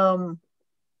 I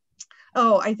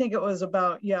think it was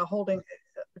about,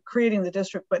 creating the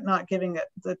district, but not giving it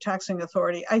the taxing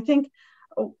authority. I think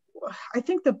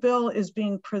the bill is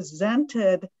being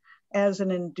presented as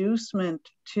an inducement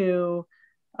to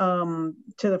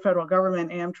the federal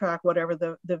government, Amtrak, whatever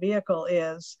the vehicle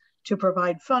is, to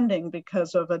provide funding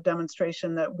because of a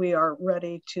demonstration that we are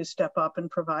ready to step up and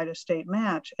provide a state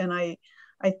match. And I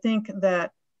think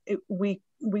that we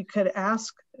could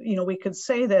ask, we could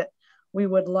say that we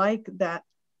would like that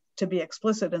to be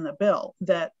explicit in the bill,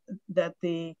 that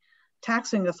the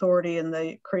taxing authority and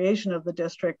the creation of the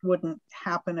district wouldn't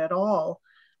happen at all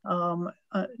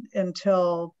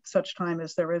until such time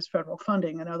as there is federal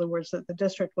funding. In other words, that the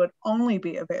district would only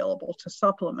be available to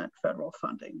supplement federal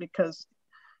funding, because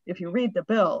if you read the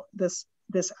bill, this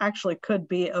actually could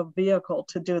be a vehicle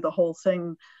to do the whole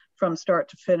thing from start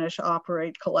to finish,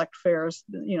 operate, collect fares,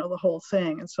 you know, the whole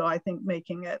thing. And so I think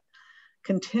making it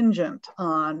contingent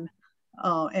on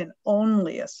and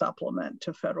only a supplement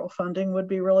to federal funding would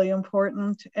be really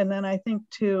important. And then I think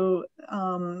to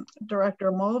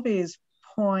Director Mulvey's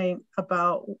point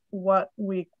about what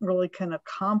we really can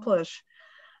accomplish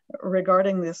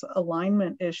regarding this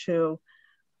alignment issue,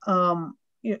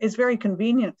 it's very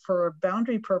convenient for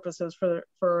boundary purposes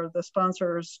for the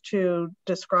sponsors to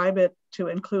describe it to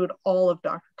include all of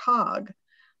DRCOG,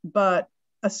 but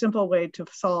a simple way to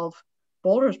solve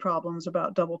Boulder's problems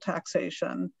about double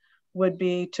taxation would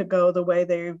be to go the way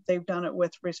they've done it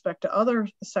with respect to other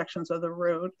sections of the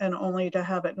route, and only to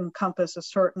have it encompass a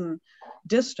certain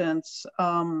distance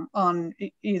on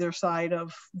either side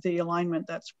of the alignment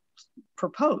that's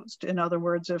proposed. In other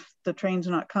words, if the train's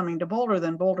not coming to Boulder,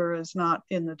 then Boulder is not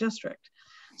in the district.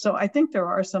 So I think there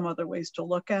are some other ways to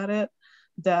look at it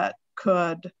that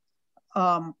could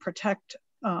protect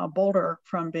Boulder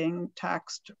from being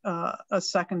taxed a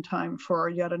second time for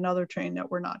yet another train that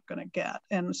we're not going to get.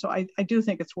 And so I do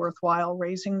think it's worthwhile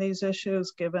raising these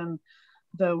issues given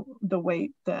the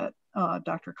weight that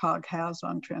DRCOG has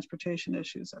on transportation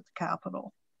issues at the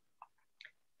Capitol.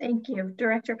 Thank you.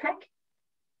 Director Peck?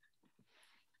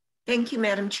 Thank you,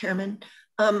 Madam Chairman.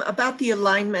 About the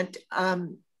alignment,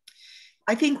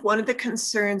 I think one of the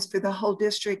concerns for the whole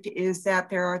district is that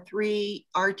there are 3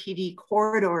 RTD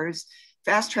corridors,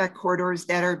 fast track corridors,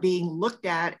 that are being looked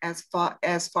at as far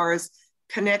as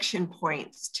connection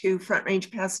points to Front Range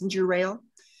passenger rail.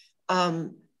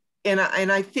 And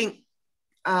I think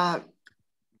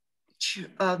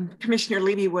Commissioner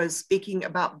Levy was speaking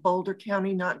about Boulder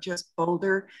County, not just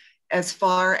Boulder, as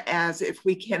far as if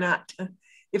we cannot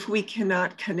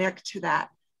connect to that.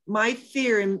 My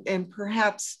fear and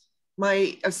perhaps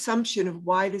my assumption of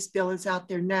why this bill is out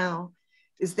there now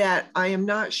is that I am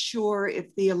not sure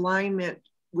if the alignment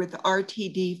with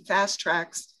RTD fast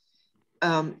tracks,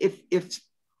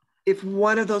 if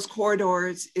one of those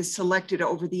corridors is selected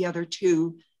over the other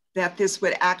 2, that this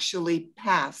would actually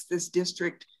pass, this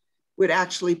district would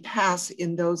actually pass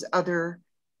in those other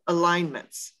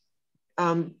alignments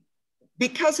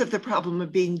because of the problem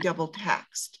of being double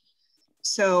taxed.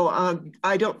 So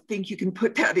I don't think you can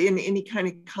put that in any kind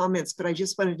of comments, but I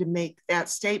just wanted to make that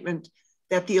statement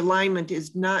that the alignment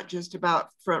is not just about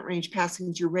Front Range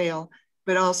passenger rail,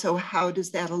 but also how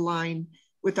does that align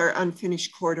with our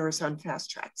unfinished corridors on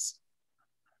fast tracks.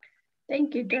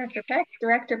 Thank you, Director Peck.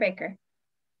 Director Baker.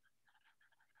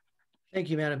 Thank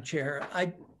you, Madam Chair.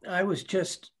 I was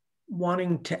just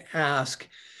wanting to ask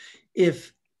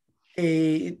if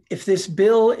this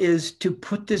bill is to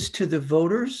put this to the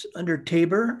voters under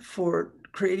Tabor for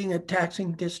creating a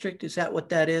taxing district, is that what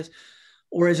that is?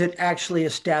 Or is it actually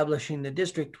establishing the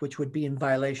district, which would be in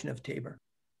violation of Tabor?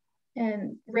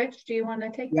 And Rich, do you want to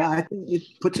take that? Yeah, I think it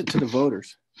puts it to the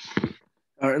voters,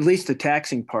 or at least the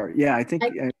taxing part. Yeah, I think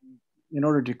in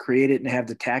order to create it and have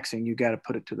the taxing, you got to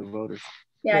put it to the voters.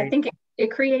 Yeah, I think it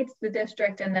creates the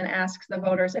district and then asks the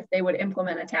voters if they would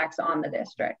implement a tax on the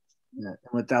district. Yeah,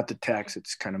 and without the tax,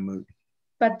 it's kind of moot.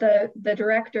 But the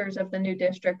directors of the new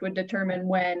district would determine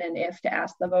when and if to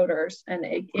ask the voters, and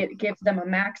it gives them a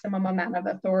maximum amount of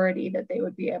authority that they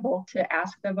would be able to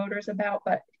ask the voters about,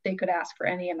 but they could ask for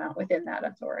any amount within that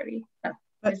authority.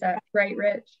 Is that right,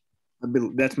 Rich?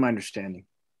 That's my understanding.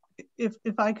 If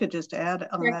I could just add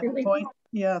on that point.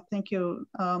 Yeah, thank you,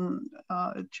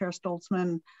 Chair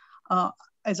Stoltzman.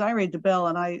 As I read the bill,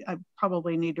 and I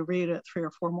probably need to read it 3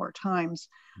 or 4 more times,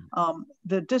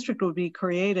 the district would be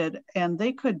created and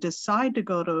they could decide to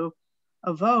go to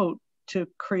a vote to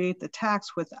create the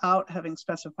tax without having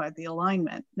specified the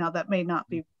alignment. Now that may not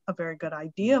be a very good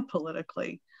idea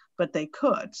politically, but they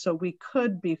could. So we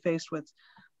could be faced with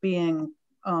being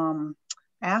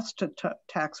asked to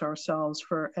tax ourselves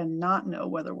and not know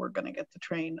whether we're going to get the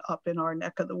train up in our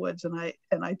neck of the woods. And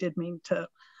I did mean to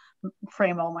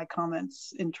frame all my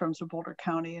comments in terms of Boulder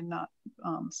County and not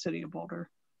City of Boulder.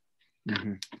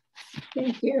 Mm-hmm.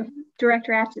 Thank you.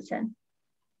 Director Atchison.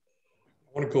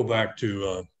 I want to go back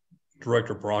to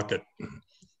Director Brockett.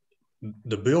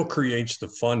 The bill creates the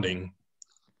funding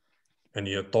and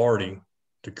the authority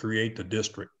to create the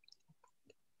district.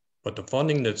 But the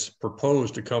funding that's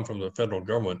proposed to come from the federal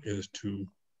government is to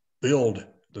build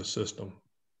the system.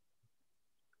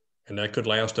 And that could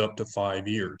last up to 5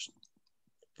 years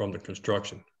from the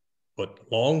construction. But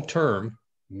long-term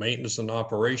maintenance and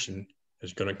operation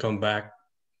is going to come back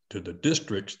to the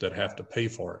districts that have to pay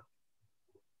for it.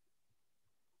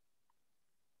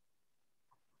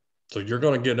 So you're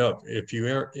going to get up, if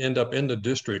you end up in the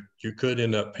district, you could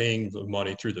end up paying the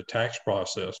money through the tax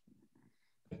process.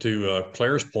 To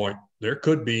Claire's point, there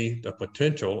could be the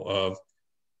potential of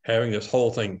having this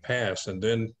whole thing pass, and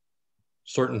then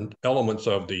certain elements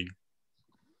of the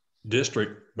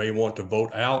district may want to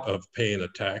vote out of paying a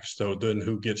tax. So then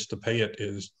who gets to pay it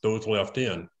is those left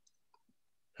in.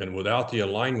 And without the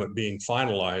alignment being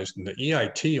finalized, and the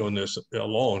EIT on this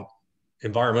alone,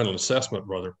 environmental assessment,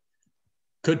 brother,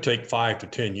 could take 5 to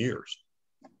 10 years.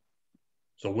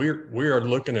 So we are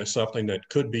looking at something that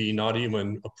could be not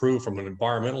even approved from an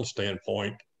environmental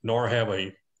standpoint, nor have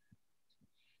a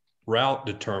route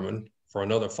determined for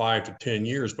another 5 to 10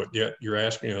 years, but yet you're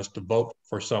asking us to vote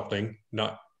for something,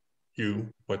 not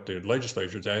you, but the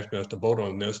legislature is asking us to vote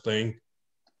on this thing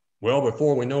well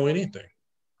before we know anything.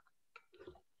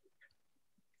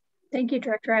 Thank you,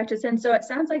 Director Atchison. So it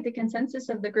sounds like the consensus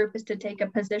of the group is to take a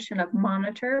position of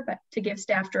monitor, but to give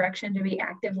staff direction to be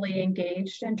actively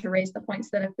engaged and to raise the points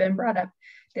that have been brought up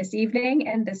this evening.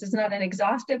 And this is not an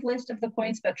exhaustive list of the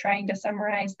points, but trying to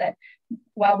summarize that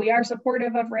while we are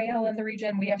supportive of rail in the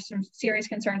region, we have some serious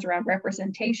concerns around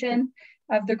representation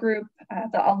of the group,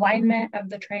 the alignment of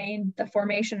the train, the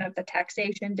formation of the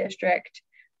taxation district,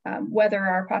 whether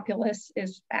our populace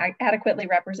is adequately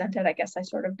represented. I guess I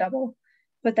sort of double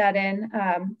put that in,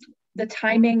 the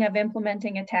timing of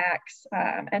implementing a tax,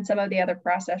 and some of the other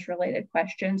process related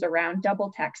questions around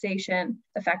double taxation,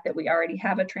 the fact that we already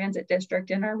have a transit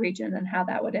district in our region and how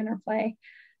that would interplay,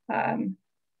 and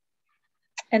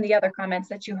the other comments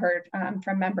that you heard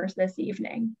from members this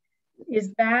evening.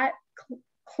 Is that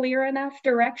clear enough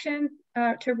direction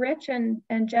to Rich and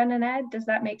Jen and Ed? Does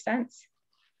that make sense?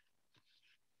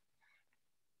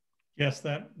 Yes,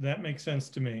 that makes sense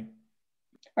to me.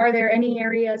 Are there any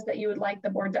areas that you would like the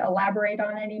board to elaborate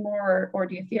on anymore, or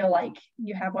do you feel like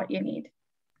you have what you need?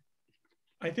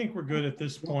 I think we're good at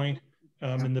this point.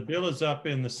 And the bill is up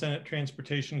in the Senate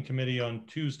Transportation Committee on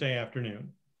Tuesday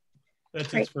afternoon. That's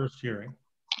Great. its first hearing.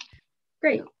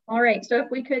 Great. All right. So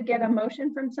if we could get a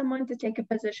motion from someone to take a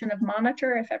position of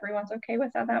monitor, if everyone's okay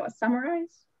with how that was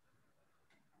summarized.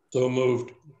 So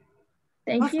moved.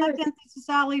 Thank you. This is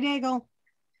Sally Daigle.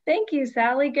 Thank you,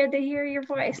 Sally. Good to hear your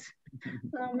voice.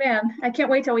 Oh man, I can't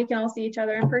wait till we can all see each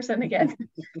other in person again.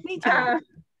 Me too.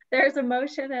 There's a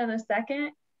motion and a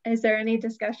second. Is there any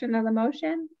discussion of the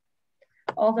motion?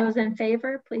 All those in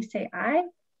favor, please say aye.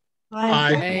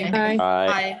 Aye. Aye.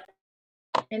 Aye.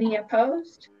 Any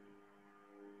opposed?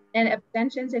 And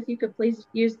abstentions, if you could please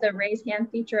use the raise hand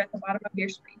feature at the bottom of your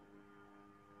screen.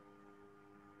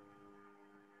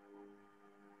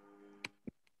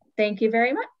 Thank you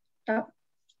very much.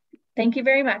 Thank you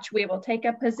very much. We will take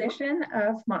a position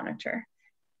of monitor.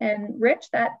 And Rich,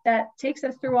 that takes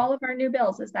us through all of our new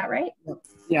bills. Is that right?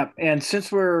 Yeah. And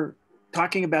since we're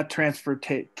talking about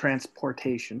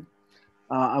transportation,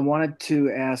 I wanted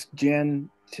to ask Jen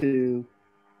to,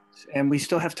 and we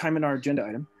still have time in our agenda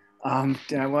item.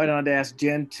 I wanted to ask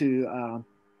Jen to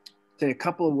say a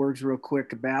couple of words real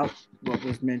quick about what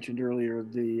was mentioned earlier,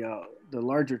 the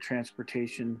larger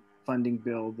transportation funding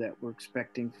bill that we're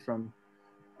expecting from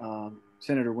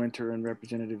Senator Winter and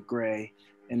Representative Gray.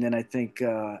 And then I think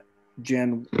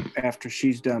Jen, after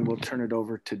she's done, we'll turn it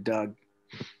over to Doug.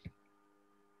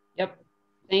 Yep.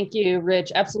 Thank you,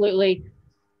 Rich. Absolutely.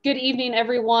 Good evening,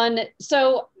 everyone.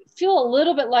 So feel a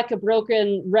little bit like a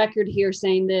broken record here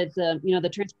saying that the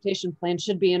transportation plan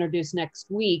should be introduced next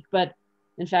week, but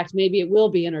in fact, maybe it will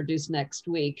be introduced next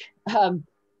week.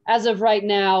 As of right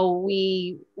now,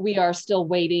 we are still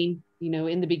waiting.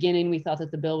 In the beginning, we thought that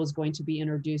the bill was going to be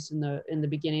introduced in the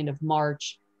beginning of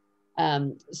March.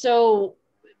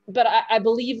 But I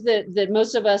believe that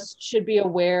most of us should be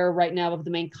aware right now of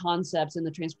the main concepts in the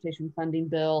transportation funding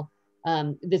bill.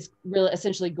 That's really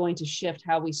essentially going to shift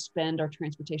how we spend our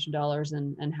transportation dollars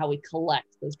and how we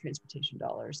collect those transportation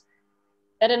dollars.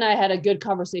 Ed and I had a good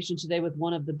conversation today with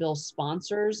one of the bill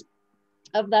sponsors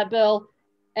of that bill.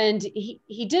 And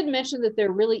he did mention that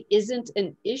there really isn't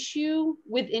an issue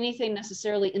with anything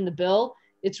necessarily in the bill.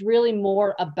 It's really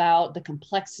more about the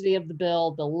complexity of the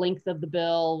bill, the length of the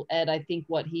bill. And I think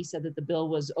what he said that the bill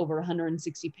was over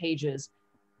 160 pages.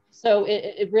 So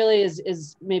it really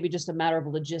is maybe just a matter of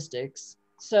logistics.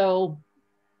 So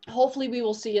hopefully we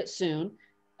will see it soon.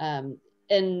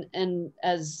 And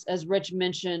as Rich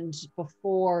mentioned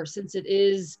before, since it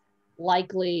is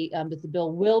likely that the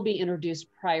bill will be introduced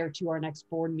prior to our next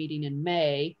board meeting in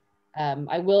May,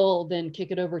 I will then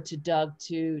kick it over to Doug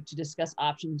to discuss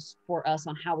options for us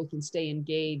on how we can stay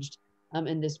engaged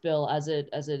in this bill as it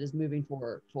is moving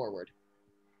forward.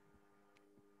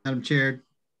 Madam Chair,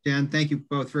 Jan, thank you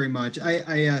both very much.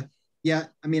 Yeah,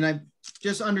 I mean, I'm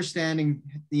just understanding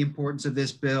the importance of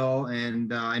this bill,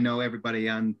 and I know everybody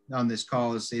on this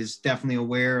call is definitely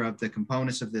aware of the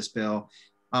components of this bill.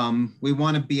 We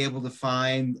want to be able to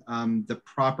find the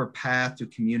proper path to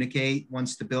communicate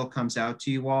once the bill comes out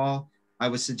to you all. I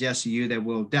would suggest to you that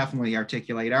we'll definitely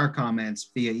articulate our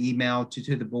comments via email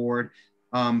to the board.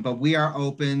 But we are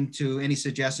open to any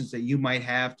suggestions that you might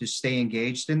have to stay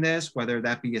engaged in this, whether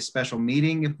that be a special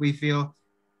meeting if we feel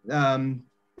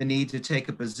the need to take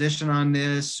a position on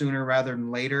this sooner rather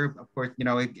than later. Of course, you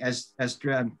know, as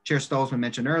Chair Stolzman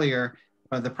mentioned earlier,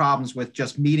 the problems with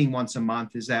just meeting once a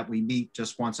month is that we meet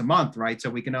just once a month, right? So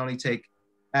we can only take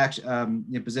action,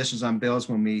 positions on bills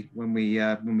when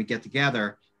we get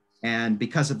together. And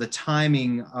because of the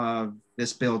timing of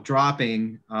this bill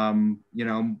dropping, you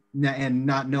know, and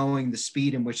not knowing the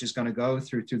speed in which it's going to go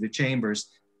through the chambers,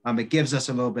 it gives us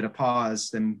a little bit of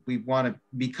pause. And we want to,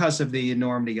 because of the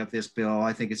enormity of this bill,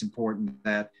 I think it's important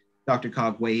that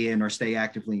DRCOG weigh in or stay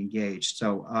actively engaged.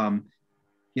 So,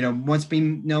 you know, once we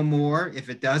know more, if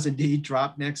it does indeed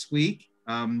drop next week,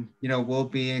 you know, we'll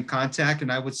be in contact.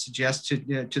 And I would suggest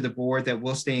to the board that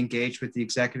we'll stay engaged with the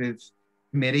executive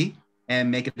committee and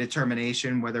make a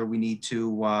determination whether we need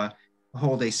to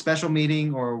hold a special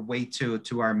meeting or wait to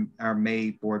our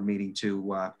May board meeting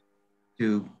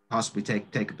to possibly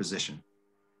take a position.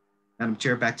 Madam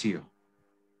Chair, back to you.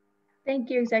 Thank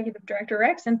you, Executive Director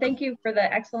Rex, and thank you for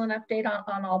the excellent update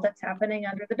on all that's happening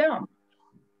under the dome.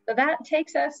 So that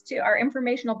takes us to our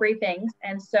informational briefings.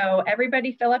 And so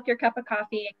everybody fill up your cup of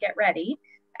coffee and get ready.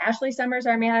 Ashley Summers,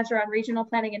 our manager on regional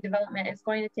planning and development, is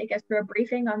going to take us through a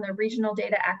briefing on the regional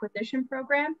data acquisition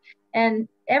program. And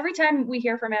every time we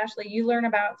hear from Ashley, you learn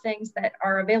about things that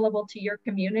are available to your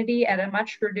community at a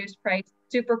much reduced price.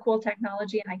 Super cool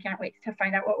technology, and I can't wait to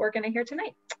find out what we're going to hear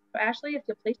tonight. So Ashley, if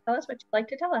you'll please tell us what you'd like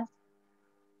to tell us.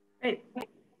 Great.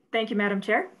 Thank you, Madam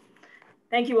Chair.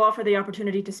 Thank you all for the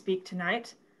opportunity to speak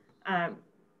tonight.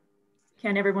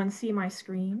 Can everyone see my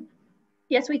screen?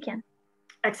 Yes, we can.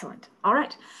 Excellent. All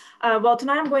right. Well,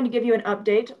 tonight I'm going to give you an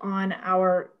update on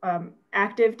our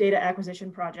active data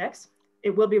acquisition projects.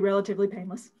 It will be relatively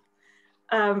painless.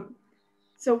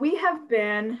 So we have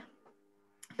been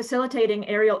facilitating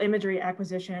aerial imagery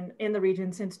acquisition in the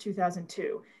region since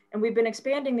 2002. And we've been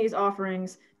expanding these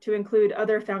offerings to include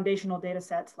other foundational data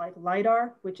sets like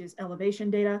LIDAR, which is elevation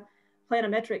data,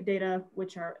 planimetric data,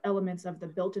 which are elements of the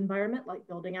built environment like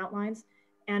building outlines.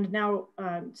 And now,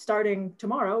 starting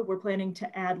tomorrow, we're planning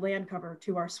to add land cover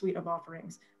to our suite of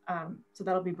offerings. So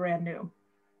that'll be brand new.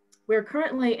 We're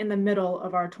currently in the middle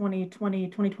of our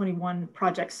 2020-2021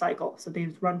 project cycle. So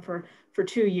these run for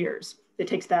 2 years. It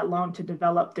takes that long to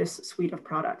develop this suite of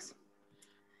products.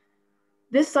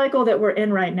 This cycle that we're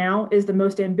in right now is the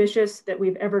most ambitious that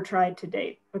we've ever tried to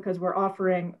date because we're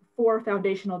offering 4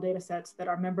 foundational data sets that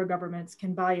our member governments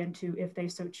can buy into if they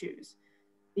so choose.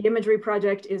 The imagery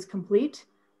project is complete.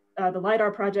 The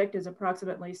LIDAR project is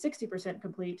approximately 60%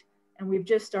 complete, and we've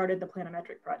just started the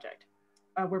planimetric project.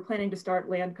 We're planning to start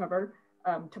land cover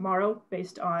tomorrow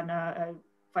based on a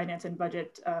finance and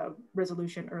budget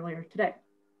resolution earlier today.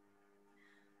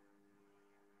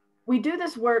 We do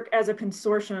this work as a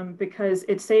consortium because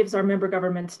it saves our member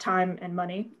governments time and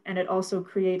money, and it also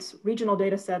creates regional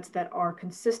data sets that are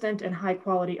consistent and high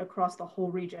quality across the whole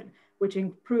region, which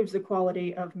improves the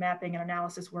quality of mapping and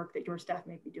analysis work that your staff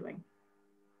may be doing.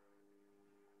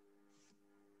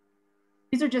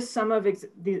 These are just some of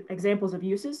the examples of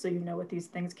uses, so you know what these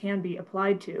things can be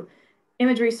applied to.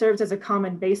 Imagery serves as a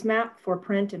common base map for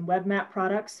print and web map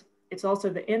products. It's also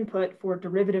the input for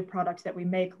derivative products that we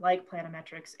make like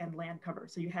planimetrics and land cover.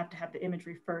 So you have to have the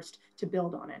imagery first to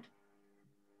build on it.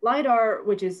 LIDAR,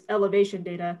 which is elevation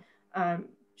data,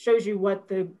 shows you what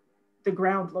the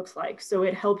ground looks like. So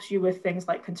it helps you with things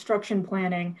like construction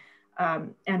planning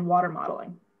and water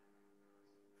modeling.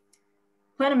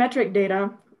 Planimetric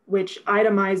data, which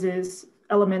itemizes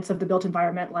elements of the built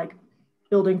environment like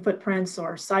building footprints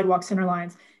or sidewalk center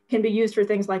lines, can be used for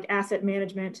things like asset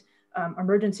management,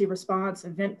 emergency response,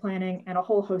 event planning, and a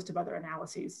whole host of other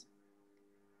analyses.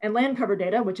 And land cover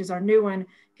data, which is our new one,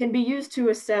 can be used to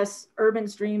assess urban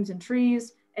streams and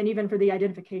trees, and even for the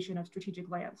identification of strategic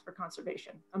lands for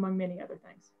conservation, among many other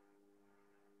things.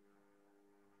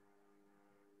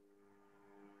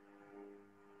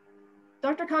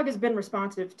 DRCOG has been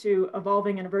responsive to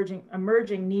evolving and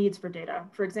emerging needs for data.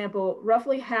 For example,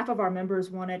 roughly half of our members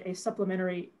wanted a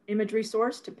supplementary imagery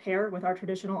source to pair with our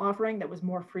traditional offering that was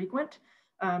more frequent,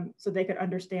 so they could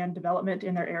understand development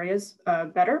in their areas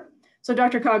better. So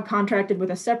DRCOG contracted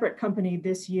with a separate company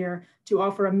this year to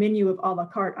offer a menu of a la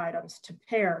carte items to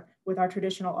pair with our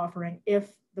traditional offering if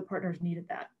the partners needed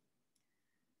that.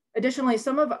 Additionally,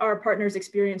 some of our partners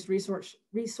experienced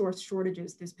resource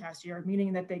shortages this past year,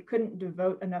 meaning that they couldn't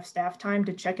devote enough staff time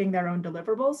to checking their own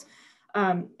deliverables.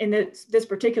 In this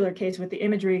particular case with the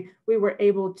imagery, we were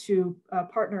able to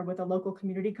partner with a local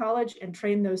community college and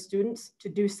train those students to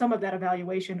do some of that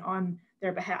evaluation on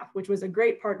their behalf, which was a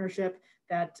great partnership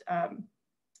that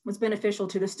was beneficial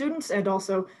to the students and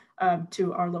also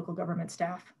to our local government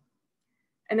staff.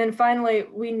 And then finally,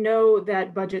 we know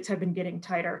that budgets have been getting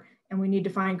tighter and we need to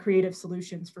find creative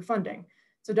solutions for funding.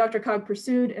 So DRCOG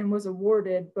pursued and was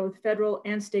awarded both federal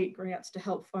and state grants to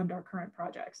help fund our current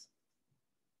projects.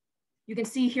 You can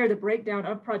see here the breakdown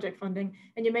of project funding,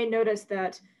 and you may notice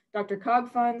that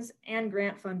DRCOG funds and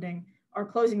grant funding are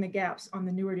closing the gaps on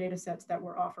the newer data sets that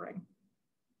we're offering.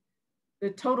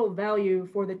 The total value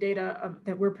for the data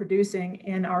that we're producing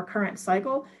in our current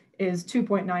cycle is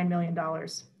 $2.9 million.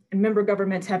 And member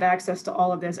governments have access to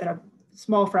all of this at a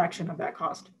small fraction of that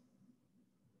cost.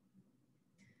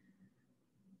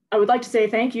 I would like to say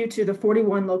thank you to the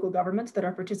 41 local governments that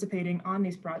are participating on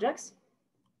these projects,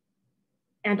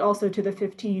 and also to the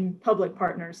 15 public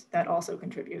partners that also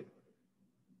contribute.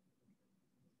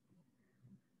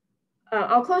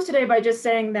 I'll close today by just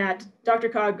saying that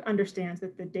DRCOG understands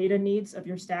that the data needs of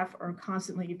your staff are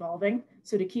constantly evolving.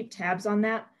 So to keep tabs on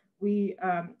that, we,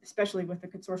 especially with the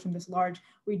consortium this large,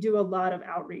 we do a lot of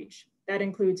outreach. That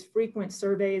includes frequent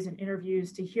surveys and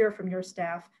interviews to hear from your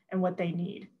staff and what they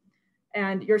need.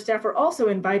 And your staff are also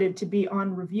invited to be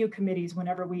on review committees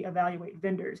whenever we evaluate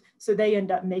vendors. So they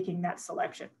end up making that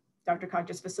selection. DRCOG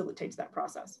just facilitates that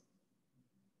process.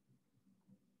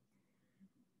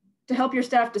 To help your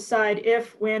staff decide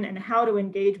if, when, and how to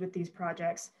engage with these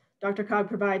projects, DRCOG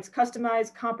provides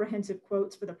customized, comprehensive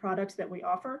quotes for the products that we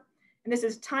offer. And this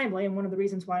is timely, and one of the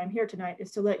reasons why I'm here tonight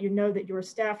is to let you know that your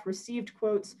staff received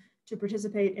quotes to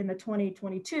participate in the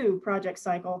 2022 project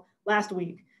cycle last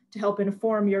week to help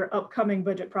inform your upcoming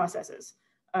budget processes.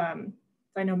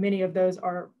 I know many of those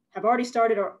have already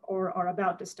started or are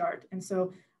about to start. And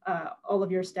so all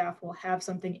of your staff will have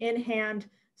something in hand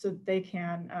so they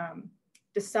can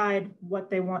decide what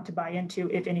they want to buy into,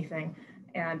 if anything,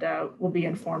 and will be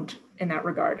informed in that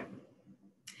regard.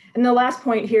 And the last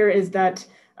point here is that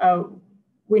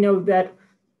we know that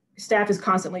staff is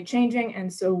constantly changing,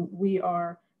 and so we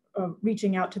are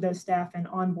reaching out to those staff and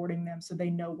onboarding them so they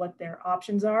know what their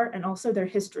options are and also their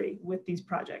history with these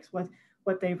projects,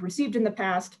 what they've received in the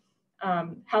past,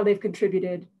 how they've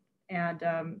contributed, and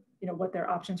what their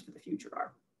options for the future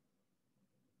are.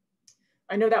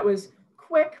 I know that was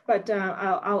quick, but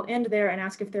I'll end there and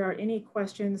ask if there are any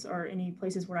questions or any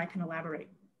places where I can elaborate.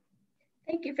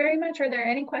 Thank you very much. Are there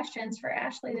any questions for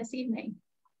Ashley this evening?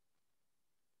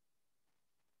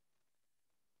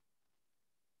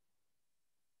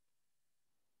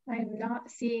 I'm not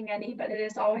seeing any, but it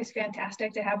is always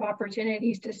fantastic to have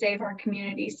opportunities to save our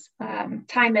communities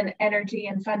time and energy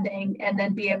and funding, and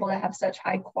then be able to have such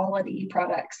high quality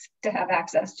products to have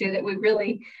access to that we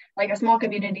really, like a small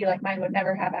community like mine, would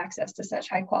never have access to such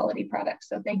high quality products.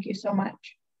 So thank you so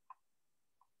much.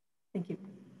 Thank you.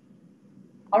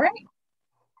 All right.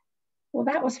 Well,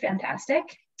 that was fantastic.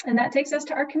 And that takes us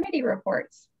to our committee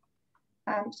reports.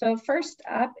 So first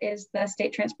up is the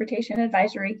State Transportation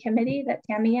Advisory Committee that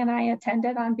Tammy and I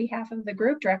attended on behalf of the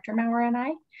group, Director Maurer and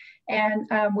I.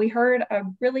 And we heard a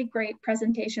really great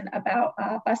presentation about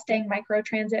Bustang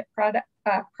Microtransit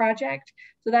project.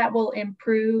 So that will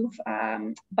improve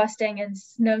Bustang and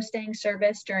Snowstang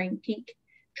service during peak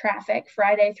traffic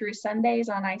Friday through Sundays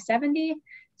on I-70.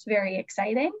 It's very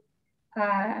exciting.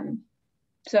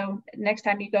 So next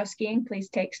time you go skiing, please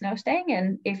take Snowstang.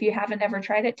 And if you haven't ever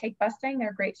tried it, take Bustang.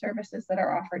 They're great services that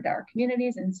are offered to our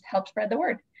communities and help spread the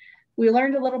word. We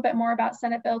learned a little bit more about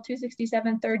Senate Bill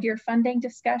 267 third year funding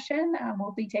discussion.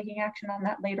 We'll be taking action on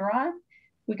that later on.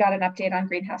 We got an update on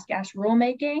greenhouse gas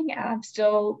rulemaking.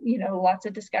 Still, lots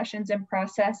of discussions in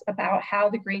process about how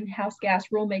the greenhouse gas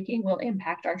rulemaking will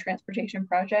impact our transportation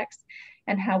projects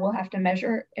and how we'll have to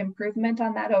measure improvement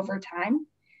on that over time.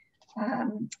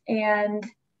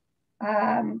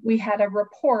 We had a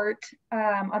report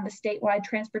on the statewide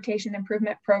transportation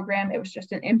improvement program. It was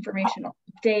just an informational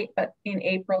update, but in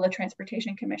April, the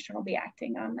Transportation Commission will be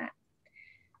acting on that.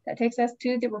 That takes us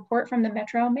to the report from the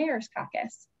Metro Mayor's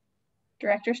Caucus.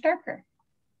 Director Starker.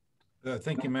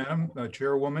 Thank you, Madam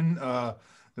Chairwoman. The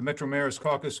Metro Mayor's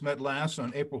Caucus met last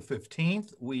on April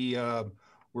 15th. We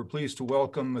were pleased to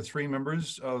welcome the 3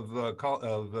 members of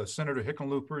Senator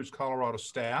Hickenlooper's Colorado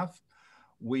staff.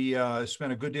 We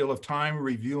spent a good deal of time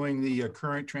reviewing the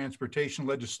current transportation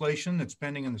legislation that's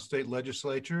pending in the state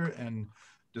legislature and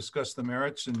discussed the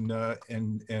merits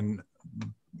and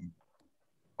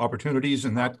opportunities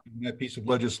in that piece of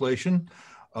legislation.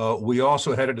 We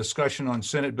also had a discussion on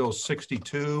Senate Bill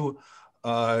 62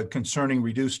 concerning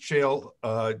reduced jail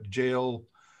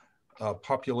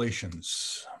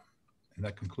populations. And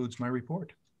that concludes my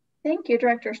report. Thank you,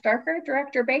 Director Starker.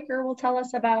 Director Baker will tell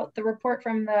us about the report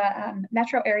from the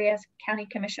metro area's county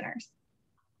commissioners.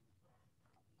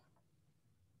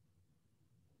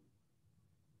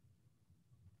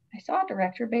 I saw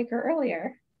Director Baker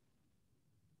earlier.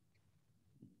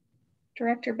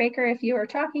 Director Baker, if you are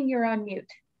talking, you're on mute.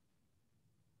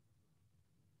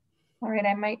 All right,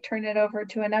 I might turn it over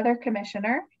to another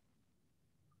commissioner.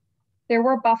 There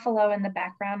were buffalo in the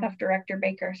background of Director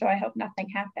Baker, so I hope nothing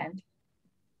happened.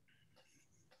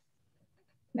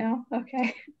 No,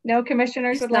 okay. No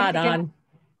commissioners would like to give.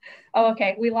 Oh,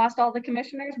 okay. We lost all the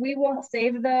commissioners. We will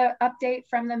save the update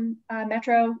from the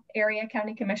metro area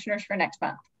county commissioners for next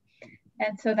month.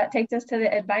 And so that takes us to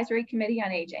the Advisory Committee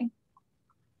on Aging.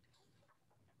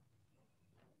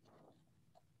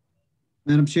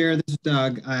 Madam Chair, this is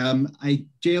Doug.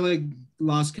 Jayla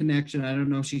lost connection. I don't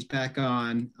know if she's back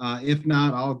on. If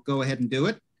not, I'll go ahead and do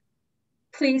it.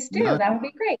 Please do. That would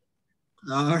be great.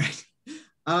 All right.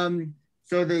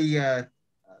 So the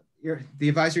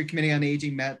Advisory Committee on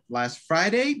Aging met last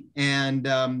Friday, and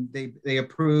they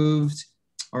approved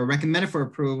or recommended for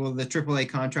approval the AAA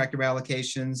contractor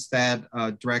allocations that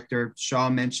Director Shaw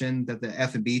mentioned that the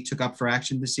F&B took up for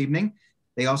action this evening.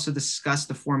 They also discussed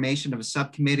the formation of a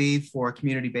subcommittee for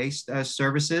community-based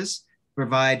services, to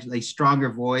provide a stronger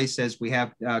voice as we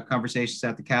have conversations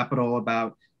at the Capitol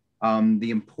about the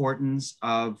importance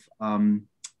of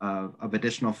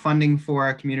additional funding for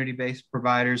our community-based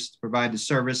providers to provide the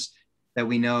service that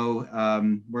we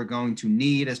know we're going to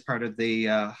need as part of the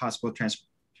hospital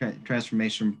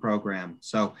transformation program.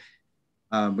 So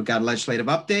we got a legislative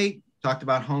update, talked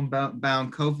about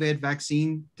homebound COVID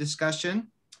vaccine discussion.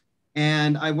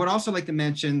 And I would also like to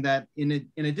mention that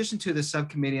in addition to the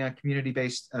subcommittee on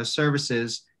community-based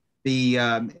services, the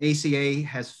ACA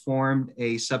has formed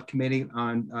a subcommittee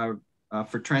on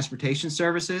for transportation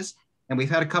services. And we've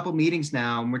had a couple meetings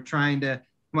now, and we're trying to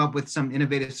come up with some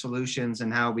innovative solutions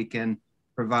and how we can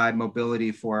provide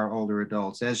mobility for our older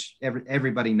adults. As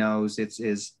everybody knows, it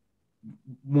is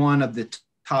one of the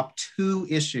top 2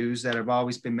 issues that have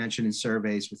always been mentioned in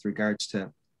surveys with regards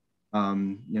to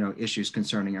issues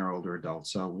concerning our older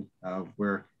adults. So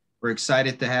we're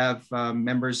excited to have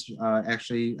members,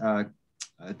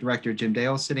 Director Jim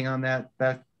Dale sitting on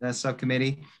that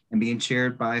subcommittee and being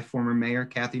chaired by former Mayor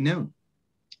Kathy Noon.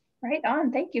 Right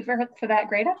on. Thank you for that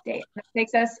great update. That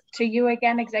takes us to you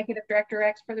again, Executive Director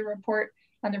X, for the report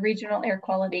on the Regional Air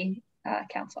Quality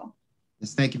Council.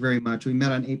 Yes, thank you very much. We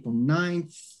met on April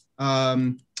 9th.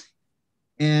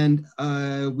 And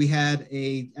we had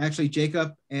actually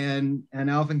Jacob and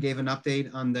Alvin gave an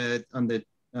update on the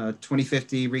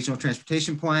 2050 Regional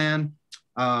Transportation Plan.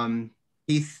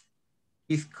 Heath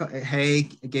Hay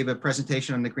gave a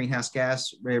presentation on the greenhouse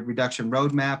gas reduction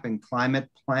roadmap and climate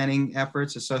planning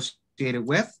efforts associated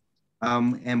with.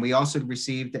 And we also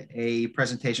received a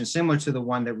presentation similar to the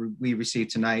one that we received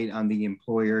tonight on the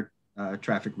employer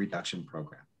traffic reduction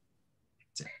program.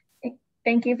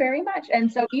 Thank you very much.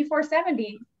 And so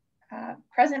E470,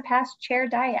 President Past Chair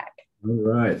Dyack. All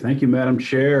right, thank you, Madam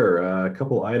Chair. A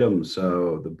couple items.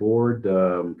 The board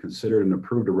considered and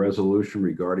approved a resolution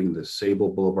regarding the Sable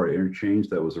Boulevard interchange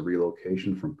that was a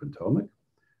relocation from Potomac.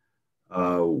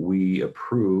 We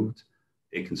approved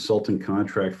a consultant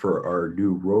contract for our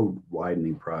new road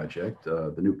widening project.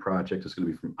 The new project is going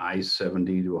to be from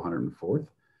I-70 to 104th.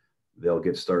 They'll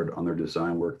get started on their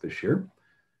design work this year.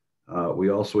 We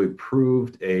also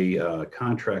approved a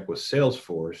contract with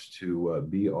Salesforce to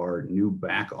be our new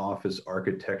back office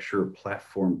architecture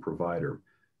platform provider.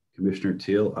 Commissioner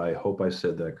Teal, I hope I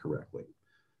said that correctly.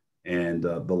 And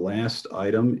the last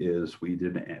item is we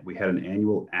had an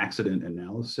annual accident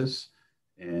analysis,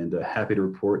 and happy to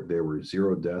report there were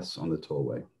 0 deaths on the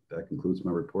tollway. That concludes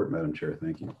my report, Madam Chair.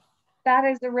 Thank you. That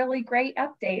is a really great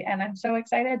update, and I'm so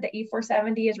excited that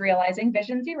E470 is realizing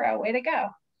Vision Zero. Way to go.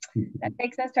 That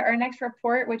takes us to our next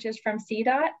report, which is from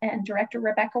CDOT, and Director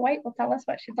Rebecca White will tell us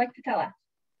what she'd like to tell us.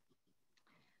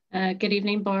 Good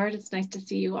evening, board. It's nice to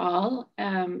see you all.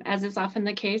 As is often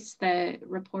the case, the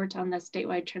report on the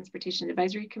Statewide Transportation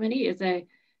Advisory Committee is a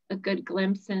good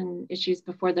glimpse in issues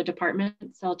before the department.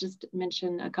 So I'll just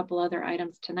mention a couple other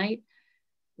items tonight.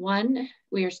 One,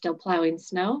 we are still plowing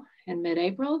snow in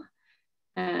mid-April.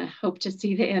 Hope to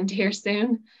see the end here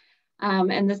soon.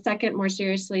 And the second, more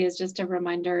seriously, is just a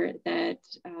reminder that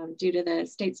due to the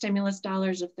state stimulus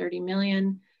dollars of $30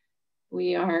 million,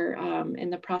 we are in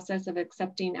the process of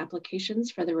accepting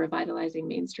applications for the Revitalizing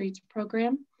Main Streets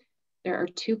program. There are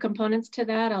two components to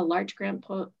that: a large grant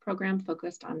program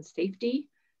focused on safety.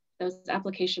 Those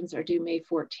applications are due May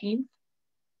 14th.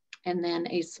 And then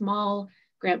a small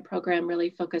grant program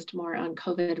really focused more on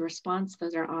COVID response.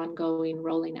 Those are ongoing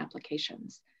rolling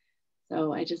applications.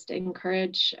 So I just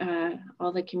encourage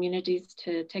all the communities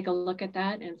to take a look at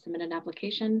that and submit an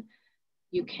application.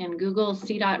 You can Google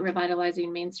CDOT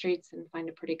Revitalizing Main Streets and find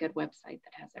a pretty good website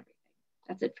that has everything.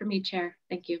 That's it for me, Chair.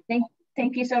 Thank you.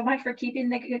 Thank you so much for keeping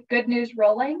the good news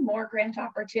rolling. More grant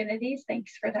opportunities.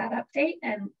 Thanks for that update.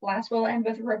 And last, we'll end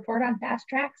with a report on fast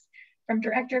tracks from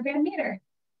Director Van Meter.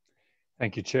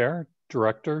 Thank you, Chair,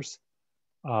 Directors.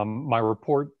 My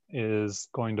report is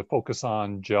going to focus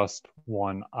on just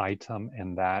one item,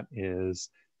 and that is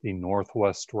the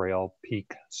Northwest Rail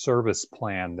Peak Service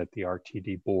Plan that the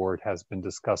RTD Board has been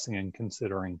discussing and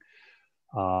considering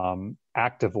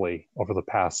actively over the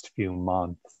past few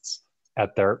months.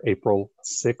 At their April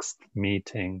 6th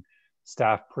meeting,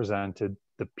 staff presented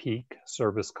the peak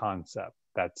service concept.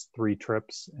 That's 3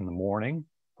 trips in the morning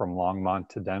from Longmont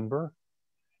to Denver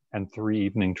and 3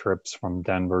 evening trips from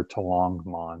Denver to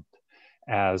Longmont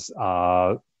as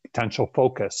a potential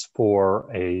focus for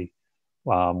a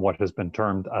what has been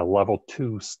termed a level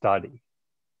 2 study.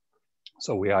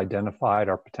 So we identified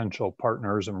our potential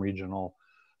partners and regional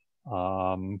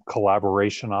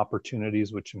collaboration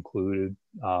opportunities, which included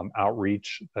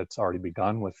outreach that's already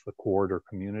begun with the corridor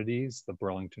communities, the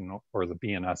Burlington or the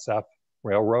BNSF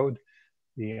Railroad,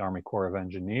 the Army Corps of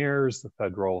Engineers, the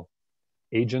federal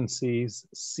agencies,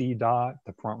 CDOT,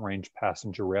 the Front Range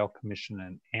Passenger Rail Commission,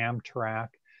 and Amtrak.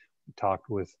 We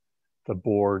talked with the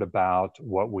board about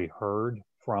what we heard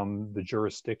from the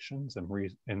jurisdictions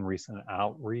in recent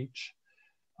outreach.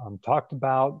 Talked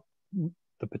about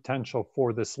the potential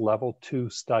for this level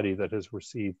 2 study that has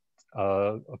received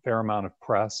a fair amount of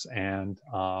press and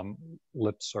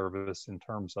lip service in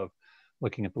terms of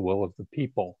looking at the will of the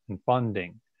people and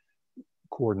funding,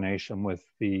 coordination with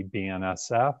the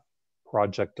BNSF,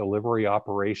 project delivery,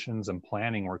 operations, and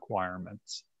planning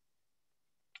requirements.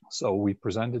 So we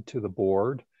presented to the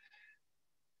board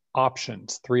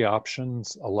options, 3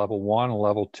 options, a level 1, a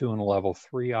level 2, and a level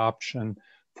 3 option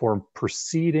for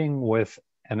proceeding with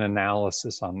an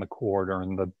analysis on the corridor.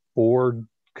 And the board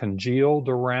congealed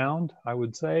around, I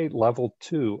would say, level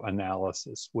 2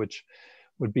 analysis, which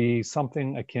would be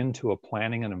something akin to a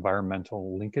planning and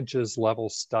environmental linkages level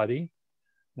study.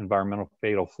 Environmental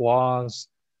fatal flaws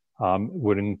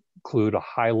would include a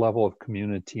high level of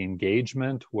community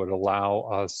engagement, would allow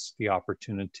us the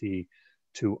opportunity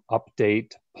to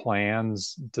update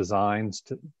plans, designs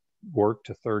to work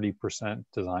to 30%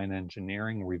 design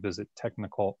engineering, revisit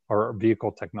technical or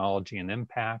vehicle technology and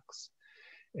impacts.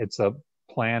 It's a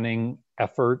planning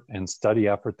effort and study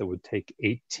effort that would take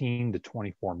 18 to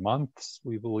 24 months,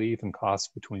 we believe, and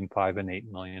cost between $5 and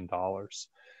 $8 million.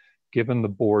 Given the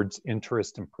board's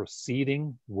interest in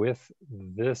proceeding with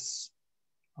this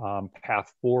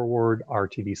path forward,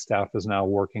 RTD staff is now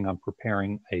working on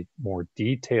preparing a more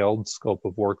detailed scope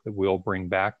of work that we'll bring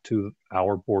back to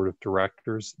our board of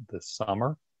directors this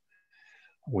summer.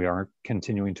 We are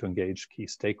continuing to engage key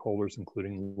stakeholders,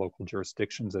 including local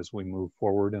jurisdictions, as we move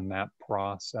forward in that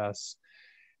process.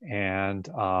 And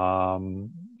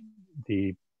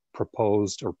the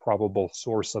proposed or probable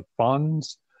source of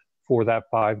funds for that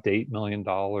 $5 to $8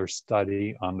 million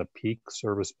study on the peak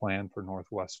service plan for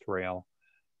Northwest Rail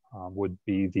would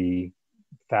be the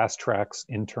Fast Tracks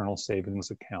Internal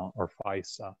Savings Account, or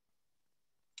FISA.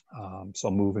 So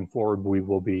moving forward, we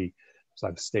will be, as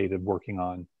I've stated, working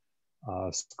on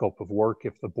scope of work.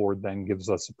 If the board then gives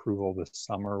us approval this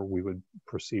summer, we would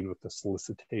proceed with the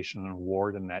solicitation and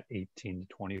award, and that 18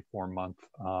 to 24 month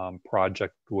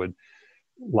project would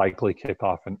likely kick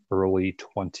off in early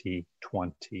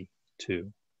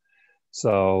 2022.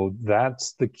 So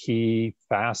that's the key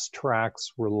Fast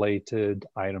Tracks related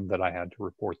item that I had to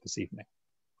report this evening.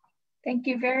 Thank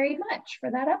you very much for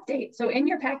that update. So in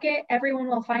your packet, everyone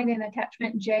will find in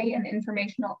attachment J an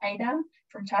informational item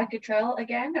from Todd Cottrell,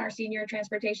 again, our senior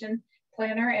transportation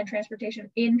planner and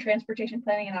transportation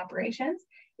planning and operations.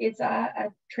 It's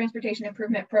a transportation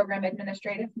improvement program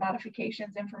administrative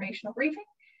modifications informational briefing.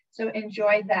 So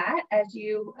enjoy that as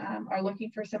you are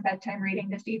looking for some bedtime reading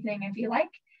this evening, if you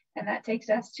like. And that takes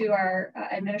us to our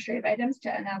administrative items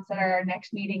to announce that our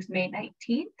next meeting's May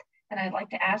 19th. And I'd like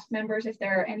to ask members if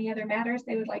there are any other matters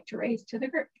they would like to raise to the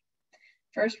group.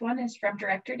 First one is from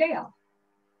Director Dale.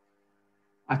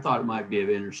 I thought it might be of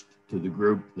interest to the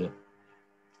group that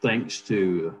thanks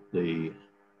to the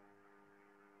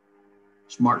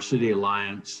Smart City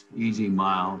Alliance, Easy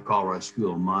Mile, Colorado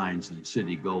School of Mines, and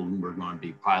City Golden, we're going to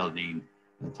be piloting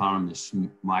autonomous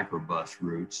microbus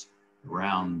routes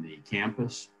around the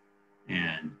campus,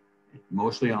 and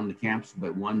mostly on the campus,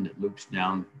 but one that loops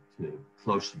down to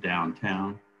close to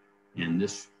downtown. And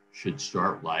this should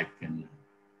start like in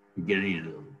the beginning of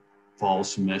the fall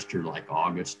semester, like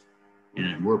August.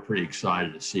 And we're pretty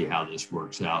excited to see how this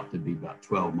works out. To be about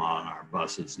 12-mile-an-hour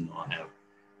buses, and they'll have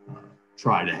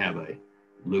try to have a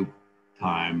loop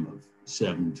time of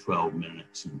 7 to 12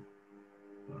 minutes. And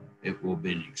it will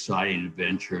be an exciting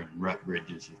adventure, and Rhett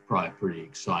Bridges is probably pretty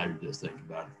excited to think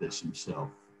about this himself.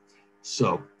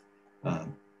 So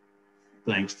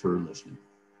thanks for listening.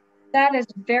 That is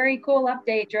a very cool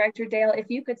update, Director Dale. If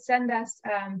you could send us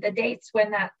the dates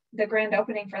when the grand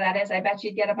opening for that is, I bet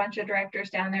you'd get a bunch of directors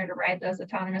down there to ride those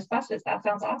autonomous buses. That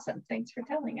sounds awesome. Thanks for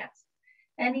telling us.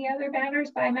 Any other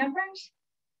banners by members?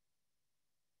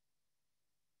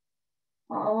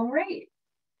 All right.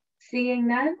 Seeing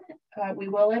none, we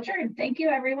will adjourn. Thank you,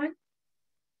 everyone.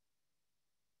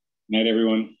 Good night,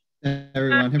 everyone.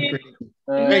 Everyone, have a great evening.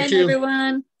 Good night,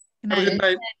 everyone. Good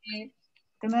night.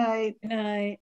 Good night. Good night.